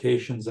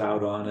publications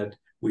out on it.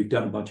 We've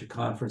done a bunch of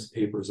conference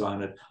papers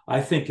on it.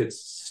 I think it's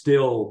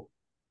still,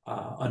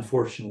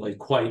 unfortunately,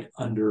 quite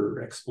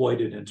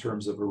underexploited in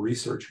terms of a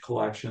research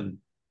collection.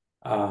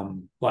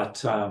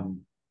 But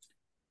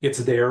it's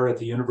there at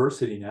the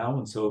university now,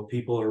 and so if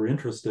people are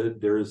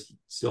interested, there's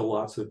still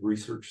lots of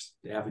research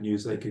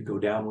avenues they could go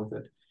down with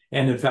it.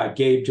 And in fact,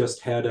 Gabe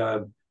just had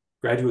a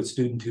graduate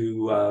student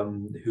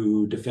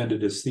who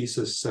defended his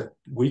thesis a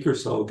week or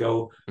so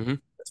ago. Mm-hmm.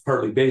 It's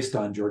partly based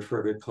on George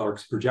Frederick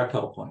Clarke's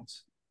projectile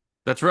points.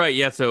 That's right.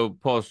 Yeah. So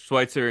Paul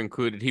Schweitzer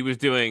included. He was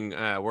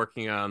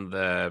working on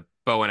the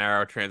bow and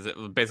arrow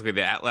basically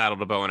the atlatl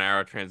to bow and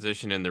arrow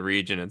transition in the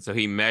region, and so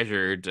he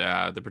measured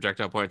the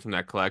projectile points from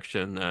that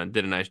collection and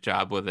did a nice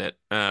job with it.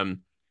 And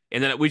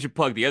then we should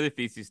plug the other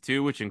theses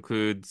too, which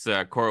includes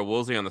Cora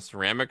Woolsey on the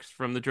ceramics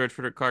from the George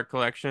Frederick Clarke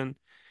collection,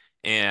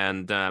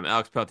 and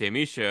Alex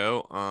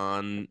Peltier-Michaud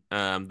on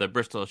the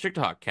Bristol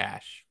Schichtahawk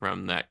cache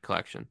from that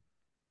collection.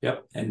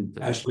 Yep, and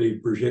Ashley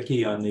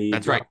Brzezinski on the.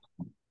 That's right.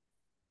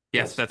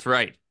 Yes, that's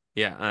right.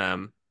 Yeah,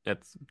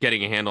 that's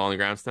getting a handle on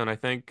the groundstone, I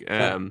think.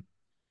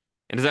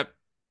 And does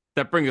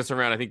that brings us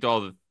around, I think, to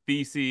all the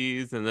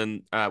theses, and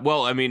then,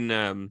 well, I mean,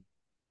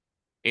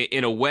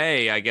 in a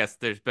way, I guess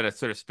there's been a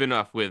sort of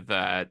spin-off with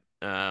Al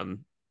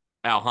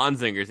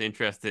Hansinger's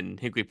interest in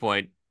Hinkley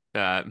Point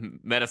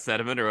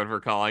metasediment, or whatever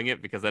we're calling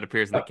it, because that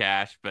appears in the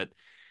cache. But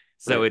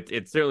so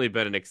it's certainly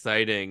been an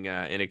exciting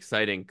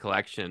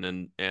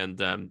collection,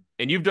 and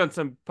you've done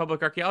some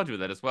public archaeology with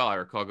that as well. I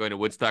recall going to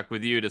Woodstock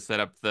with you to set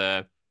up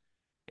the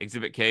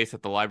exhibit case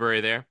at the library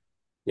there.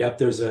 Yep,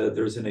 there's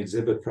an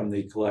exhibit from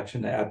the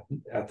collection at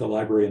the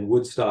library in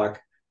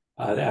Woodstock,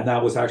 and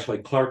that was actually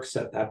Clarke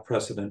set that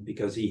precedent,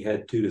 because he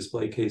had 2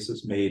 display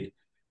cases made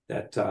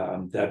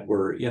that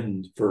were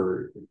in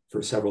for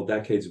several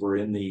decades, were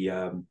in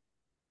the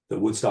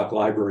Woodstock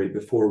Library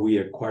before we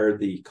acquired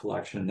the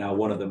collection. Now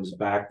one of them is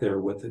back there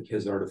with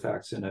his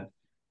artifacts in it.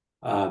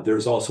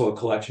 There's also a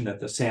collection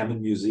at the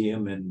Salmon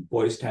Museum in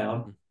Boys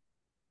Town,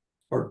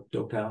 or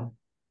Doketown.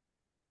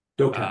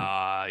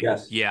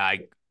 Yes. Yeah,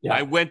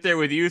 I went there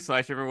with you, so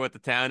I should remember what the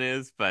town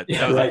is, but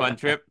that was right. a fun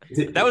trip.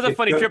 That was a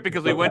funny trip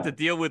because we went to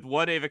deal with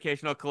one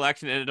avocational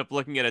collection and ended up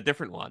looking at a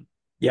different one.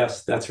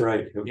 Yes, that's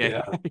right.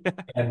 Yeah.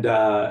 And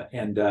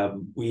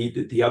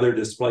the other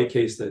display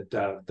case that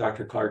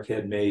Dr. Clarke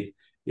had made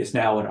is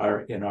now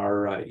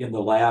in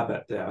the lab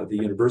at the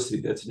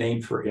university that's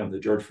named for him, the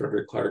George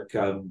Frederick Clarke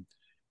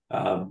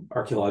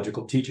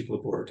Archaeological Teaching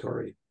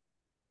Laboratory.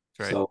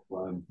 Right.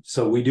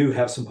 So we do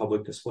have some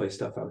public display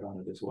stuff out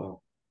on it as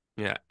well.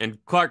 Yeah, and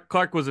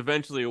Clarke was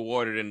eventually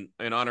awarded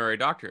an honorary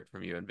doctorate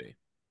from UNB.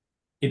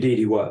 Indeed,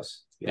 he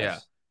was.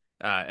 Yes.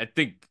 Yeah, I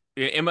think.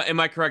 Am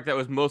I correct? That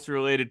was mostly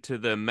related to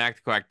the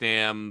Mactaquac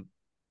Dam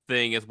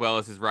thing, as well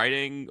as his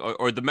writing,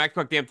 or the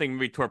Mactaquac Dam thing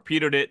maybe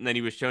torpedoed it, and then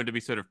he was shown to be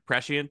sort of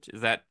prescient.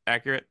 Is that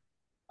accurate?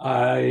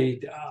 I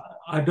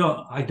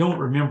don't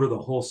remember the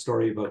whole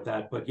story about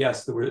that, but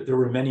yes, there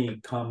were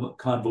many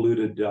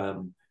convoluted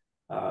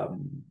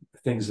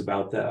things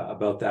about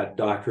that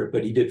doctorate,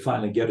 but he did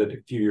finally get it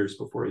a few years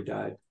before he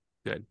died.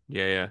 Good.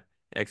 Yeah.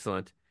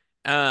 Excellent.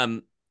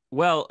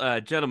 Well,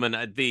 gentlemen,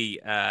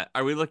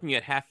 are we looking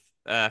at half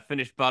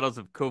finished bottles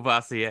of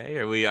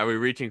Courvoisier? Are we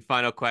reaching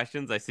final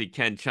questions? I see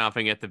Ken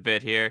chomping at the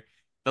bit here.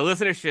 The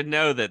listeners should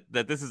know that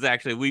this is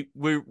actually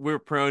we're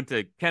prone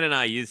to, Ken and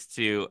I used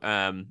to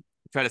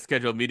try to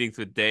schedule meetings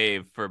with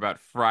Dave for about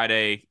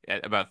Friday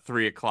at about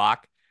 3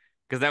 o'clock,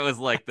 because that was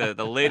like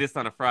the latest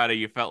on a Friday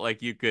you felt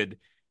like you could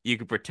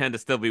pretend to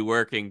still be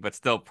working, but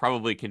still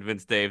probably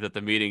convince Dave that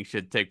the meeting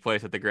should take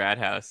place at the grad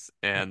house.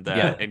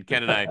 Yeah. And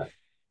Ken and I,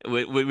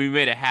 we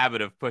made a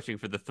habit of pushing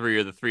for the 3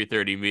 or the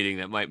 3:30 meeting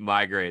that might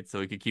migrate, so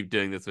we could keep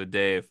doing this with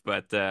Dave.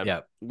 But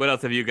Yeah. what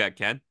else have you got,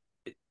 Ken?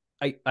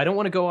 I don't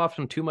want to go off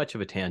on too much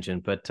of a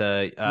tangent, but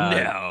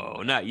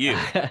No, not you.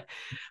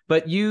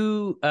 but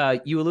you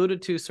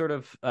alluded to sort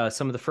of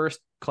some of the first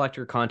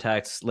collector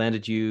contacts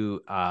landed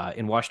you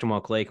in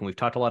Washademoak Lake, and we've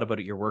talked a lot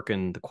about your work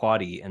in the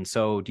Quaddy. And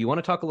so, do you want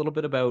to talk a little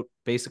bit about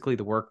basically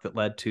the work that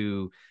led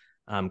to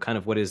kind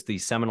of what is the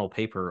seminal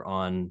paper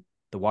on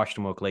the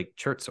Washademoak Lake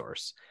Chert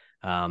source,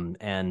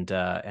 and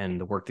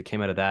the work that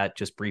came out of that?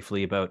 Just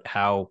briefly about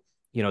how,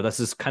 this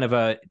is kind of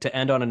to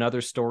end on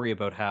another story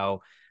about how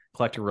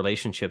collector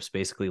relationships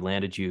basically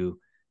landed you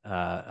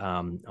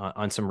on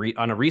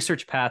a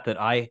research path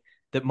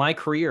that my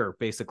career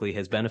basically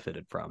has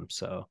benefited from.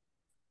 So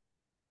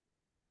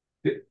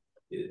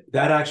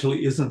that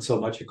actually isn't so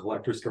much a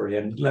collector story.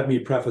 And let me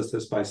preface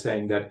this by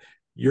saying that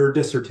your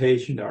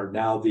dissertation are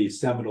now the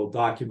seminal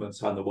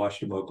documents on the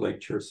Washademoak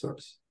Lake Chert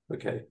source.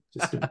 Okay,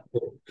 just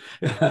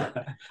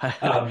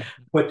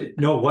but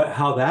no,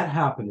 how that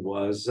happened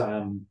was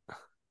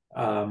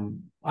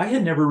I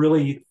had never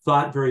really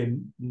thought very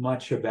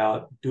much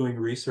about doing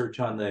research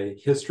on the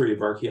history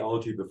of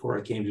archaeology before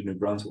I came to New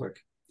Brunswick.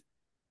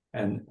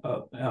 And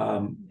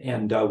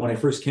when I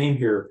first came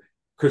here,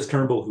 Chris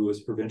Turnbull, who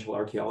was provincial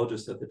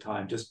archaeologist at the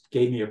time, just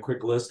gave me a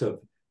quick list of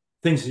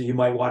things that you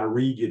might want to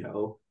read,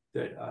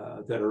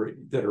 that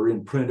are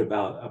in print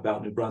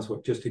about New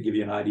Brunswick, just to give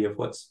you an idea of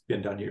what's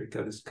been done here,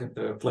 because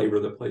the flavor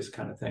of the place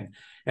kind of thing.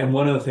 And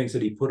one of the things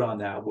that he put on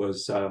that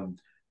was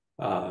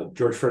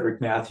George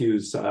Frederick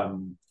Matthews'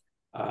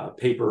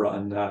 paper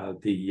on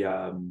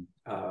the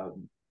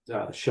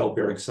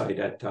shell-bearing site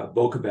at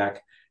Bocabec,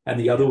 and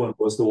the other one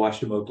was the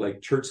Washademoak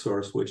Lake Chert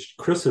source, which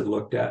Chris had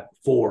looked at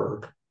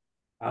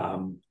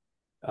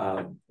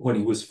when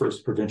he was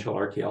first provincial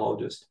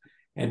archaeologist.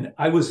 And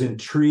I was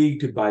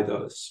intrigued by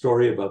the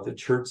story about the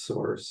Chert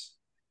source,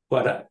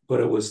 but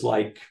it was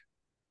like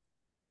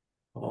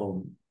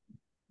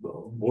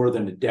more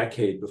than a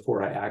decade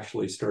before I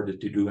actually started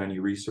to do any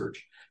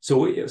research.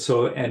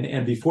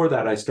 And before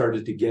that, I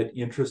started to get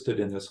interested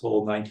in this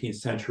whole 19th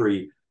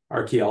century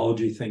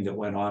archaeology thing that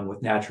went on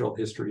with natural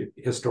history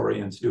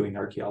historians doing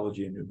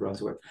archaeology in New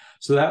Brunswick.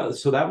 So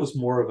that was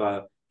more of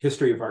a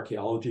history of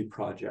archaeology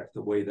project,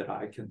 the way that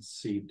I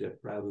conceived it,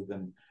 rather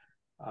than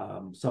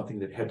something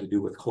that had to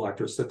do with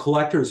collectors. The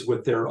collectors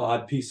with their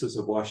odd pieces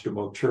of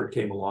Washademoak Chert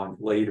came along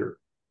later.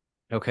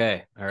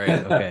 Okay. All right.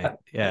 Okay.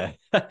 Yeah.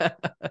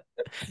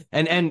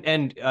 and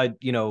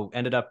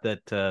ended up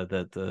that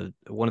the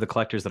one of the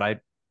collectors that I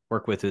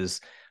work with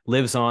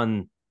lives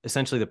on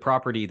essentially the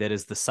property that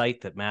is the site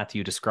that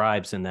Matthew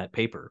describes in that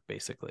paper,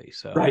 basically.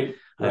 So right.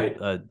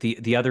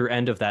 The other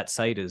end of that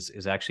site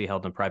is actually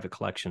held in a private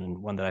collection, and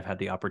one that I've had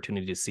the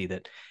opportunity to see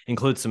that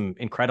includes some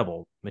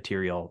incredible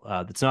material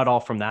that's not all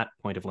from that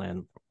point of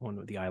land, one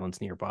of the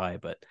islands nearby,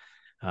 but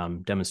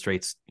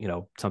demonstrates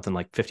something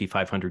like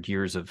 5,500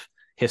 years of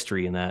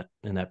history in that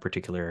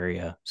particular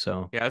area.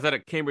 So yeah, I was at a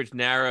Cambridge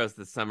Narrows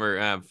this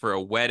summer for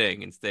a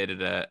wedding and stayed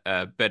at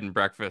a bed and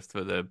breakfast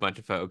with a bunch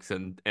of folks,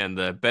 and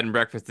the bed and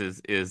breakfast is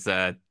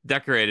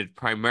decorated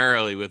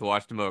primarily with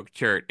Washademoak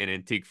Chert and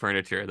antique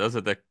furniture.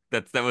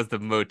 That was the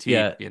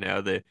motif, yeah.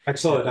 The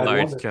excellent. I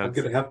large love it. chunks.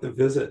 I'm gonna have to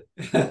visit.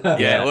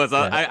 Yeah, it was.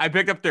 Yeah. I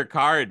picked up their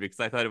card because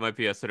I thought it might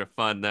be a sort of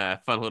fun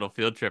little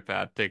field trip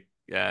out, take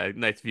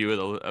nice view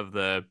of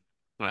the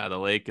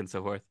lake and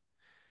so forth.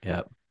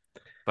 Yeah.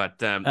 But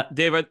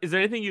Dave, is there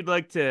anything you'd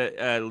like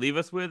to leave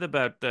us with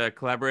about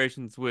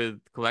collaborations with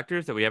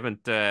collectors that we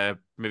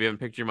maybe haven't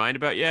picked your mind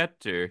about yet?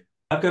 Or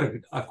I've got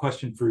a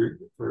question for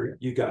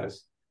you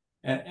guys,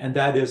 and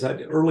that is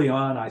that early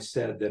on I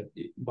said that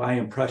my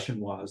impression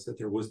was that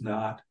there was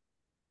not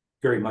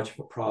very much of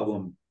a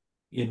problem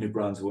in New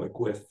Brunswick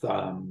with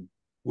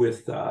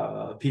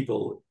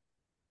people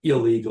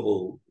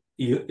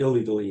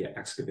illegally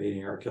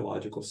excavating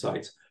archaeological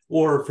sites,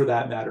 or for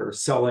that matter,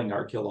 selling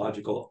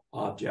archaeological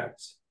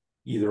objects,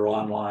 either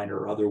online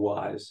or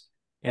otherwise.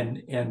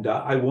 And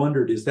I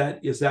wondered, is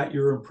that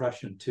your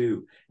impression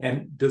too?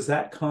 And does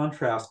that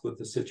contrast with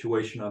the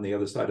situation on the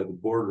other side of the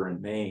border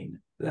in Maine?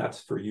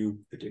 That's for you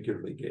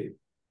particularly, Gabe.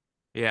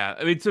 yeah,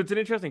 I mean, so it's an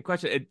interesting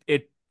question.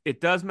 It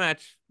does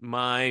match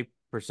my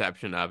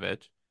perception of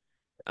it.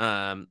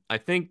 I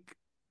think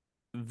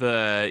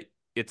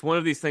it's one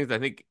of these things. I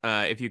think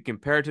if you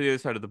compare it to the other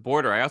side of the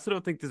border, I also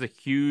don't think there's a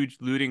huge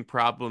looting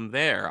problem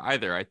there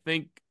either. I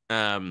think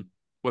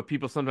what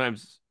people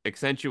sometimes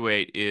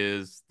accentuate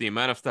is the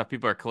amount of stuff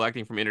people are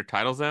collecting from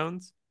intertidal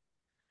zones,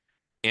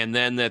 and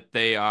then that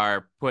they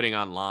are putting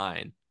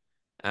online.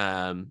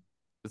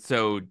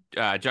 So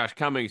Josh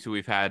Cummings, who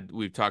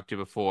we've talked to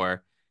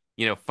before,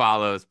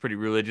 follows pretty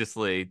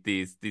religiously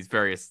these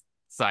various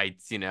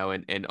sites,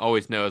 and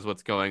always knows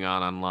what's going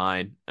on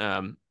online.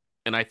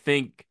 And I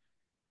think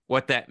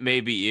what that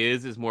maybe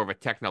is more of a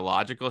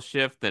technological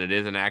shift than it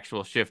is an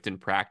actual shift in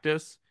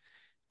practice.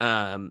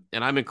 And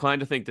I'm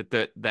inclined to think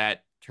that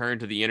turn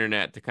to the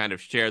internet to kind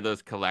of share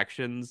those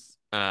collections,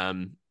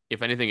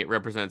 if anything, it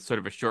represents sort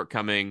of a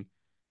shortcoming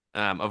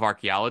of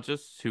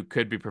archaeologists who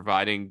could be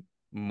providing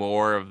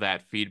more of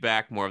that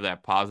feedback, more of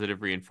that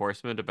positive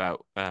reinforcement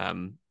about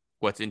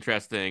what's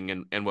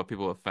interesting and what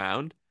people have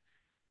found.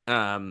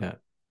 Yeah.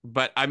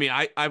 But I mean,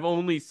 I've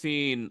only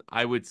seen,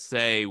 I would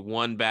say,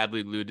 one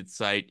badly looted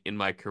site in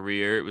my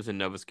career. It was in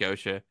Nova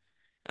Scotia.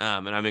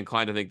 And I'm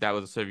inclined to think that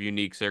was a sort of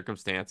unique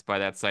circumstance by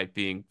that site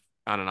being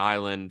on an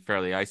island,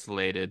 fairly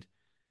isolated,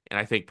 and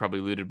I think probably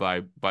looted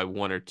by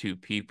one or two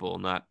people,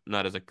 not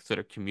as a sort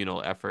of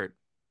communal effort.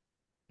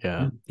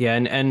 Yeah. Yeah.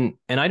 And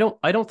I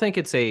don't think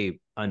it's a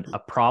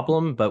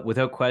problem, but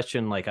without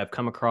question, like I've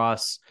come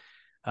across,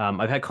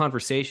 I've had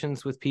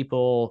conversations with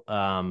people,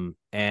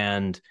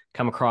 and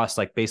come across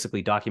like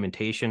basically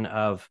documentation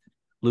of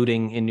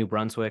looting in New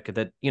Brunswick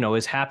that,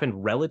 has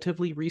happened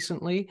relatively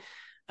recently.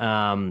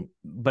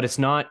 But it's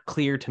not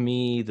clear to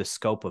me the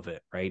scope of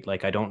it, right?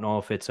 Like I don't know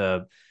if it's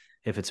a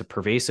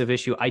pervasive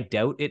issue. I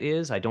doubt it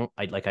is. I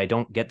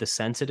don't get the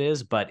sense it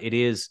is, but it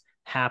is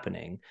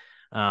happening.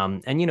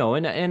 And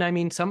I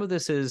mean, some of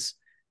this is,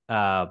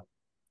 I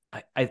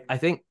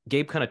think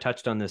Gabe kind of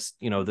touched on this,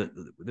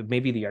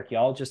 maybe the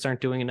archaeologists aren't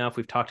doing enough.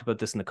 We've talked about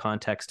this in the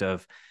context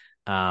of,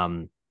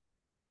 the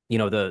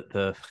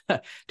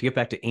to get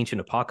back to ancient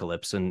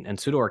apocalypse and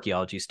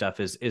pseudo-archaeology stuff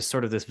is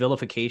sort of this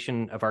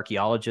vilification of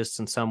archaeologists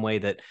in some way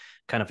that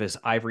kind of is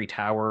ivory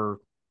tower,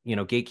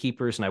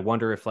 gatekeepers. And I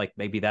wonder if like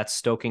maybe that's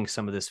stoking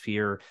some of this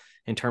fear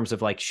in terms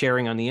of like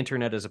sharing on the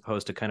internet as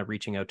opposed to kind of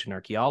reaching out to an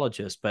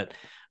archaeologist. But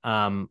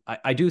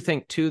I do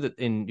think too that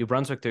in New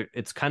Brunswick,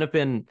 it's kind of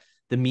been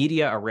the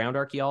media around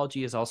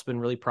archaeology has also been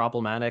really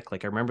problematic.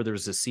 Like I remember there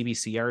was a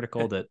CBC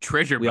article that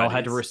Treasure we all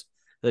had buddies. to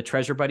the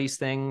Treasure Buddies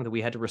thing that we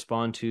had to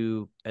respond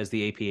to as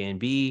the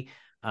APA&B,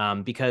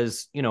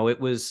 because it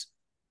was.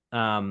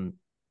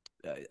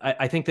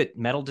 I think that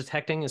metal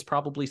detecting is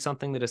probably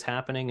something that is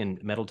happening,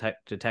 and metal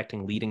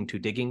detecting leading to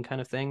digging kind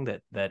of thing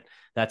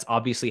that's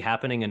obviously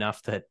happening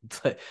enough that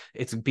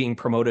it's being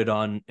promoted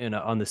on the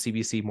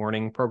CBC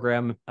morning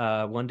program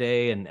one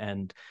day,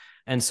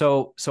 and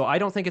so I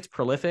don't think it's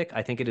prolific.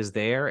 I think it is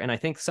there, and I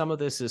think some of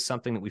this is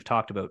something that we've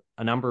talked about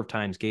a number of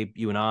times, Gabe,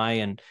 you and I,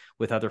 and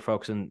with other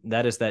folks, and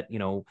that is that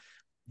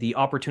the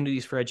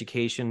opportunities for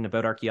education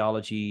about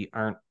archaeology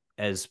aren't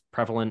as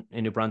prevalent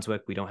in New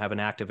Brunswick. We don't have an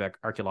active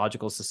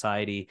archaeological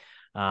society,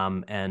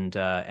 and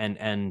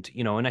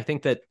I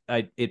think that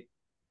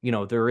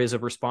there is a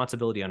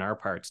responsibility on our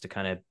parts to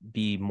kind of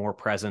be more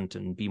present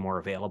and be more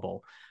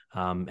available.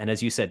 And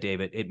as you said,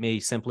 David, it may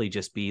simply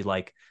just be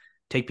like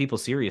take people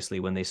seriously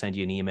when they send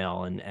you an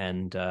email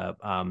and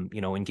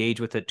engage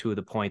with it to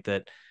the point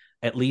that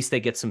at least they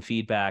get some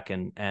feedback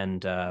and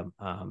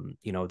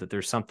that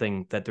there's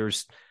something that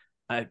there's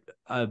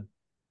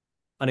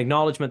an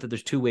acknowledgement that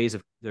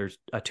there's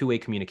a two-way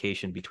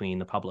communication between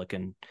the public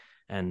and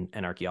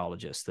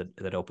archaeologists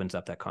that opens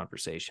up that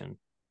conversation.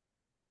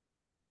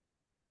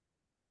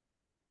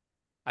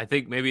 I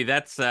think maybe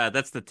that's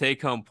the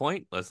take-home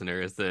point,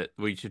 listener, is that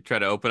we should try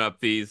to open up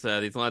these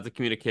lines of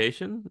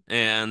communication.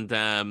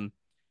 And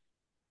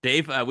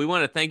Dave, we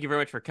want to thank you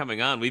very much for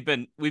coming on. We've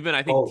been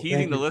I think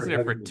teasing the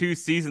listener for 2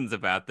 seasons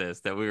about this,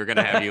 that we were going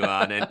to have you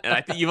on, and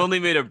I think you've only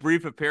made a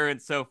brief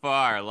appearance so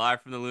far,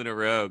 live from the Lunar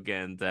Rogue,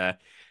 and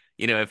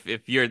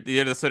if you're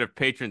the sort of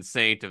patron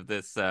saint of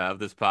this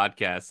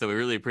podcast, so we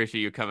really appreciate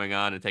you coming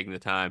on and taking the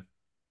time.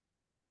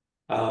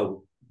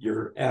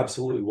 You're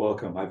absolutely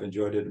welcome. I've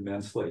enjoyed it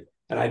immensely,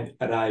 and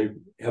I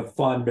have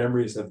fond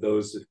memories of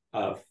those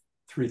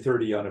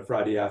 3:30 on a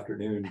Friday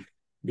afternoon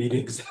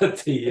meetings at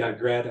the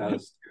Grant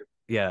House.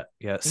 Yeah.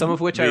 Some of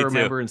which I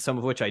remember and some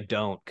of which I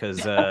don't, because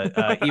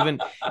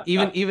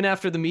even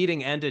after the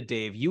meeting ended,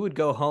 Dave, you would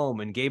go home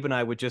and Gabe and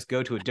I would just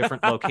go to a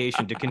different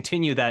location to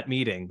continue that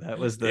meeting. That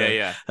was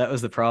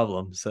the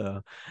problem.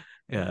 So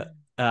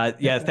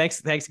thanks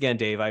again,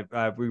 Dave.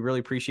 We really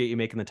appreciate you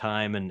making the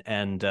time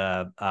and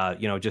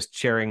just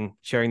sharing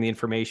the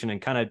information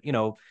and kind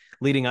of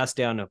leading us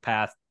down a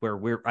path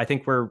where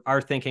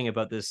our thinking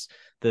about this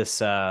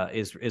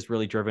is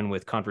really driven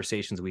with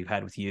conversations we've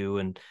had with you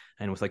and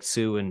with like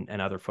Sue and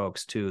other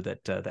folks too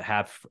that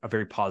have a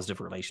very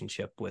positive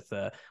relationship with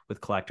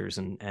collectors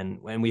and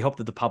we hope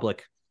that the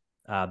public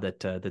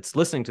that's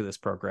listening to this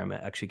program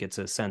actually gets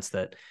a sense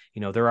that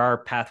there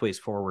are pathways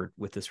forward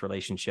with this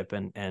relationship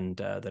and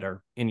that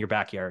are in your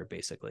backyard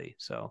basically.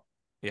 So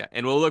yeah,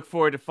 and we'll look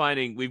forward to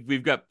finding.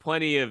 We've got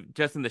plenty of,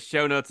 just in the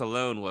show notes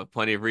alone, we'll have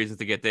plenty of reasons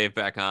to get Dave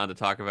back on to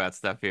talk about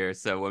stuff here.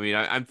 So I mean,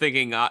 I'm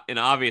thinking an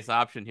obvious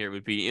option here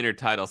would be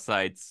intertidal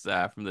sites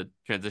from the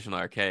Transitional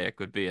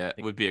Archaic would be a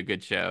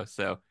good show.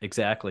 So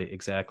exactly.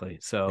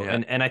 So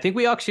yeah. and I think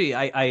we actually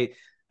I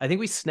think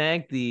we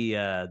snagged the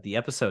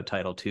episode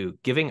title too,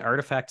 Giving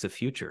Artifacts a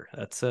Future.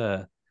 That's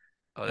there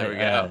we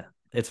go.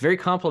 It's very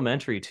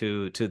complimentary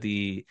to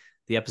the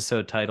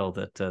episode title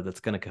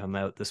that's going to come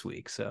out this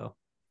week. So.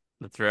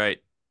 That's right.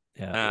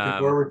 Yeah. Looking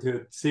forward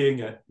to seeing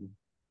it,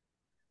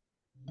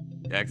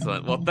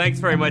 Excellent. Well, thanks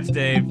very much,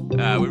 Dave.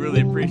 We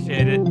really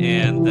appreciate it.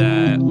 And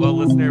well,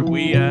 listener,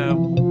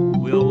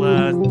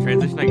 we'll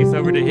transition, I guess,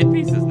 over to hit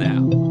pieces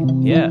now.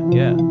 Yeah,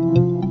 yeah.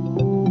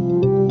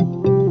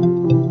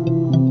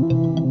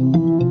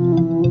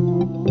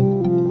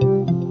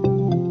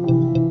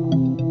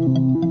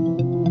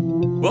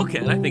 Well,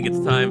 Ken, I think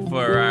it's time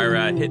for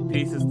our hit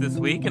pieces this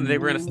week, and today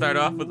we're going to start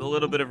off with a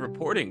little bit of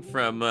reporting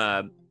from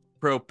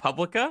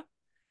ProPublica.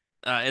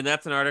 And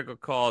that's an article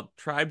called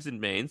 "Tribes in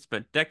Maine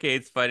Spent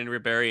Decades Fighting to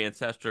Rebury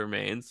Ancestral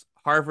Remains.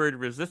 Harvard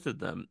Resisted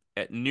Them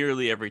at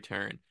Nearly Every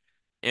Turn."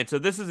 And so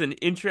this is an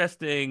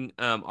interesting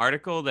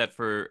article that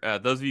for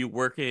those of you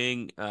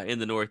working in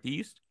the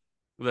Northeast,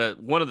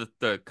 one of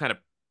the kind of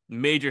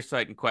major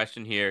site in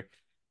question here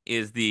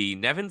is the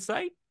Nevin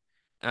site,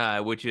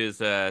 which is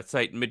a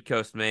site in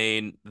mid-coast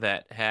Maine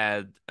that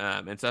had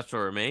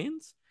ancestral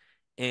remains.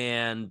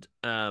 And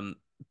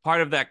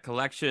part of that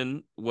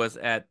collection was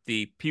at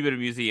the Peabody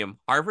Museum,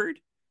 Harvard.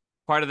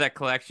 Part of that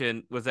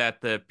collection was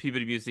at the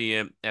Peabody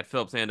Museum at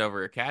Phillips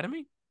Andover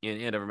Academy in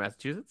Andover,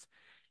 Massachusetts.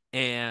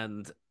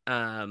 And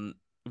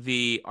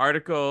the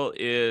article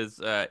is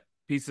a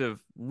piece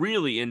of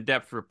really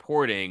in-depth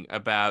reporting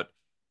about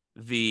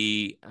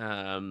the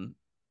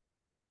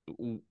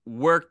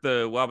work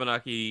the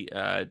Wabanaki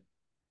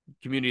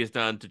community has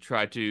done to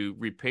try to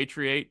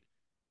repatriate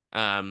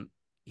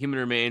human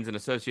remains and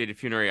associated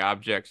funerary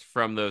objects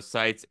from those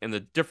sites, and the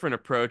different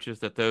approaches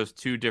that those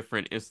two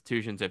different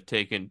institutions have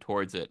taken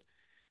towards it.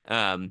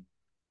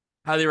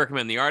 Highly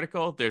recommend the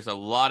article. There's a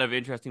lot of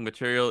interesting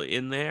material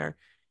in there,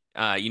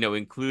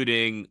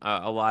 including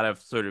a lot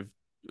of sort of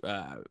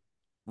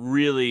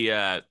really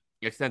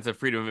extensive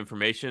Freedom of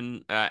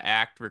Information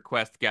Act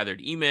request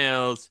gathered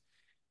emails,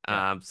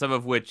 some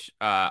of which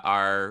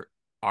are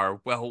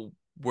well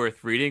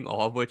worth reading,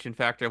 all of which, in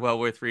fact, are well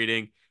worth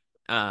reading.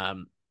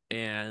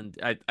 And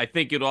I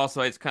think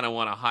it's kind of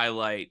want to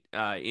highlight,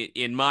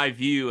 in my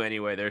view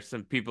anyway, there's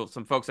some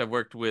folks I've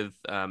worked with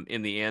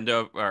in the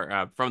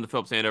Andover, from the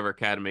Phillips Andover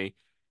Academy,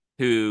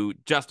 who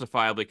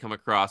justifiably come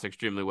across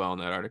extremely well in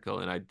that article.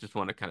 And I just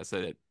want to kind of say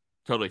that it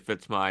totally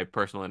fits my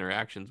personal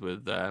interactions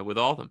with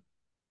all of them.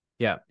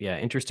 Yeah, yeah,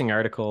 interesting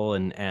article,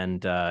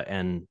 and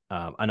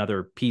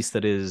another piece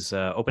that is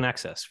open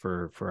access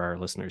for our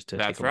listeners to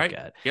take a look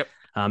at. Yep.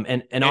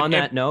 And on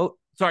that note,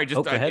 sorry,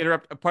 just to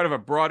interrupt. A part of a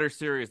broader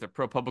series that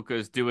ProPublica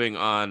is doing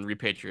on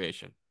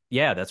repatriation.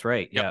 Yeah, that's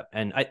right. Yep. Yeah,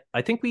 and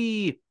I think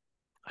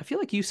I feel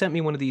like you sent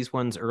me one of these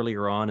ones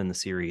earlier on in the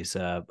series.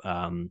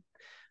 About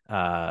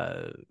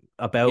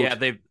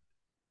there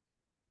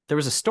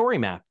was a story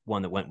map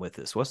one that went with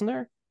this, wasn't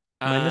there?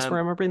 Am I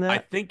misremembering that? I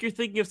think you're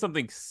thinking of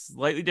something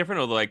slightly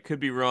different, although I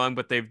could be wrong.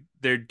 But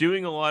they're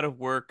doing a lot of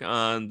work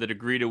on the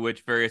degree to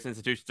which various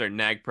institutions are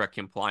NAGPRA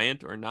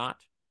compliant or not.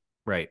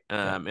 Right.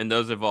 And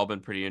those have all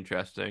been pretty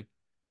interesting.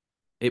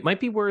 It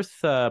might be worth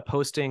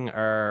posting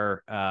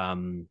our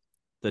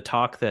the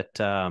talk that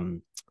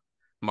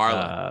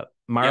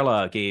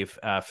Marla gave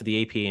for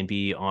the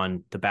APA&B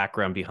on the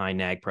background behind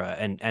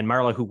NAGPRA, and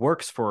Marla, who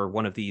works for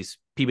one of these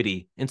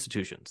Peabody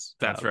institutions.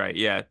 That's right.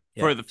 Yeah.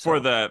 For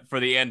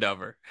the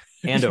Andover.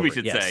 Andover, we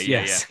should say.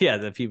 Yeah,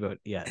 the Peabody.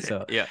 Yeah.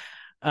 So yeah.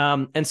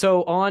 And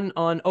so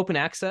on open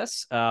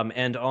access,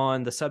 and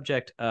on the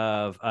subject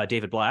of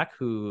David Black,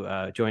 who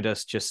joined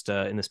us just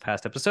in this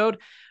past episode,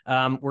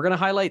 we're going to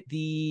highlight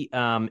the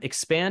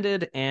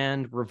expanded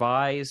and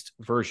revised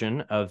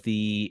version of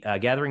the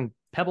Gathering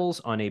Pebbles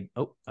on a.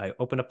 Oh, I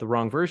opened up the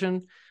wrong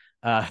version.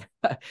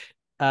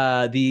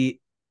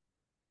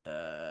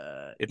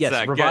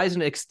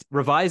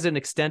 Revised and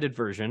extended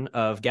version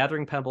of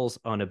Gathering Pebbles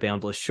on a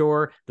Boundless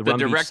Shore. The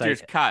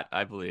director's cut,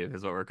 I believe,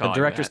 is what we're calling the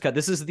director's that. cut.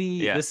 This is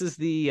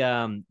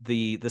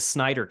the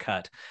Snyder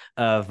cut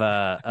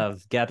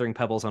of Gathering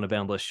Pebbles on a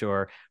Boundless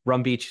Shore,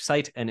 Rum Beach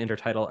site and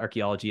intertidal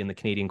archaeology in the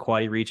Canadian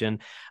Quaddy region.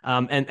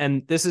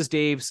 And this is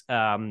Dave's.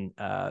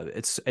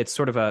 It's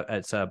sort of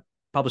a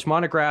published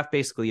monograph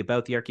basically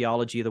about the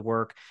archaeology of the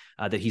work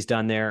that he's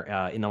done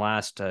there in the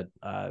last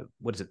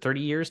 30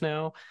 years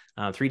now,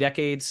 3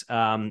 decades,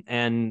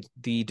 and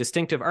the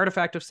distinctive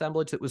artifact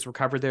assemblage that was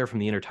recovered there from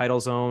the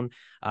intertidal zone,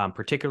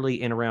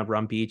 particularly in around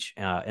Rum Beach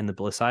and the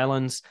Bliss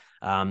Islands.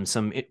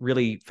 Some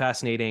really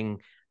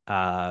fascinating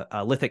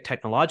lithic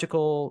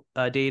technological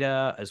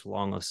data, as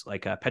well as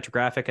like a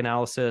petrographic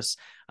analysis,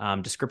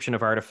 description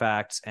of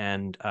artifacts,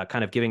 and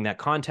kind of giving that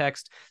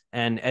context.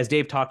 And as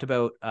Dave talked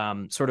about,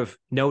 sort of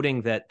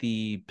noting that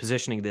the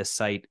positioning of this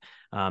site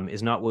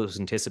is not what was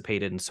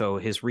anticipated. And so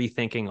his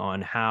rethinking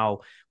on how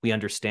we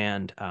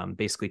understand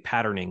basically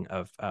patterning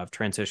of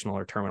transitional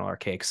or terminal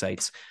archaic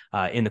sites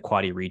in the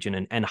Quaddy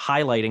region, and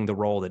highlighting the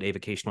role that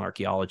avocational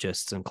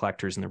archaeologists and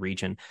collectors in the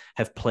region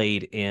have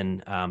played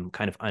in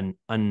kind of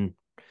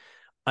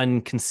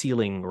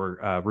unconcealing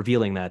or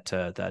revealing that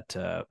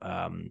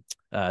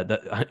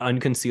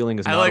unconcealing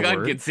is not I like a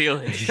word.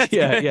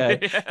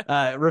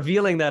 unconcealing.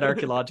 Revealing that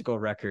archaeological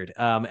record,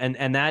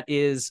 and that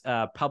is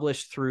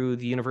published through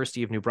the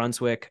University of New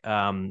Brunswick.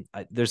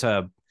 There's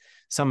a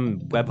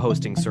some web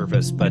hosting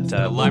service, but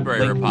the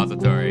library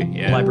repository.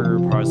 Yeah. Library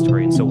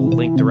repository. And so we'll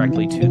link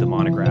directly to the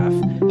monograph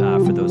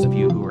for those of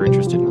you who are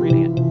interested in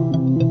reading it.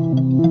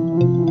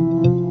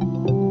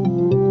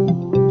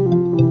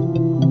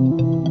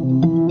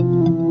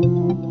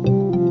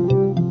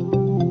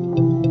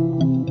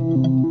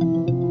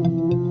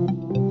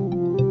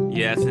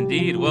 Yes,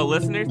 indeed. Well,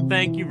 listeners,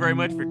 thank you very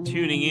much for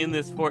tuning in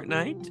this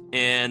fortnight.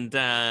 And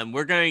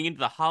we're going into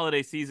the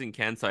holiday season,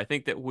 Ken. So I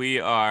think that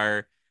we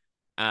are,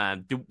 I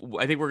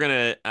think we're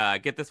going to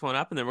get this one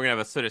up, and then we're going to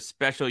have a sort of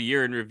special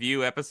year in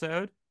review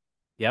episode.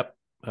 Yep.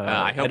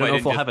 I don't know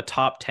if we'll have a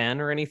top 10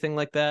 or anything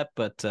like that,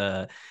 but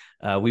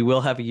we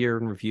will have a year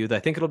in review. I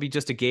think it'll be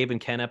just a Gabe and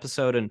Ken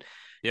episode. And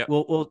yep.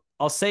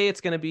 I'll say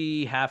it's going to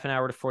be half an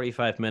hour to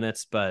 45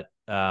 minutes, but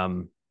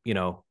you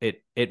know,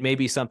 it may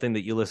be something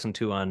that you listen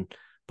to on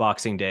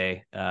Boxing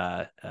Day,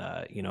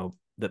 you know,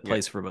 that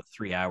plays for about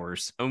 3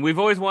 hours. And we've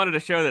always wanted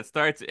a show that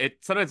starts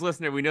sometimes,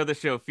 listener, we know the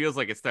show feels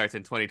like it starts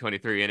in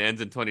 2023 and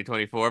ends in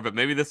 2024, but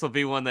maybe this will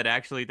be one that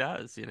actually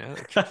does, you know.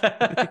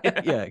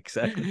 Yeah,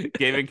 exactly.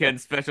 Gabe and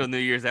Ken's special New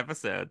Year's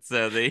episode.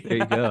 So there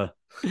you go.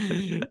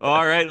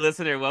 All right,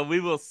 listener. Well,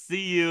 we will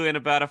see you in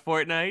about a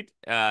fortnight.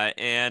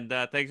 And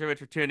thanks very much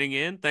for tuning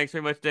in. Thanks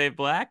very much, Dave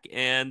Black.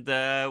 And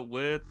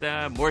with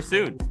more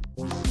soon.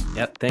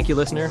 Yep. Thank you,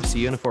 listener.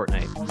 See you in a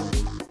fortnight.